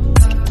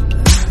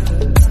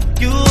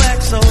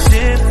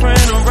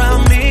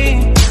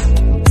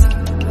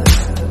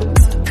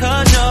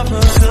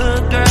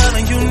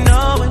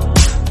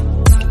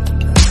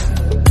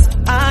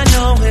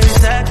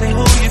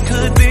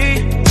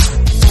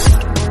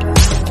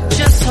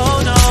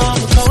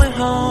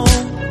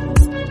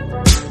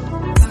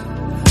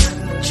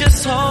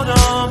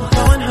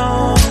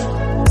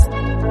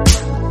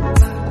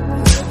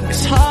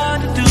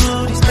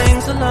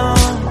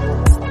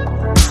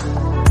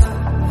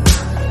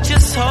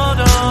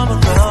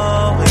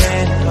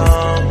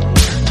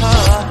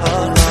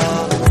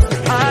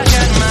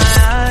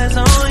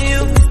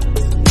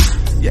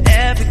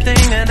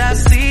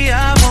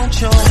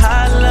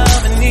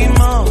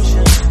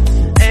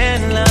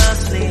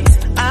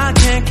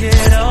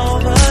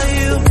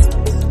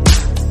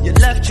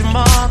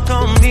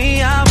 on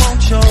me, I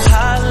won't show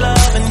high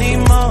love and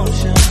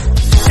emotion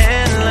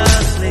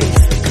endlessly.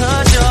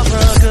 Cause you're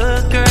a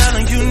good girl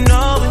and you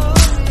know it.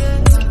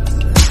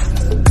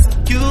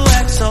 You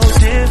act so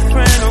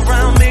different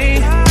around me.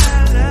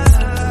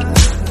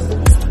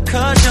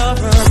 Cause you're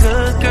a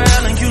good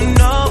girl and you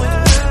know it.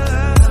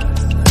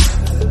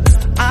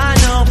 I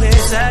know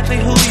exactly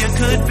who you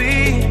could be.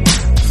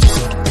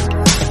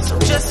 So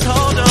just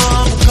hold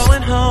on, we're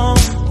going home.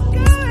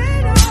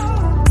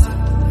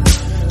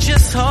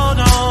 Just hold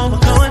on,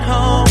 we're going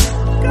home.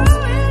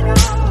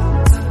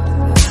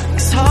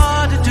 It's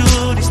hard to do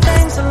these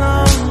things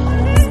alone.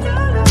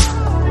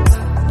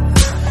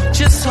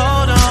 Just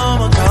hold on,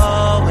 we're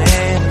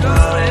going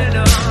home.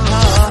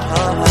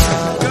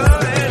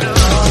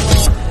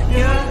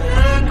 You're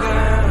the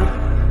girl,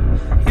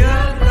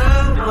 you're the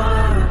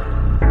one.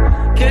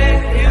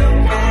 Gave you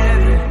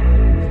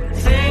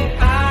everything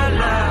I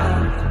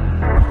love.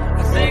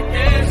 I think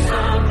there's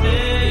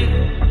something.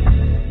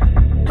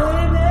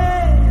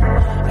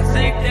 I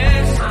think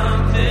there's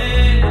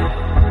something.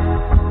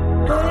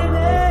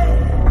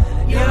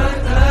 You're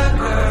the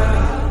girl,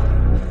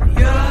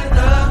 you're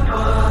the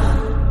one.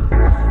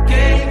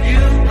 Gave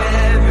you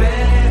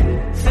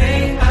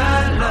everything I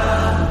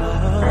love.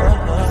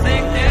 I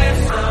think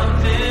there's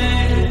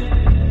something.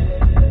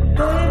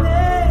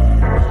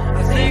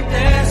 I think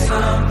there's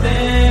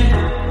something.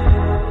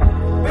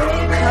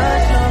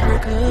 Cause you're a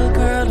good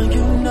girl and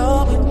you know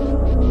it.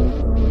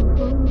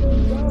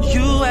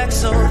 You act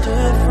so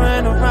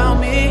different around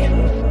me.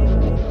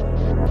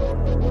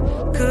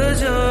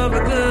 Cause you're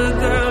a good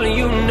girl and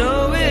you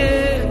know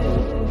it.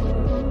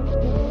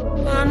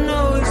 I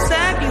know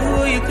exactly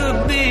who you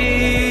could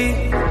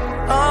be.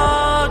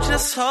 Oh,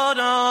 just hold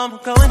on, we're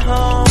going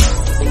home.